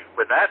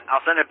 with that,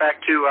 I'll send it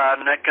back to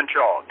Net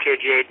Control.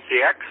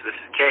 KG8CX, this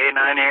is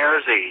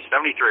KA9ARZ,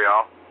 73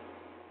 all.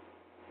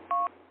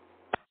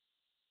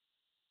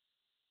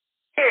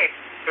 Okay,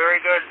 very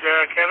good,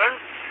 Kevin.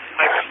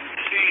 I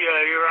see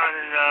you're on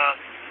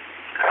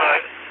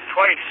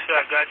twice.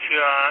 Got you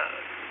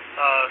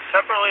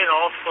separately and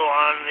also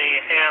on the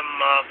ham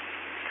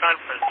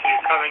conference.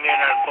 You're coming in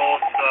on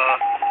both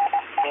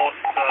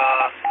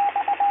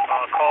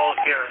calls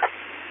here.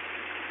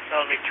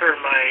 Now let me turn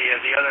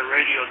the other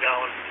radio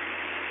down.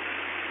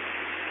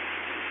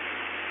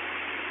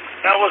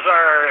 That was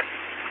our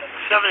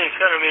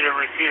 70-centimeter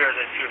repeater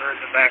that you heard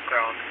in the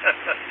background.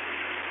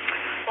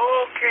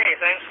 Okay,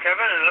 thanks,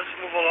 Kevin, and let's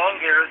move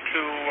along here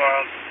to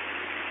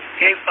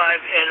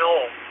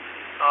K5NO.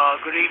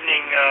 Good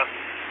evening.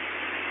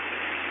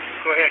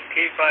 Go ahead,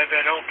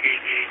 K5NO,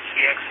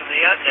 KG8CX in the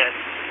YachtNet.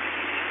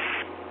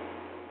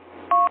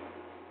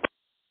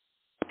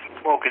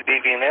 Well, good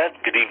evening, Ed.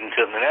 Good evening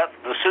to the net.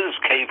 This is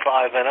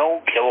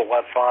K5NO,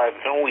 Kilowatt 5,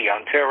 Noe,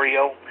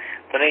 Ontario.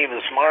 The name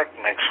is Mark,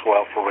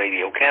 Maxwell for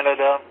Radio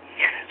Canada.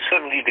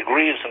 70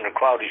 degrees under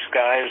cloudy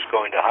skies,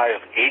 going to high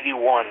of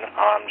 81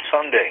 on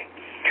Sunday.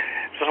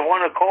 Just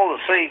want to call to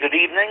say good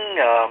evening,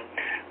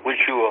 wish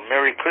you a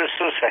Merry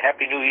Christmas, a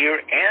Happy New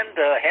Year, and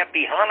a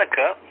Happy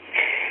Hanukkah.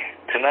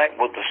 Tonight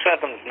was the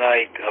 7th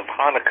night of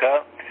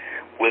Hanukkah,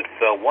 with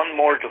one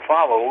more to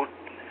follow.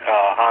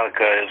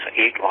 Hanukkah is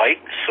 8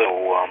 lights,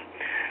 so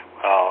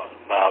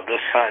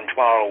this time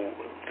tomorrow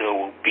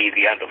will be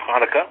the end of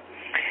Hanukkah.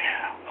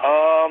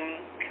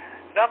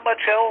 Not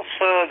much else,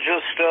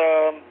 just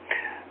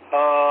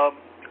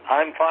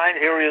I'm fine,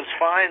 area's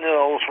fine,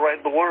 all's right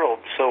in the world.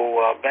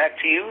 So back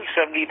to you,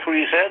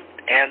 73Z,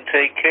 and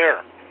take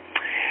care.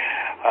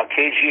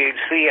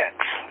 KG8CX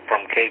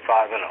from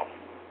K5NO.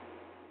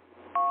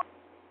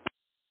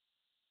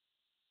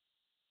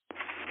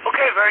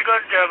 Okay, very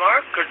good,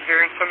 Mark. Good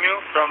hearing from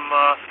you from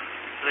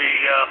the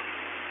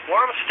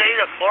warm state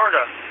of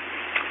Florida.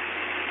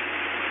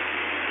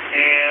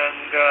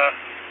 And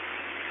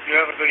you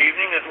have a good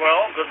evening as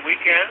well, good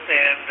weekend,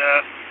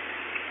 and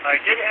I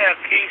did have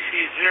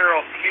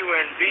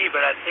KC0QNB,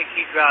 but I think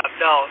he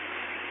dropped out.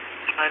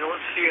 I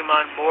don't see him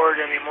on board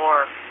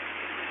anymore,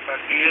 but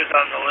he is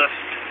on the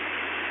list.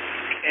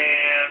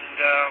 And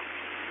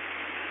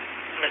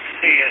let's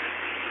see it.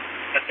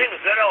 I think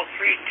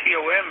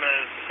ZL3TOM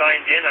is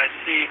signed in. I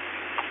see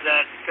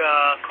that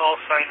call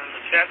sign in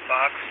the chat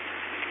box,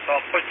 so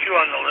I'll put you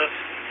on the list.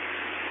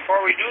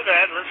 Before we do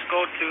that, let's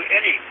go to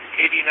Eddie,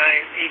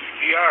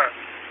 KD9HGR,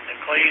 and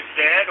Clay's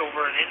dad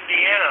over in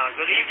Indiana.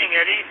 Good evening,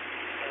 Eddie.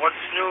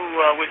 What's new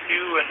with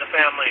you and the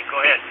family?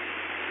 Go ahead.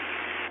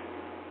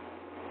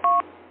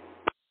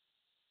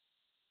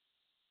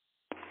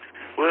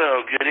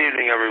 Well, good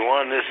evening,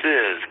 everyone. This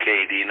is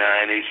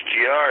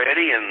KD9HGR,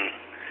 Eddie and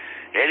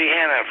Eddie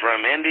Hanna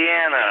from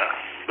Indiana.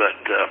 But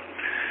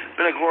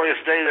been a glorious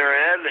day there,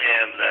 Ed,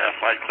 and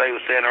like Clay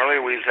was saying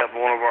earlier, we just have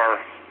one of our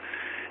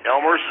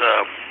Elmers,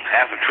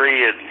 half a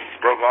tree had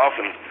broke off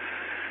and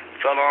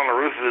fell on the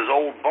roof of his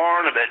old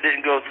barn, and that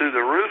didn't go through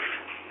the roof.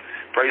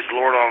 Praise the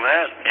Lord on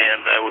that.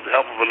 And with the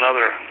help of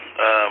another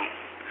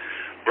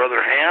brother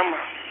Ham,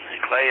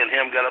 Clay and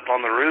him got up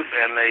on the roof,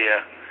 and they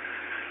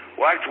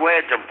whacked away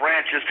at the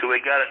branches till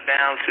we got it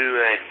down to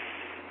a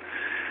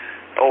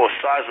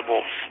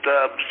sizable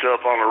stub still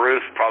up on the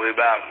roof, probably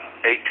about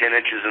 8-10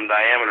 inches in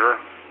diameter.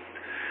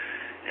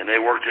 And they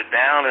worked it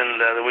down,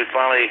 and then we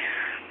finally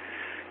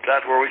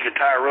got where we could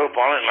tie a rope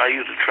on it, and I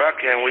used a truck,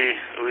 and we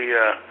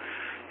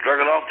drug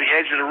it off the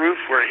edge of the roof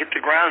where it hit the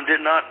ground and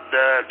did not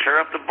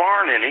tear up the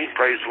barn any.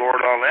 Praise the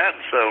Lord on that.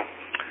 So,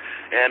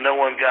 and no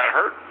one got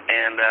hurt,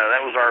 and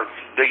that was our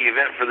big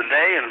event for the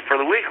day and for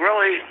the week,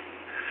 really.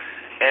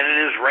 And it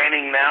is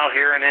raining now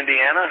here in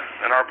Indiana,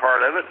 in our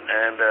part of it,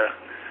 and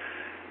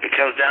it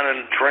comes down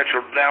in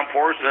torrential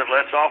downpours, and it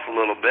lets off a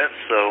little bit,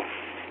 so.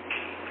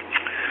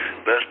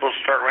 But it's supposed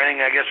to start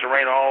raining. I guess it'll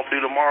rain all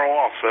through tomorrow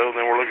also.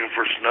 Then we're looking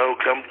for snow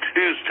come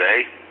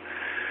Tuesday.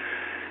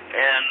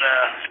 And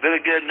it's been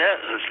a good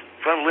net. It's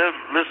fun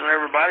listening to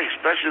everybody,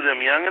 especially them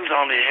youngins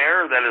on the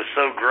air. That is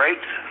so great.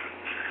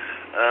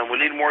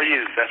 We need more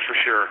youth, that's for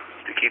sure,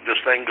 to keep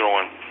this thing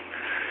going.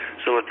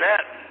 So with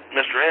that,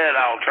 Mr. Ed,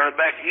 I'll turn it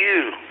back to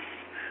you.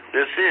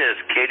 This is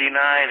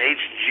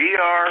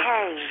KD9HGR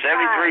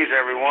 73s,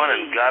 everyone,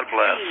 and God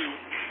bless.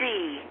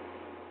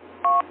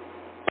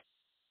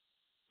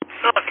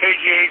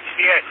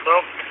 KGHCX.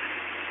 Well,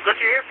 good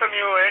to hear from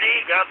you,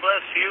 Eddie. God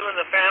bless you and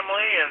the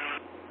family,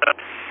 and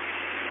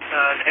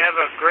have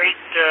a great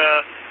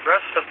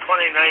rest of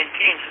 2019.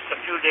 Just a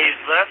few days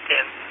left,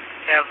 and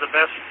have the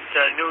best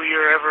new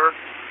year ever.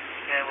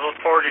 And we look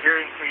forward to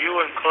hearing from you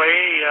and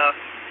Clay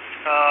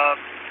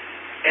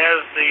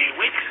as the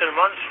weeks and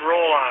months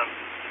roll on.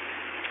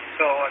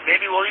 So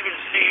maybe we'll even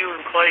see you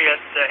and Clay at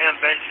the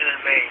Hamvention in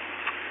May,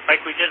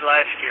 like we did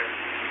last year.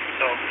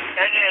 So,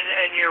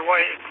 and your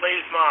wife,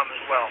 Clay's mom as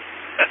well.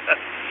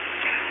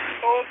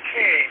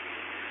 Okay.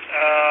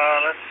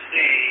 Let's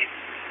see.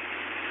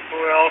 Who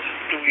else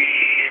do we...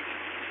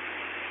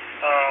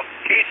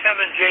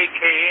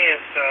 K7JKA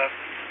has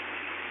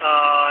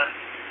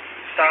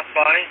stopped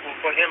by. We'll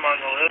put him on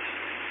the list.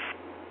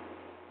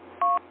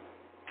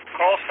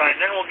 Call sign.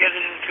 Then we'll get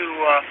into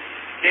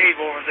Dave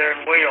over there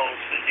in Wales,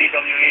 the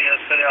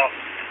DW8SNL.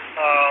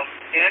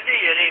 Andy,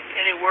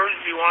 any words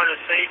you want to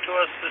say to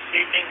us this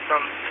evening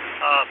from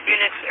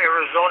Phoenix,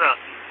 Arizona?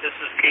 This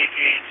is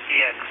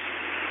KGHCX.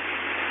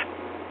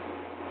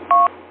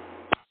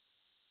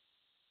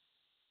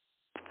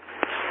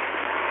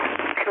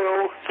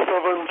 Kilo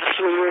 7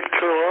 Sierra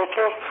Kilo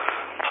Alpha.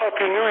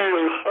 Happy New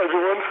Year,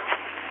 everyone.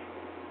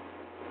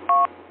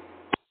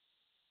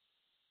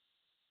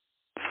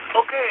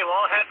 Okay,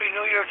 well, Happy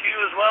New Year to you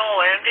as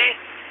well, Andy.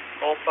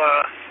 Hope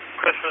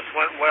Christmas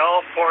went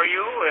well for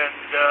you,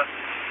 and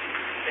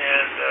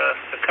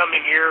the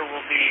coming year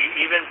will be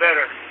even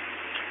better.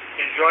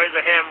 Enjoy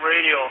the ham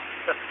radio.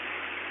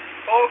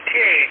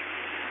 Okay,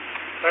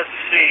 let's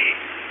see.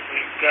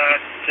 We've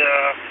got,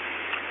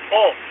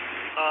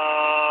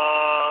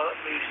 let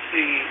me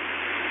see.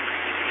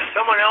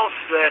 Someone else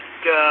that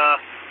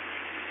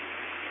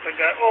I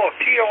got,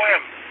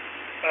 TOM,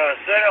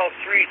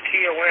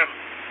 ZL3TOM,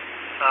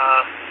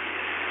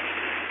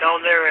 down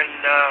there in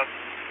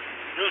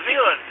New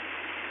Zealand.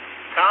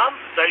 Tom,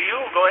 is that you?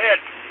 Go ahead.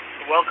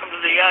 Welcome to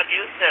the Yacht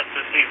Youth Net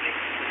this evening.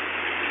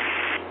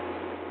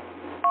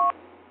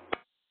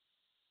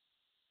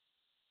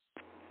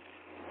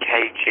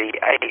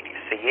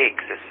 KG8CX,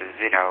 this is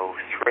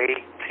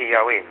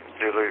ZL3TOM,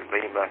 Zulu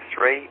Lima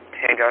 3,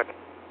 Tango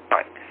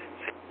 9.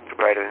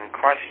 Situated in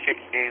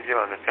Christchurch, New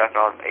Zealand, the South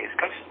Island, East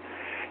Coast.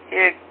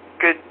 Yeah,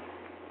 good.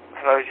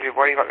 Hello to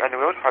everybody back around the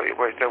world. Hope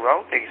everybody's doing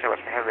well. Thank you so much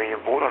for having me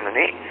on board on the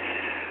net.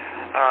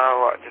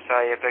 I'd like to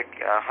say a big,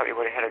 hope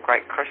everybody had a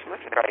great Christmas,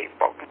 a great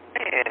Boxing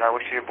Day, and I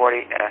wish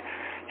everybody a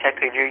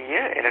Happy New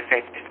Year and a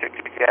fantastic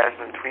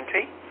 2020.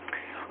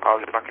 I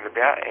was mucking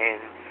about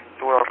and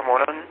thought I'd come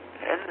on in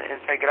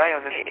and say good day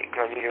on the net,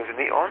 because I knew there was a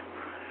net on.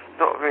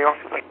 Not very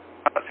often I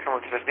like to come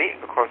onto this net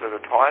because of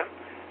the time,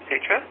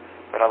 etc.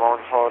 But I'm on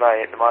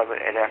holiday at the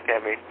moment at our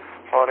family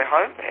holiday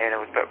home, and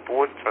I was a bit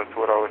bored, so I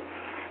thought I would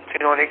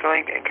turn on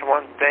Egglink and come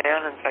on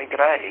down and say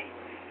good day.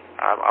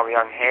 I'm a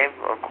young ham,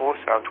 of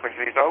course, I'm 20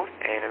 years old,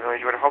 and I really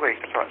enjoy the hobby.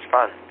 It's so much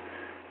fun.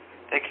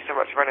 Thank you so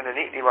much for running the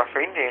net there, my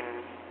friend,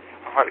 and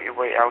I hope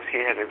everybody else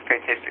here has a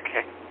fantastic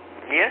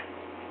year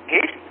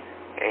ahead,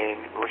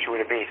 and wish you all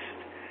the best.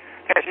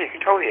 Communication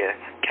Control here,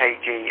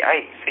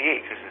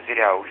 KG8CX, this is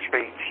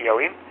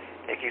ZL3TOM.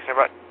 Thank you so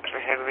much for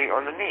having me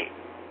on the net.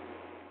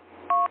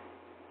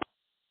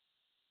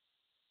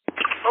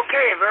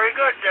 Okay, very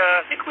good.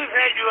 I think we've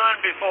had you on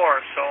before,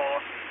 so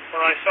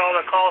when I saw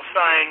the call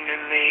sign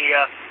in the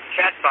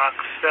chat box,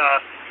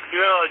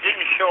 even though it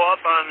didn't show up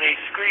on the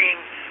screen,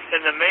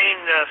 in the main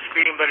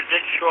screen, but it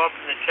did show up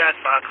in the chat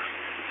box.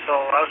 So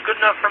that was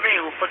good enough for me.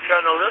 We'll put you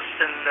on the list,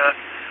 and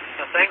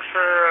thanks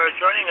for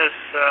joining us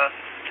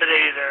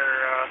today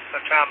there,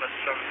 Thomas,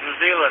 from New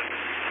Zealand,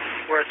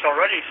 where it's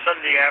already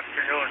Sunday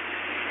afternoon.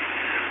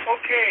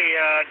 Okay,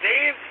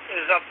 Dave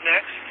is up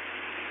next.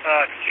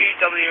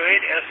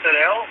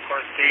 GW8SNL. Of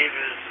course, Dave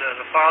is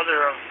the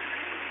father of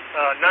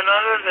none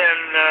other than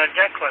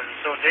Declan.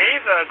 So,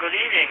 Dave, good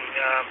evening.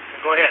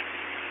 Go ahead.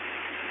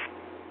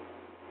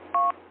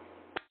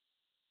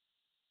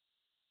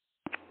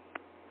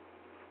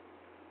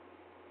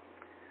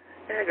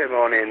 Yeah, good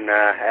morning,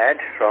 Ed,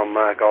 from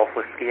Golf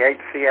Whiskey 8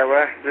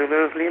 Sierra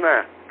Zulu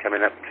Lima.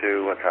 Coming up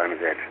to, what time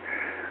is it?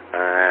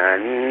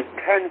 10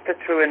 to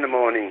 2 in the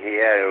morning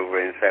here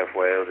over in South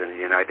Wales in the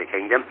United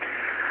Kingdom.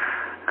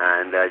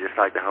 And I just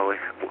like to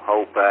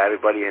hope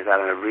everybody is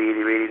having a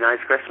really, really nice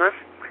Christmas.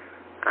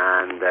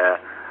 And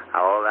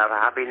I'll have a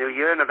happy new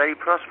year and a very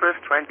prosperous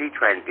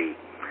 2020.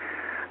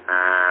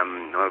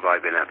 What have I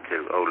been up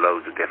to? Oh,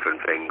 loads of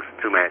different things.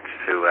 Too much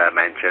to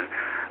mention.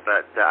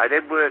 But I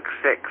did work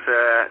 6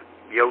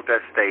 Yota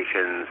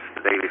stations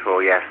the day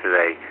before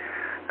yesterday.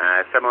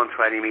 Some on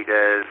 20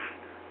 meters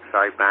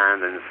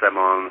sideband and some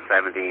on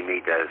 17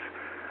 meters.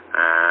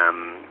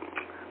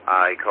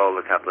 I called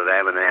a couple of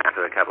them and they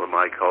answered a couple of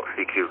my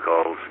CQ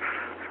calls.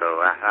 So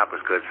that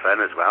was good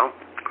fun as well.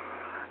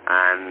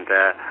 And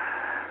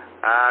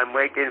I'm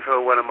waiting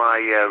for one of my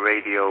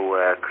radio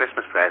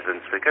Christmas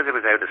presents because it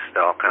was out of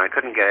stock and I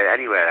couldn't get it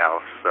anywhere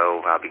else.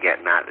 So I'll be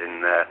getting that in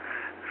the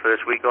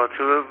first week or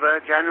 2 of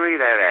January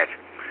there, Ed.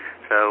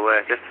 So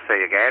just to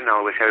say again,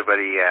 I wish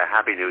everybody a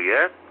Happy New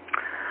Year.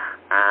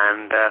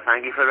 And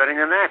thank you for running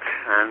the net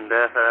and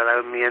for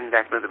allowing me and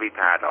Declan to be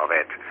part of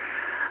it.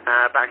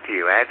 Back to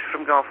you, Ed,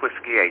 from Golf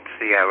Whiskey 8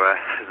 Sierra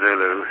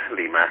Zulu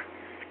Lima.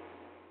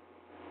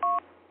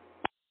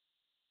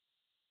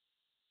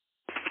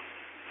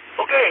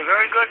 Okay,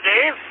 very good,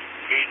 Dave.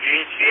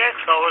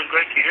 KGCX, always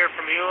great to hear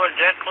from you and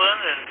Declan,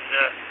 and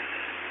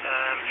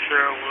I'm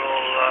sure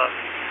we'll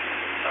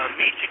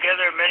meet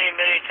together many,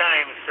 many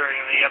times during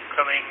the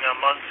upcoming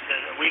months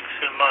and weeks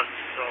and months.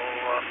 So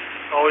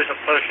always a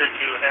pleasure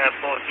to have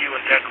both you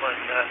and Declan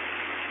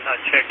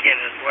check in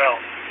as well.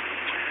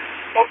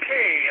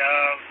 Okay,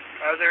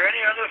 are there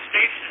any other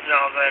stations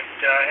now that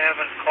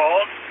haven't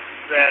called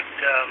that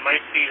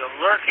might be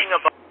lurking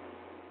about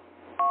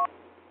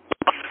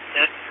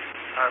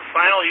our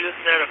final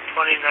Usenet of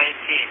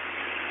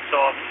 2019? So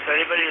if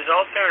anybody is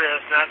out there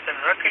that has not been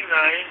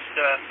recognized,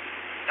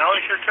 now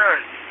is your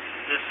turn.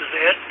 This is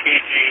Ed,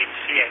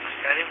 KG8CX,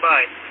 standing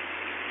by.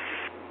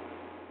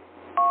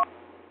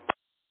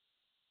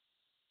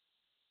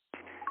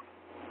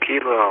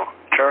 Kilo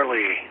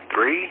Charlie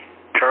 3,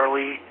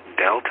 Charlie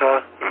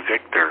Delta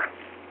Victor.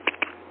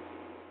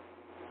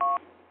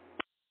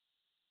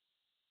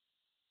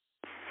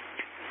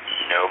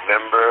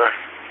 November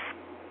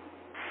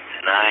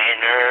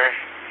Niner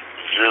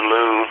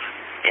Zulu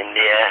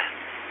India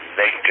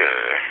Victor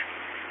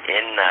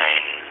N9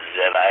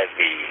 ZIV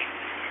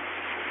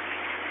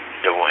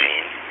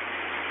Dwayne.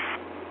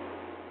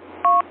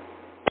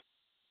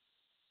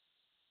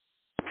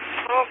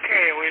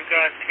 Okay, we've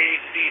got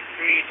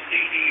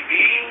KC3CDV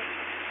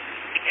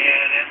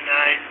and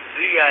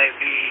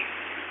N9ZIV.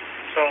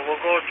 So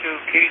we'll go to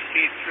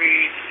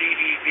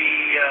KC3CDV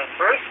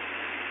first.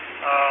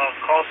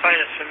 Call sign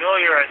is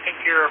familiar. I think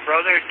you're a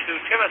brother to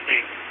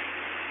Timothy.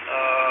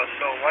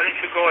 So why don't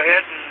you go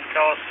ahead and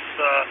tell us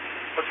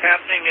what's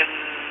happening in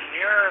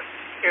your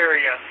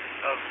area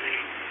of the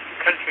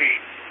country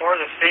or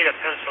the state of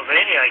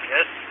Pennsylvania, I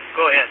guess.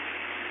 Go ahead.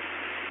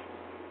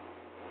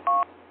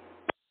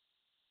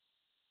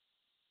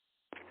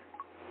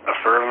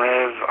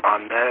 Affirmative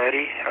on that,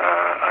 Eddie.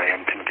 I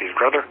am Timothy's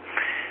brother,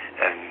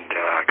 and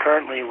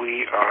currently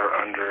we are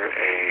under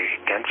a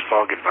dense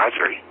fog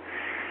advisory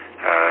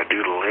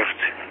due to lift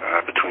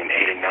between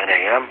 8 and 9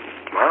 a.m.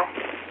 tomorrow.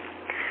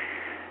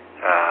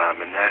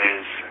 And that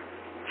is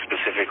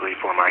specifically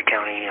for my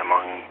county,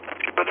 among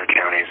other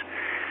counties,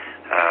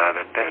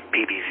 that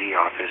PBZ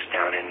office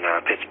down in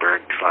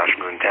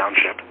Pittsburgh/Moon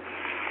Township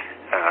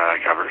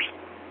covers.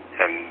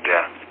 And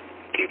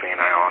keeping an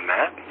eye on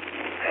that.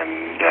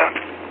 And,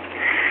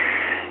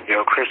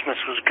 Christmas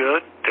was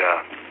good.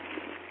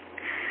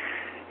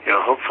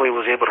 Hopefully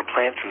was able to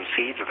plant some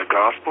seeds of the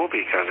gospel,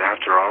 because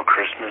after all,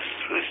 Christmas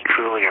is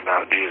truly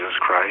about Jesus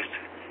Christ.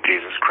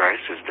 Jesus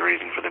Christ is the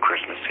reason for the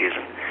Christmas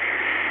season.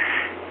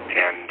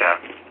 And,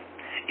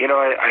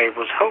 I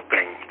was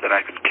hoping that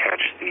I could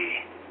catch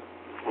the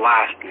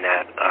last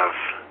net of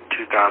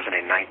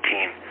 2019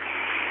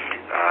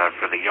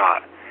 for the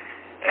yacht.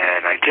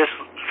 And I just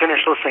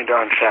finished listening to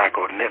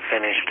Unshackled, and it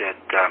finished at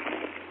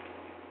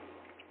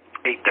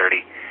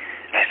 8:30.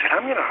 I said,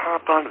 I'm going to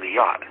hop onto the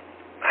yacht.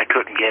 I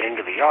couldn't get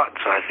into the yacht,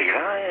 so I figured,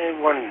 I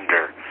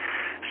wonder.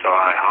 So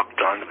I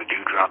hopped onto the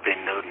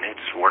do-drop-in node, and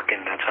it's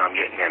working. That's how I'm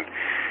getting in.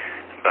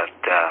 But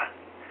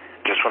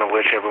just want to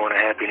wish everyone a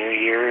Happy New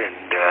Year,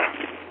 and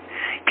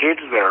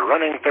kids that are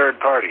running third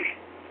party,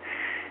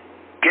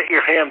 get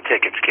your ham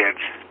tickets, kids.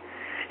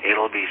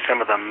 It'll be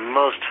some of the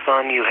most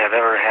fun you have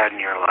ever had in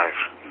your life.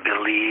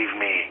 Believe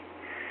me,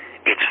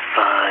 it's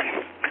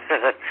fun.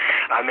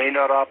 I may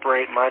not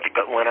operate much,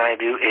 but when I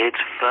do, it's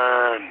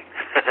fun.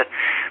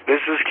 This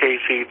is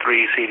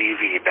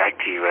KC3CDV. Back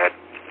to you, Ed.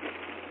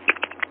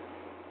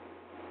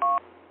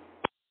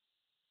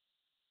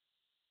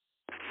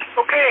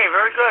 Okay,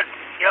 very good.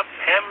 Yep,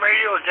 ham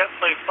radio is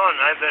definitely fun.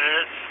 I've been in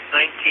it since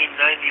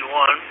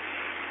 1991.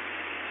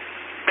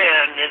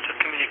 And into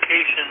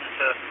communications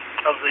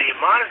of the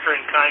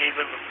monitoring kind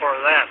even before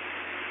that.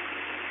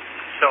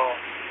 So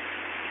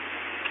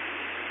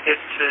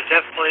it's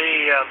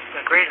definitely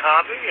a great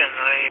hobby, and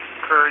I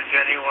encourage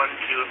anyone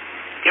to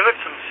give it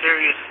some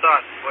serious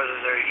thought, whether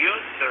they're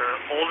youth or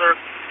older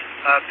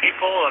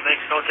people. It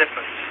makes no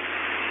difference.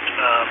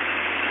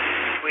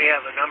 We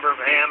have a number of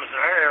hams in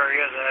our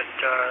area that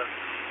are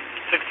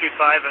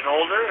 65 and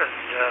older, and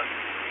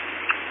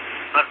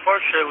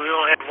unfortunately, we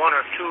only have one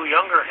or two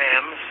younger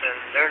hams, and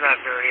they're not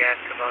very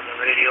active on the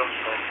radio.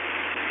 So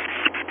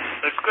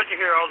it's good to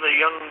hear all the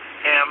young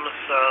hams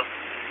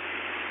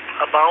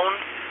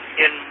abound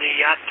in the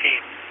yacht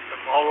team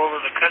from all over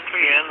the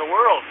country and the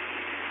world.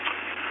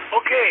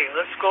 Okay,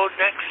 let's go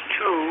next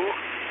to,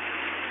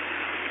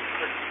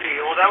 let's see,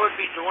 well, that would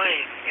be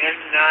Dwayne,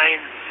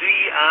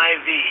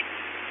 N9ZIV.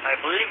 I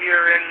believe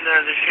you're in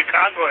the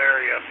Chicago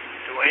area.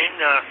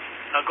 Dwayne,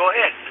 go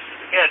ahead. This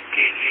is Ed,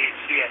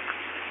 KGHCX.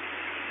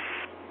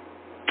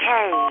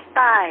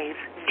 K5DCC.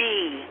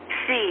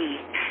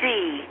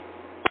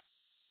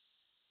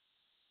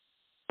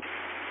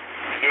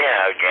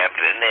 Yeah,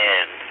 Captain,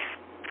 and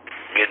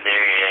good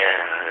there,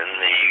 yeah, and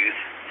the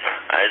youth.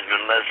 I've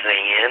been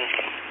listening in,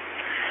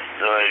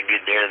 so it's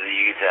good there, the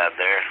youth out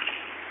there.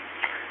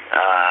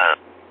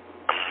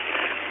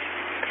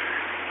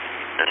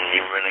 And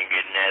you run a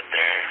good net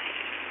there.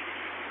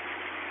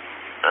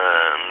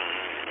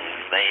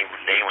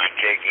 They want to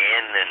check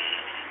in, and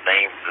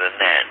thanks for the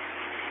net.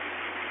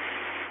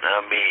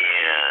 I'll be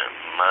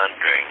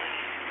monitoring.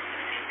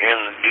 You're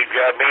going to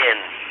drop in.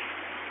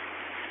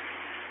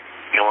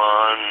 Come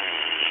on,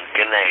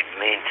 connect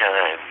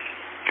anytime.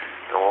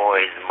 I'm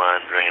always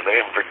monitoring.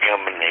 Looking for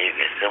company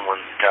that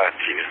someone to talk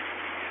to.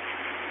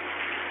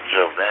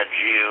 So if that's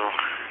you,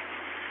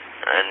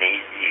 I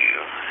need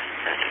you.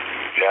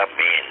 Drop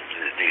in.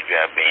 Do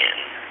drop in.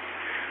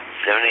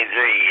 73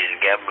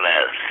 is God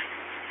bless.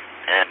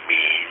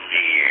 Happy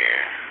New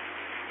Year.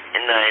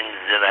 And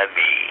 9ZIV.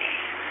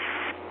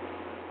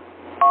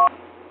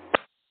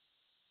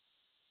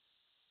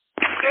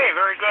 Okay,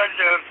 very good,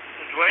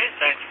 Dwayne.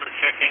 Thanks for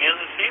checking in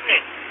this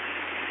evening.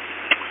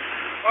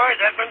 All right,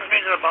 that brings me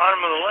to the bottom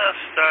of the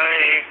list.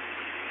 I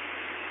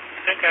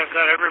think I've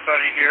got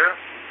everybody here.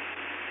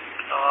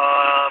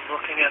 I'm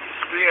looking at the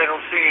screen. I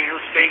don't see any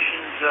new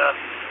stations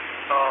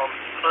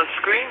on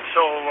screen,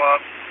 so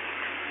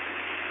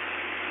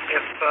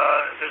if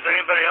there's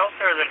anybody out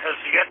there that has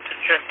yet to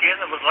check in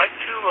and would like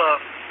to,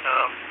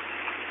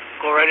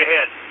 go right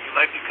ahead. You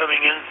might be coming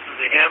in through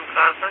the ham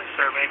conference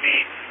or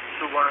maybe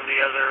through one of the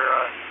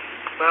other,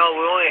 well,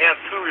 we only have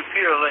two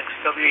repeater links,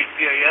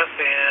 WHPIF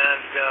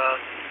and,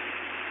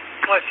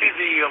 I see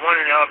the one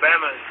in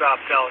Alabama has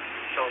dropped out,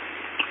 so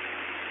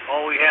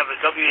all we have is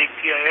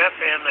WHPIF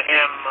and the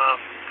ham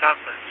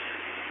conference.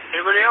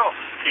 Anybody else?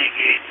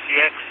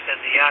 KGHCX and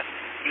the Yacht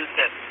Youth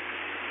Net.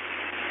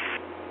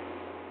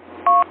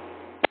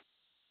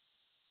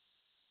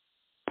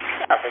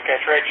 Africa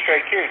Straight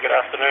Q, good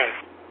afternoon.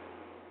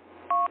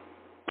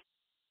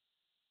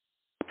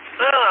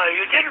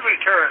 You did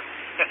return.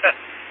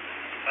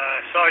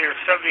 I saw your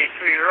 73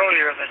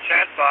 earlier in the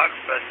chat box,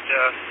 but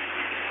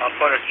I'll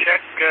put a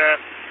check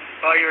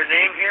by your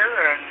name here.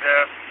 And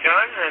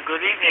John,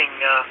 good evening.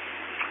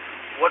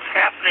 What's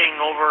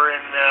happening over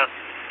in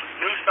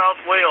New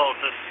South Wales?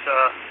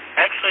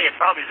 Actually, it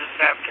probably this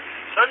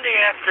Sunday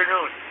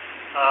afternoon.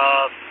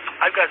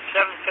 I've got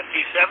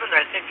 7:57.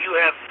 I think you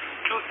have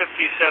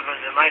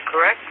 2:57. Am I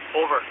correct?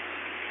 Over.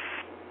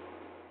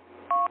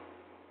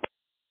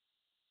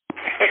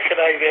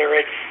 G'day there,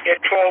 Ed. Yeah,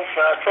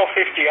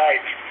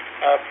 12:58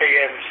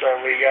 p.m. So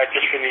we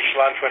just finished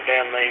lunch, went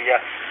down the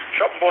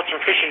shop and bought some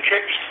fish and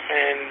chips,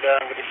 and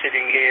we're just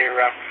sitting here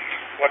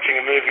watching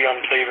a movie on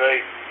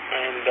TV.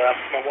 And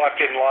my wife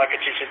didn't like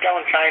it. She said, "Go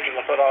and change." And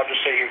I thought, I'll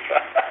just see if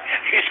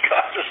these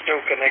guys are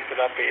still connected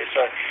up here.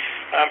 So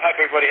hope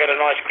everybody had a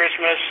nice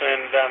Christmas,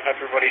 and hope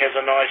everybody has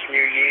a nice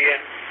New Year,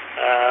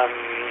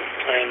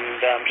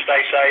 and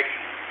stay safe.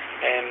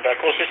 And, of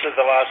course, this is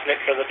the last net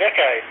for the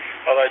decade,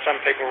 although some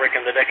people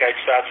reckon the decade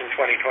starts in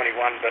 2021,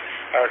 but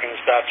I reckon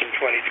it starts in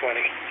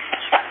 2020.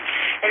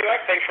 Anyway,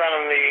 thanks for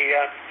running the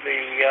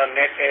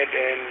net, Ed,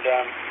 and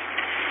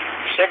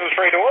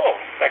 7-3 to all.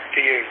 Back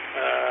to you.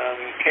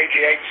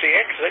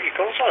 KG8CX, is that your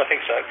call sign? I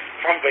think so.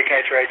 From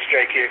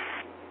VK3HJQ.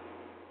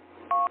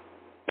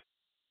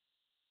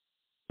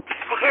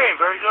 Okay,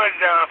 very good,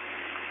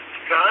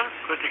 John.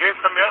 Good to hear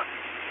from you.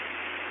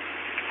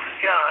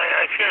 Yeah,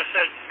 I should have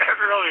said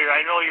earlier.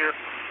 I know you're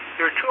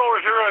 2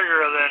 hours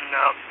earlier than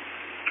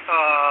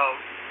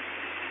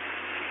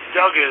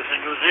Doug is in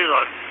New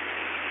Zealand.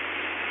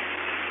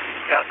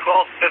 Yeah,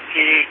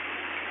 12:58.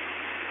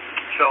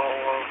 So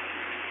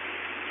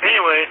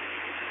anyway,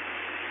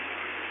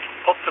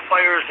 hope the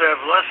fires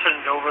have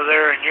lessened over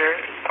there in your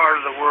part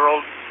of the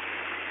world.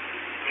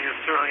 You've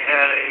certainly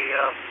had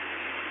a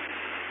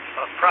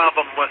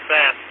problem with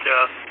that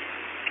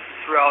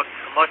throughout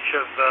much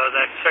of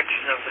that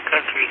section of the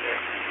country there.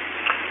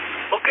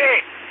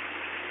 Okay,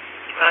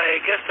 I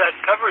guess that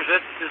covers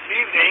it this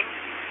evening.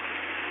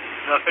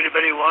 Now, if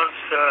anybody wants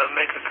to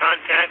make a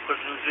contact with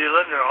New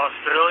Zealand or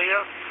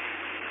Australia,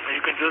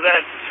 you can do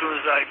that as soon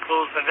as I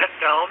close the net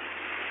down.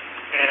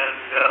 And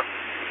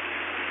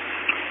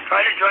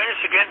try to join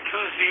us again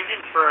Tuesday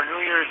evening for our New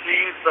Year's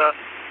Eve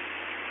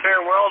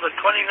farewell to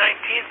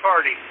 2019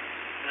 party.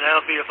 And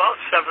that'll be about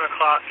 7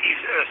 o'clock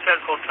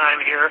Central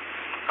Time here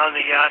on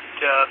the Yacht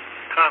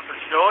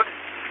Conference Node.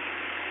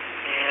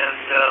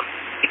 And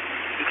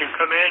you can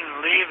come in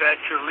and leave at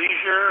your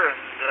leisure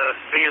and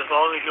stay as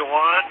long as you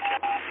want.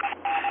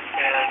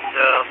 And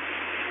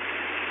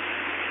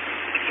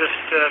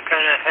just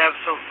kind of have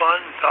some fun,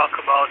 talk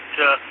about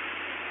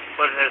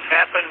what has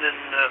happened in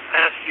the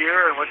past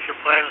year and what your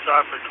plans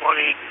are for 2020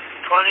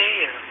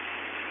 and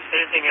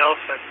anything else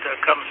that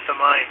comes to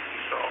mind.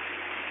 So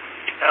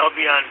that'll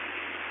be on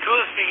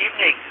Tuesday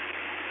evening,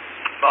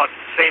 about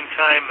the same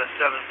time at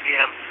 7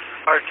 p.m.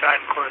 our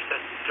time. Of course,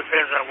 it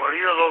depends on where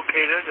you're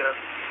located,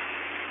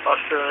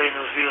 Australia,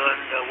 New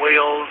Zealand,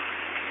 Wales.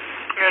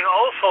 And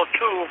also,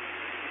 too,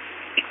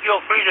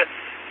 feel free to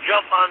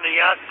jump on the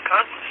Yacht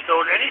Conference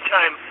Node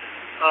anytime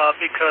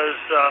because,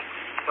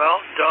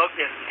 well, Doug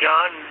and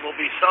John will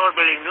be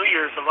celebrating New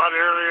Year's a lot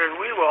earlier than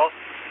we will,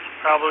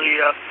 probably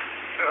early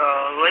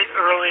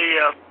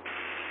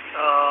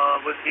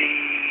with the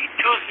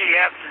Tuesday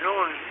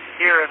afternoon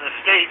here in the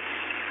States.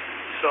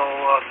 So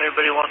if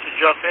anybody wants to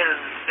jump in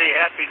and say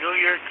Happy New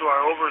Year to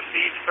our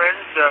overseas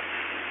friends,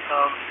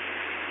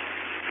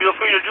 feel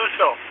free to do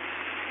so.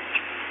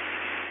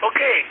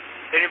 Okay.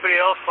 Anybody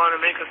else want to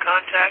make a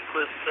contact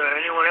with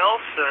anyone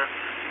else?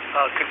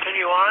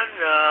 Continue on.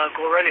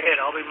 Go right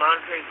ahead. I'll be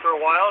monitoring for a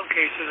while in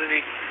case there's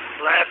any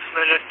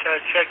last-minute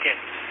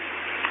check-ins.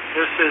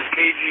 This is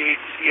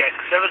KGHCX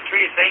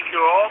 73. Thank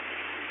you all.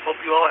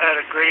 Hope you all had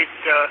a great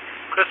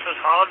Christmas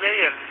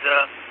holiday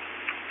and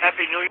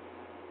Happy New Year.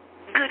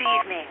 Good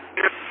evening.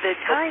 The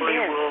time Hopefully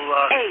is we'll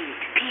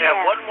 8 p.m. have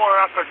one more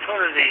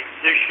opportunity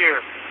this year.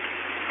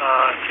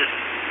 Just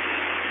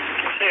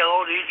say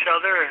hello to each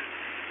other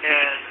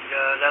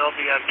and that'll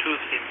be on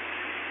Tuesday.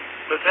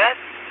 With that,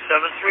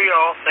 7-3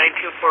 all, thank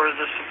you for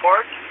the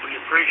support. We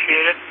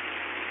appreciate it.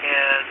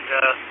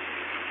 And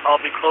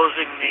I'll be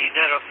closing the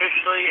net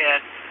officially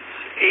at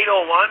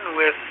 8:01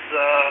 with,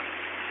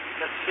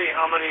 let's see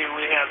how many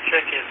we have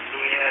check-ins.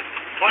 We had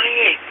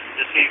 28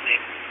 this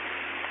evening.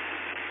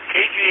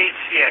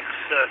 KGHCX,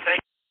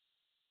 thank you.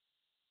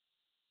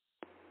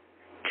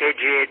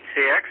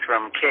 KGHCX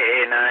from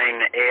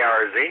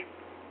KA9ARZ.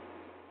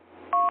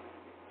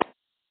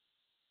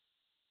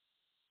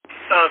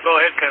 Go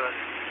ahead, Kevin.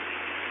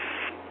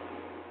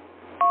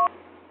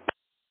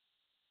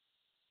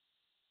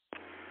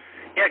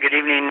 Yeah, good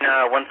evening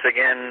once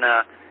again,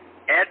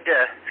 Ed,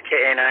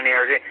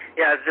 KA9ARZ.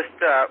 Yeah, I was just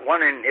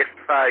wondering if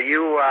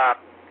you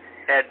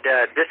had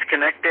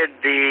disconnected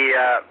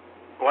the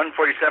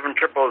 147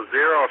 000,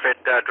 if it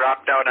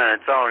dropped out on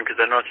its own, because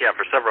I noticed, yeah,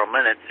 for several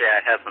minutes, yeah,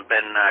 it hasn't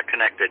been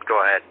connected.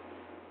 Go ahead.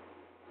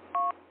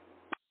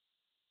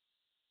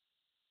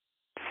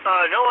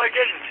 No, I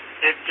didn't.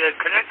 It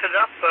connected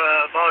up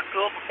about a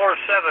little before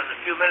 7, a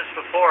few minutes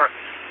before.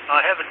 I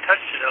haven't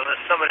touched it unless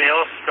somebody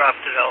else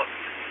dropped it out.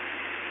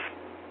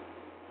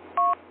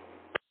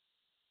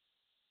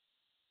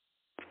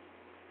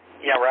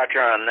 Yeah,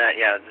 roger on that.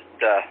 Yeah,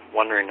 just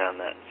wondering on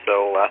that.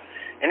 So,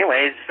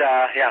 anyways,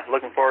 yeah,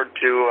 looking forward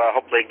to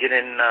hopefully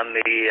getting on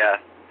the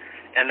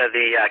end of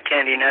the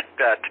Candy Net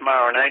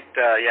tomorrow night.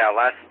 Yeah,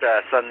 last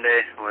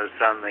Sunday was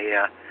on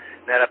the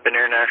net up in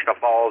International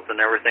Falls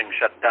and everything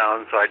shut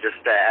down, so I just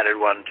added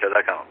one to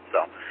the account.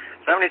 So,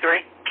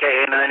 73,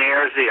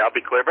 KA9ARZ. I'll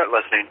be clear but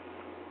listening.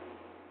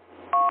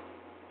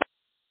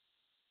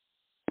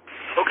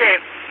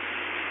 Okay.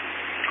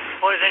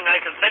 Only thing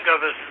I can think of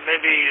is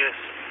maybe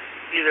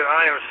either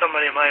I or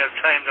somebody might have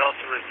timed out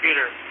the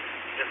repeater.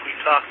 If we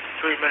talked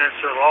 3 minutes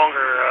or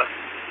longer,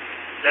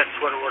 that's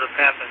what would have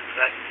happened.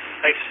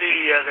 I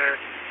see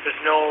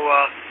there's no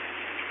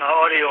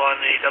audio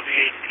on the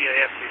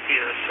W8PIF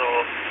repeater, so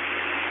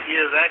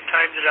either that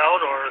timed it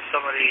out or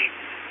somebody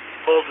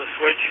pulled the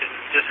switch and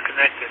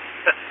disconnected.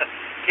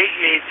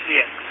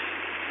 KG8CX.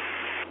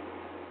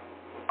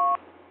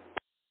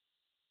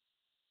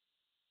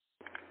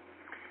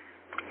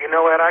 You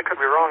know, Ed, I could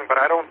be wrong,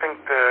 but I don't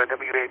think the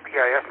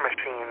W8PIF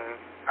machine,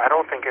 I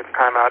don't think its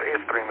timeout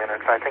is 3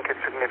 minutes. I think it's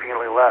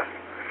significantly less,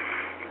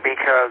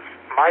 because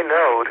my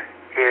node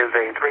is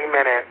a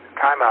 3-minute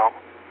timeout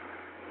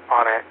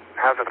on it,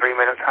 has a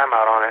 3-minute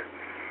timeout on it,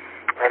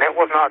 and it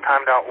was not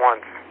timed out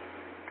once.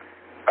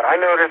 But I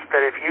noticed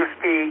that if you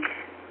speak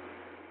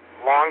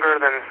longer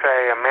than,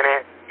 say, a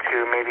minute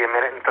to maybe a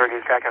minute and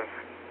 30 seconds,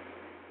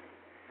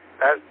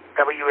 that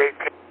W8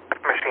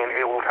 machine,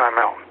 it will time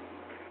out.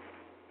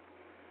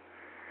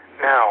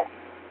 Now,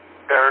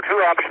 there are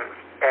two options.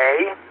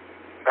 A,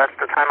 that's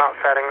the timeout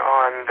setting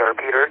on the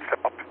repeater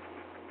itself.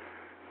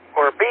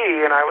 Or B,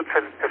 and I would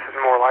say this is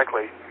more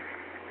likely,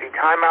 the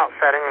timeout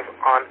settings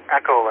on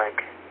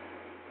Echolink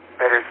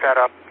that is set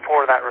up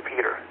for that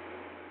repeater.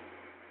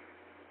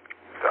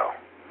 So,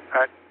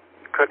 that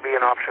could be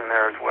an option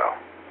there as well.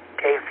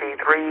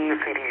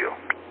 KC3CDU.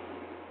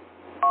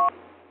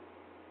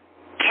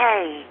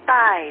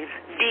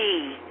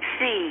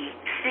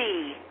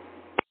 K5DCC.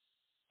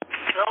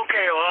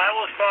 Okay, well, I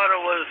always thought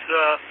it was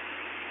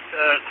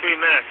 3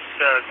 minutes.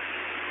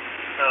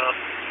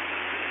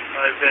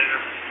 I've been,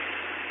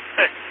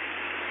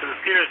 the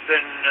repeater's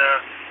been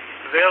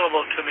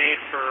available to me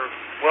for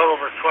well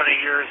over 20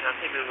 years. I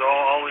think it's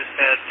always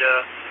had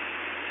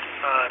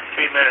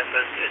 3 minutes.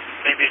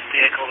 Maybe it's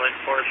the Echolink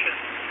portion.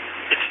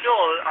 It's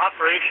still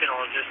operational,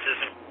 it just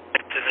isn't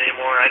connected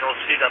anymore. I don't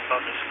see it up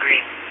on the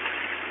screen.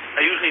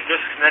 I usually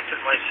disconnect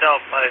it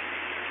myself by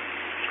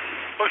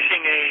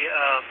pushing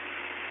a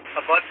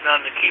button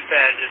on the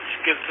keypad that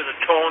gives it a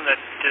tone that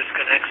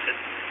disconnects it.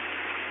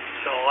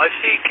 So I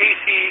see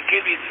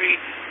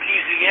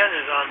KB3PZN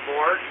is on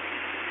board.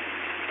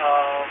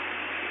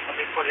 Let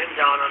me put him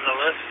down on the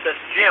list.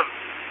 That's Jim,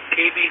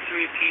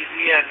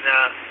 KB3PZN.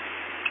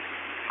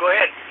 Go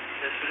ahead.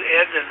 This is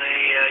Ed and the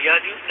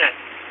Yadunet.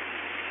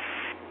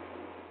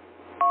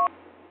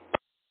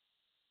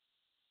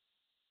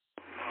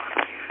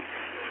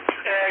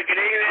 Good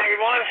evening,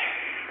 everyone.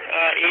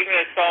 Even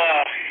it's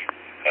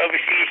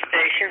overseas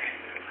station.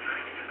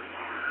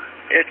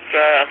 It's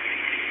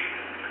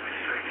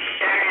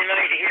Saturday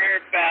night here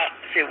about,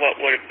 let's see, what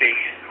would it be?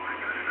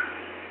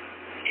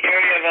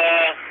 Area of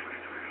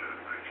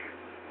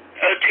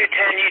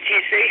 0210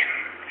 UTC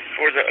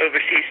for the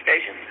overseas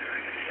station.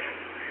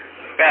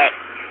 About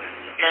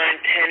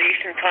 9:10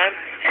 Eastern time.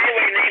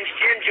 Anyway, name's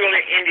Jim,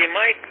 Julia, India,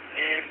 Mike,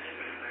 and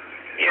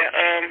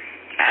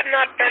I've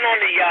not been on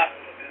the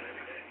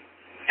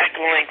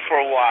Echolink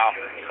for a while.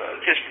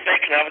 Just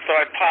thinking of it, so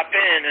I'd pop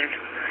in, and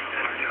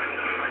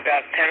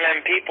about 10,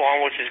 11 people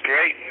on, which is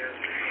great.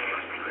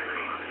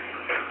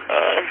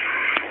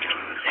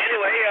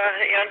 Anyway,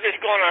 I'm just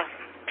going to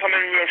come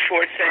in real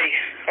short, say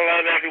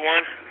hello to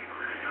everyone.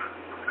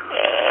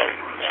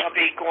 I'll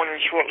be going in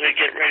shortly to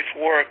get ready for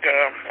work.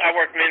 I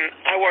work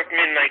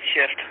midnight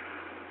shift.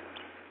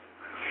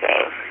 So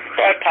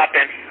I'd pop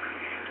in.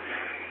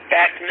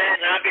 Back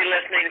then, I'll be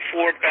listening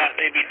for about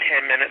maybe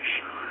 10 minutes.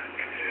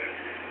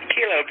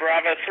 Kilo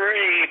Bravo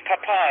 3,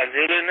 Papa,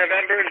 Zulu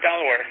November,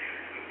 Delaware.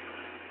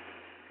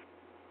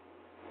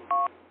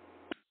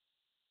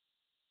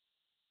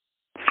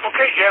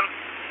 Okay, Jim.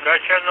 Got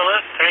you on the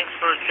list. Thanks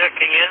for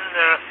checking in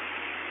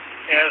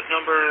as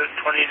number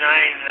 29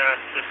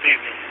 this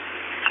evening.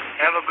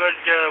 Have a good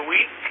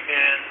week,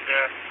 and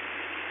if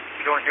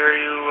we don't hear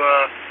you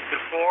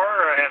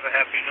before, have a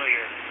Happy New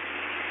Year.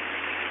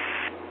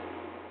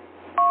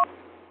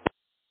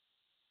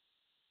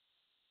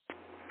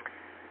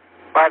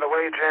 By the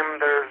way, Jim,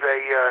 there's a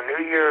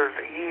New Year's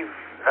Eve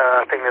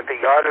thing that the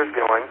Yard is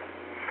doing.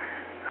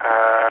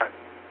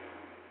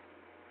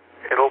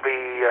 It'll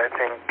be, I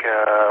think,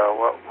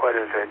 what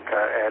is it,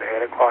 at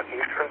 8 o'clock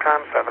Eastern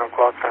time, 7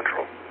 o'clock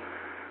Central,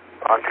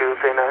 on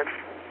Tuesday nights.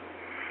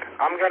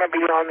 I'm going to be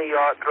on the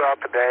yacht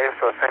throughout the day,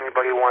 so if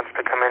anybody wants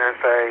to come in and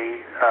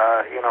say,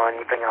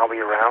 anything, I'll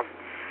be around.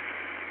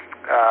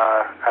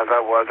 As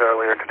I was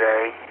earlier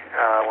today,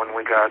 when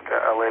we got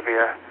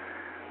Olivia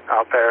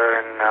out there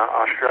in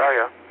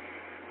Australia,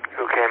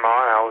 who came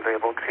on, I was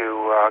able to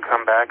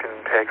come back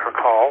and take her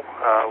call,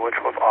 which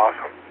was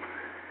awesome.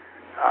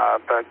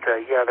 But there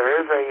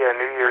is a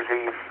New Year's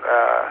Eve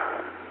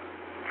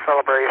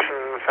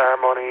celebration,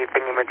 ceremony,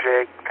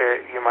 thingamajig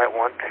that you might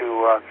want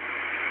to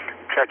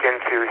check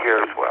into here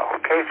as well.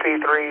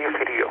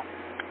 KC3CDU.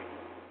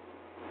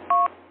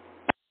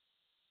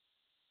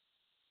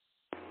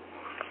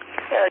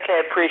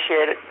 Okay,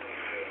 appreciate it.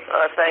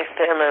 Thanks,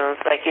 Tim, and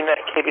thank you,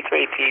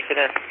 KB3P,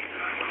 today.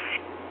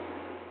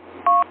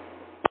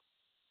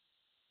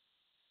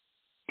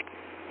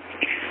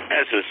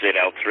 This is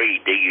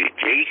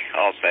ZL3DUG,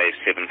 also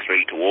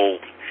 73 to all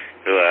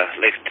who are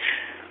left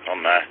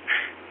on the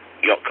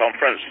yacht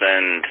conference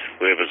and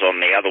whoever's on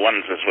the other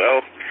ones as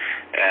well.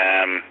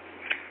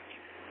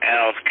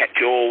 I'll catch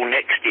you all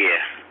next year.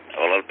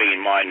 Well, it'll be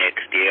my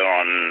next year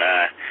on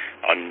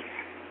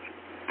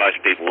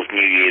most people's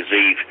New Year's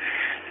Eve.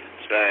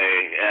 So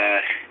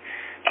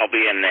I'll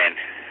be in then.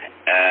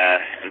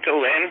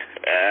 Until then,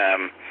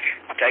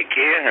 take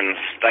care and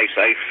stay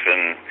safe,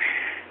 and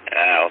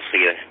I'll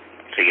see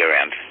you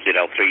around.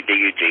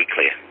 ZL3DUG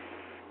clear.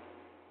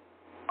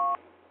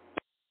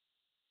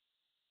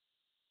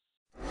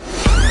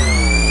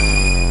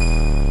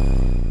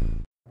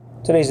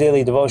 Today's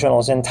daily devotional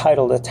is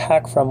entitled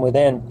Attack from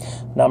Within.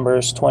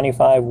 Numbers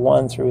 25,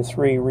 1 through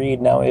 3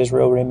 read, Now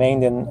Israel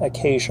remained in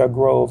Acacia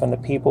Grove, and the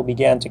people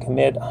began to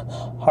commit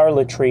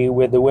harlotry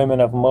with the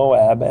women of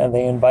Moab, and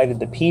they invited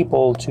the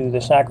people to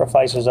the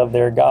sacrifices of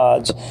their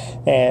gods,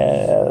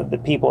 and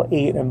the people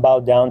ate and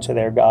bowed down to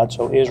their gods.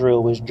 So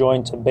Israel was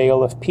joined to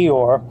Baal of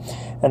Peor,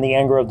 and the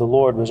anger of the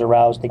Lord was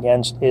aroused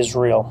against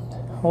Israel.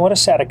 What a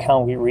sad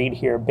account we read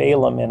here.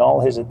 Balaam, in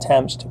all his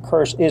attempts to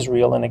curse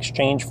Israel in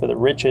exchange for the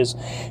riches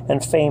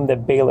and fame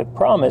that Balak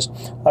promised,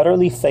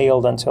 utterly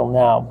failed until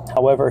now.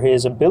 However,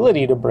 his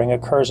ability to bring a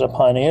curse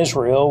upon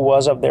Israel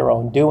was of their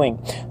own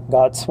doing.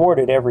 God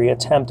thwarted every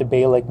attempt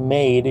Balak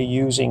made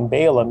using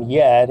Balaam,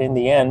 yet in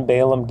the end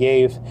Balaam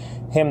gave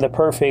him the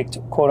perfect,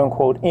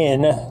 quote-unquote,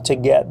 in to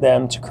get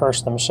them to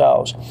curse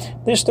themselves.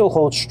 This still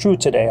holds true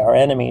today. Our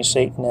enemies,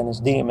 Satan and his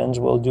demons,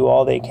 will do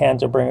all they can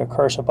to bring a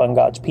curse upon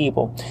God's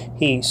people.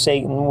 He,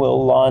 Satan,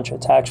 will launch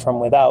attacks from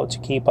without to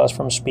keep us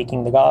from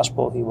speaking the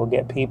gospel. He will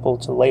get people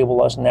to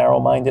label us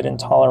narrow-minded,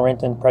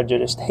 intolerant, and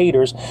prejudiced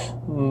haters,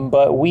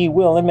 but we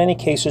will, in many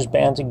cases,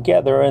 band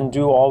together and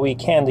do all we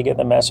can to get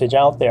the message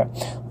out there.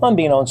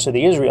 Unbeknownst to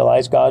the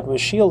Israelites, God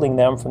was shielding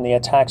them from the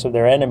attacks of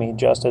their enemy,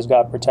 just as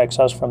God protects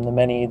us from the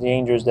many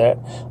dangers that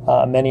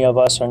many of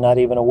us are not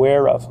even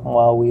aware of.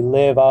 While we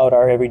live out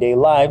our everyday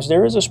lives,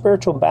 there is a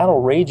spiritual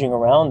battle raging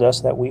around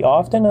us that we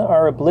often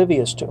are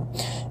oblivious to.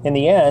 In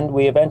the end,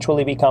 we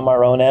eventually become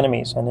our own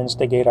enemies and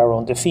instigate our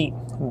own defeat.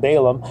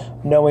 Balaam,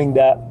 knowing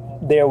that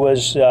there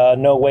was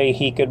no way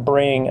he could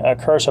bring a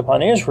curse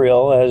upon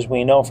Israel, as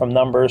we know from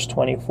Numbers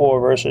 24,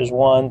 verses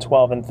 1,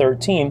 12, and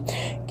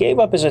 13, gave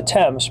up his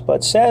attempts,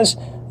 but says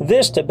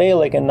this to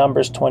Balak in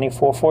Numbers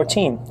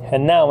 24:14.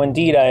 And now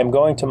indeed I am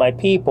going to my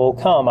people.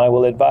 Come, I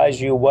will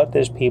advise you what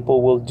this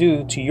people will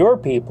do to your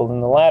people in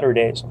the latter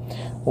days.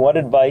 What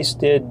advice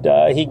did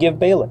he give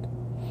Balak?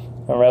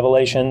 In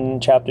Revelation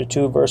chapter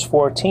 2, verse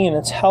 14,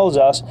 it tells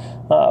us,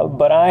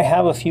 but I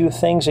have a few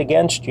things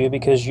against you,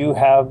 because you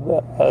have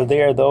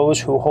there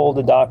those who hold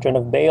the doctrine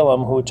of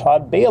Balaam, who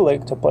taught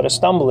Balak to put a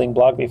stumbling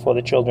block before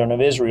the children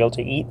of Israel,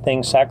 to eat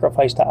things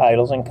sacrificed to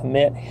idols and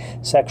commit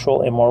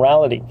sexual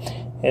immorality.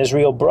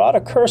 Israel brought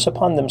a curse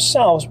upon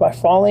themselves by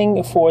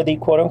falling for the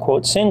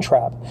quote-unquote sin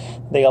trap.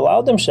 They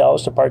allowed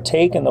themselves to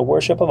partake in the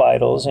worship of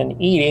idols and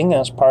eating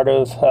as part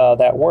of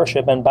that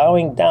worship and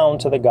bowing down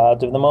to the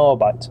gods of the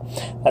Moabites.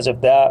 As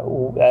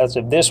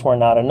if this were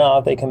not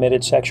enough, they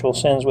committed sexual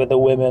sins with the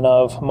women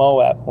of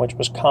Moab, which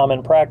was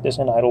common practice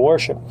in idol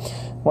worship.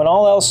 When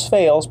all else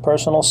fails,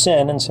 personal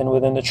sin and sin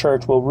within the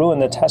church will ruin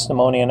the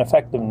testimony and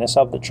effectiveness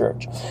of the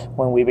church.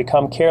 When we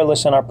become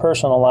careless in our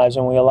personal lives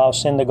and we allow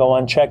sin to go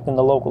unchecked in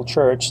the local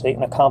church,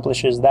 Satan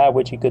accomplishes that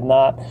which he could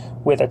not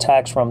with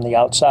attacks from the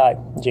outside.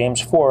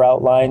 James 4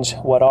 outlines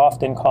what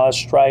often cause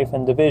strife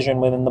and division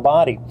within the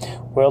body.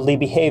 Worldly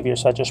behavior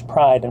such as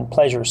pride and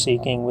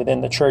pleasure-seeking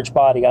within the church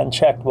body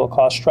unchecked will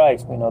cause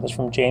strife. We know this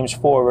from James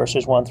 4,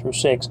 verses 1 through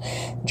 6.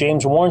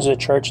 James warns the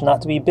church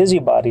not to be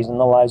busybodies in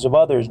the lives of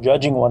others,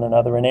 judging one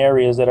another in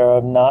areas that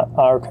are not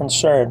our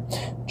concern.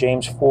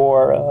 James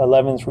 4,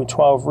 11 through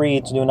 12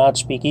 reads, Do not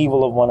speak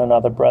evil of one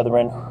another,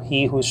 brethren.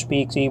 He who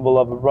speaks evil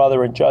of a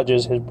brother and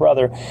judges his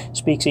brother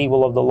speaks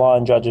evil of the law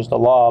and judges the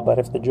law. But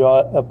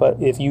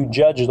if you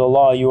judge the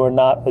law, you are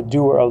not a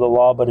doer of the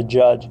law, but a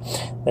judge.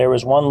 There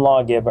is one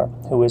lawgiver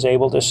who is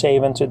able to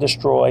save and to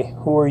destroy.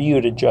 Who are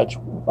you to judge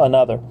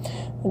another?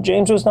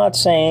 James was not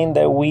saying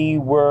that we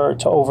were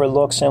to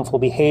overlook sinful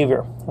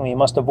behavior. We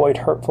must avoid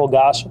hurtful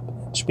gossip,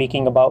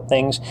 speaking about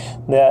things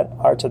that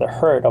are to the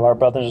hurt of our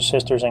brothers and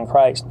sisters in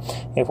Christ.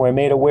 If we're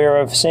made aware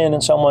of sin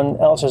in someone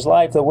else's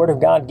life, the Word of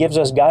God gives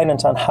us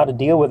guidance on how to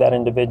deal with that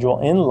individual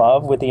in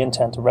love with the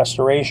intent of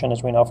restoration,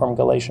 as we know from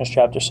Galatians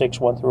chapter 6,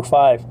 1 through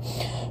 5.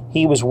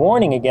 He was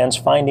warning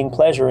against finding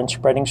pleasure in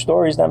spreading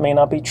stories that may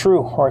not be true,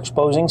 or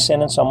exposing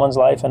sin in someone's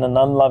life in an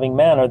unloving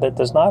manner that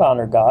does not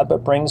honor God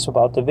but brings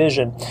about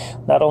division.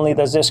 Not only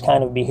does this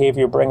kind of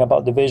behavior bring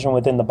about division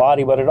within the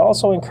body, but it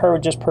also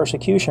encourages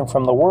persecution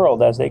from the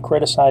world as they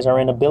criticize our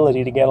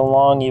inability to get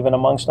along even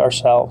amongst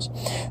ourselves.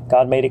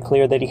 God made it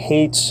clear that he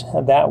hates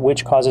that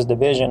which causes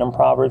division in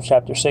Proverbs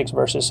chapter 6,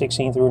 verses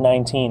 16 through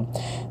 19.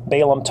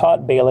 Balaam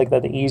taught Balak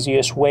that the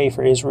easiest way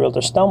for Israel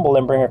to stumble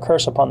and bring a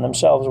curse upon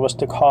themselves was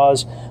to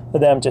cause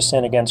them to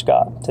sin against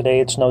God. Today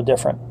it's no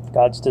different.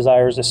 God's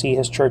desire is to see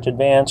his church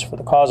advance for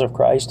the cause of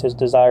Christ. His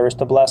desire is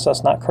to bless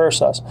us, not curse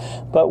us.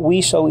 But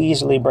we so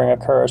easily bring a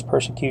curse,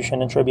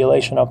 persecution, and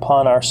tribulation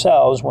upon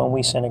ourselves when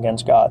we sin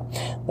against God.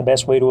 The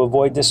best way to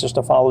avoid this is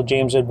to follow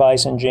James'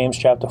 advice in James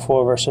chapter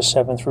 4, verses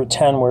 7 through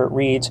 10, where it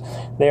reads,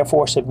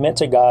 Therefore submit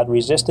to God,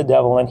 resist the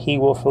devil, and he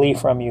will flee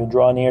from you.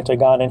 Draw near to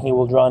God, and he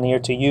will draw near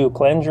to you.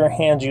 Cleanse your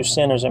hands, you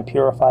sinners, and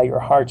purify your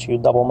hearts, you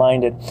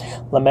double-minded.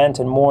 Lament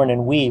and mourn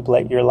and weep.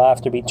 Let your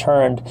laughter be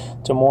turned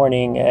to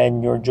mourning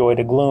and your joy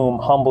to gloom.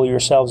 Humble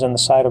yourselves in the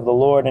sight of the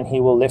Lord, and he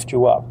will lift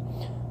you up.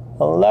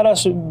 Let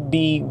us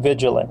be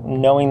vigilant,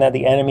 knowing that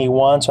the enemy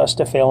wants us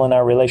to fail in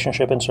our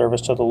relationship and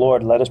service to the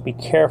Lord. Let us be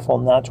careful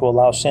not to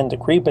allow sin to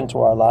creep into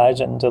our lives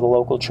and into the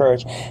local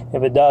church.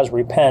 If it does,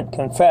 repent,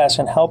 confess,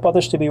 and help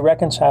others to be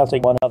reconciled to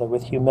one another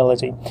with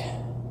humility.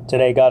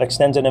 Today, God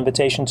extends an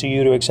invitation to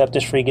you to accept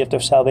this free gift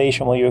of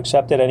salvation. Will you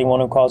accept it?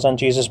 Anyone who calls on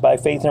Jesus by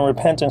faith and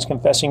repentance,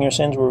 confessing your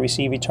sins, will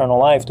receive eternal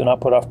life. Do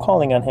not put off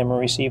calling on him and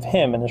receive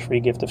him in his free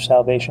gift of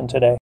salvation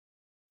today.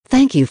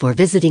 Thank you for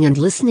visiting and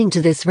listening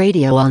to this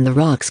Radio on the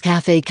Rocks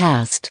Cafe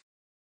cast.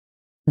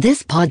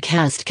 This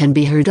podcast can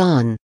be heard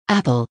on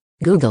Apple,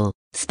 Google,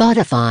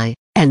 Spotify,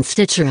 and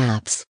Stitcher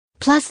apps,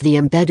 plus the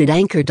embedded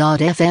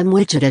Anchor.fm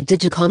widget at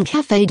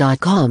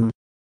digicomcafe.com.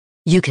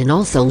 You can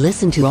also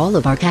listen to all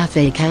of our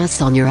cafe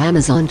casts on your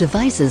Amazon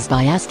devices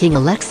by asking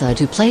Alexa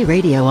to play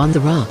Radio on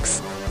the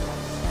Rocks.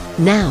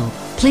 Now,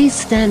 please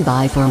stand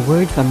by for a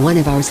word from one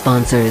of our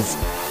sponsors.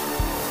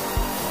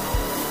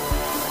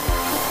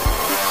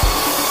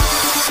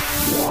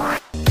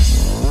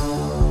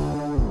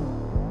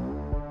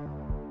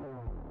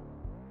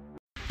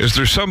 Is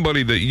there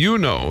somebody that you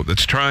know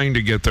that's trying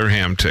to get their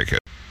ham ticket?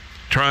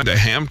 Trying to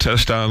ham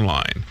test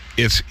online.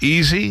 It's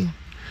easy.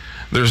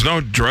 There's no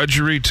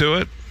drudgery to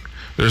it.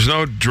 There's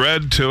no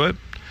dread to it.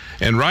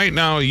 And right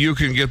now you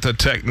can get the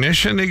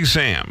technician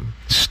exam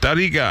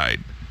study guide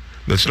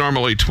that's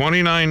normally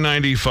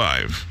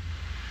 $29.95.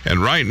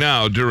 And right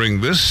now, during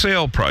this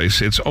sale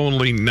price, it's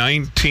only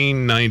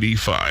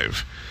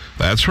 $19.95.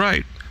 That's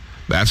right.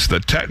 That's the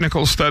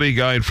technical study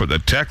guide for the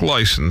tech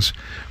license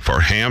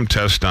for Ham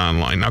Test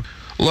Online. Now,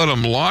 let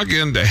them log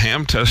into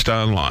Ham Test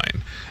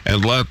Online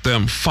and let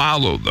them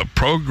follow the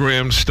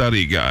program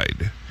study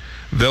guide.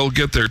 They'll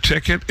get their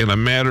ticket in a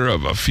matter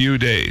of a few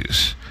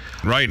days.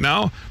 Right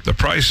now, the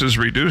price is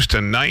reduced to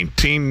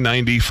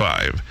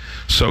 $19.95.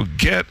 So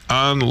get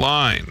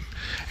online.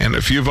 And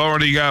if you've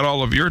already got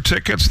all of your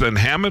tickets, then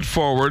ham it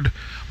forward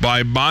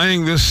by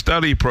buying this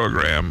study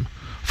program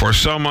for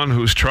someone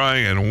who's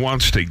trying and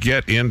wants to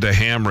get into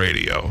ham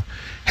radio.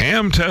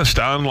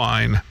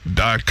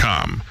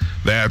 HamTestOnline.com.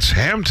 That's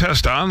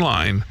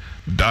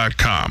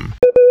HamTestOnline.com.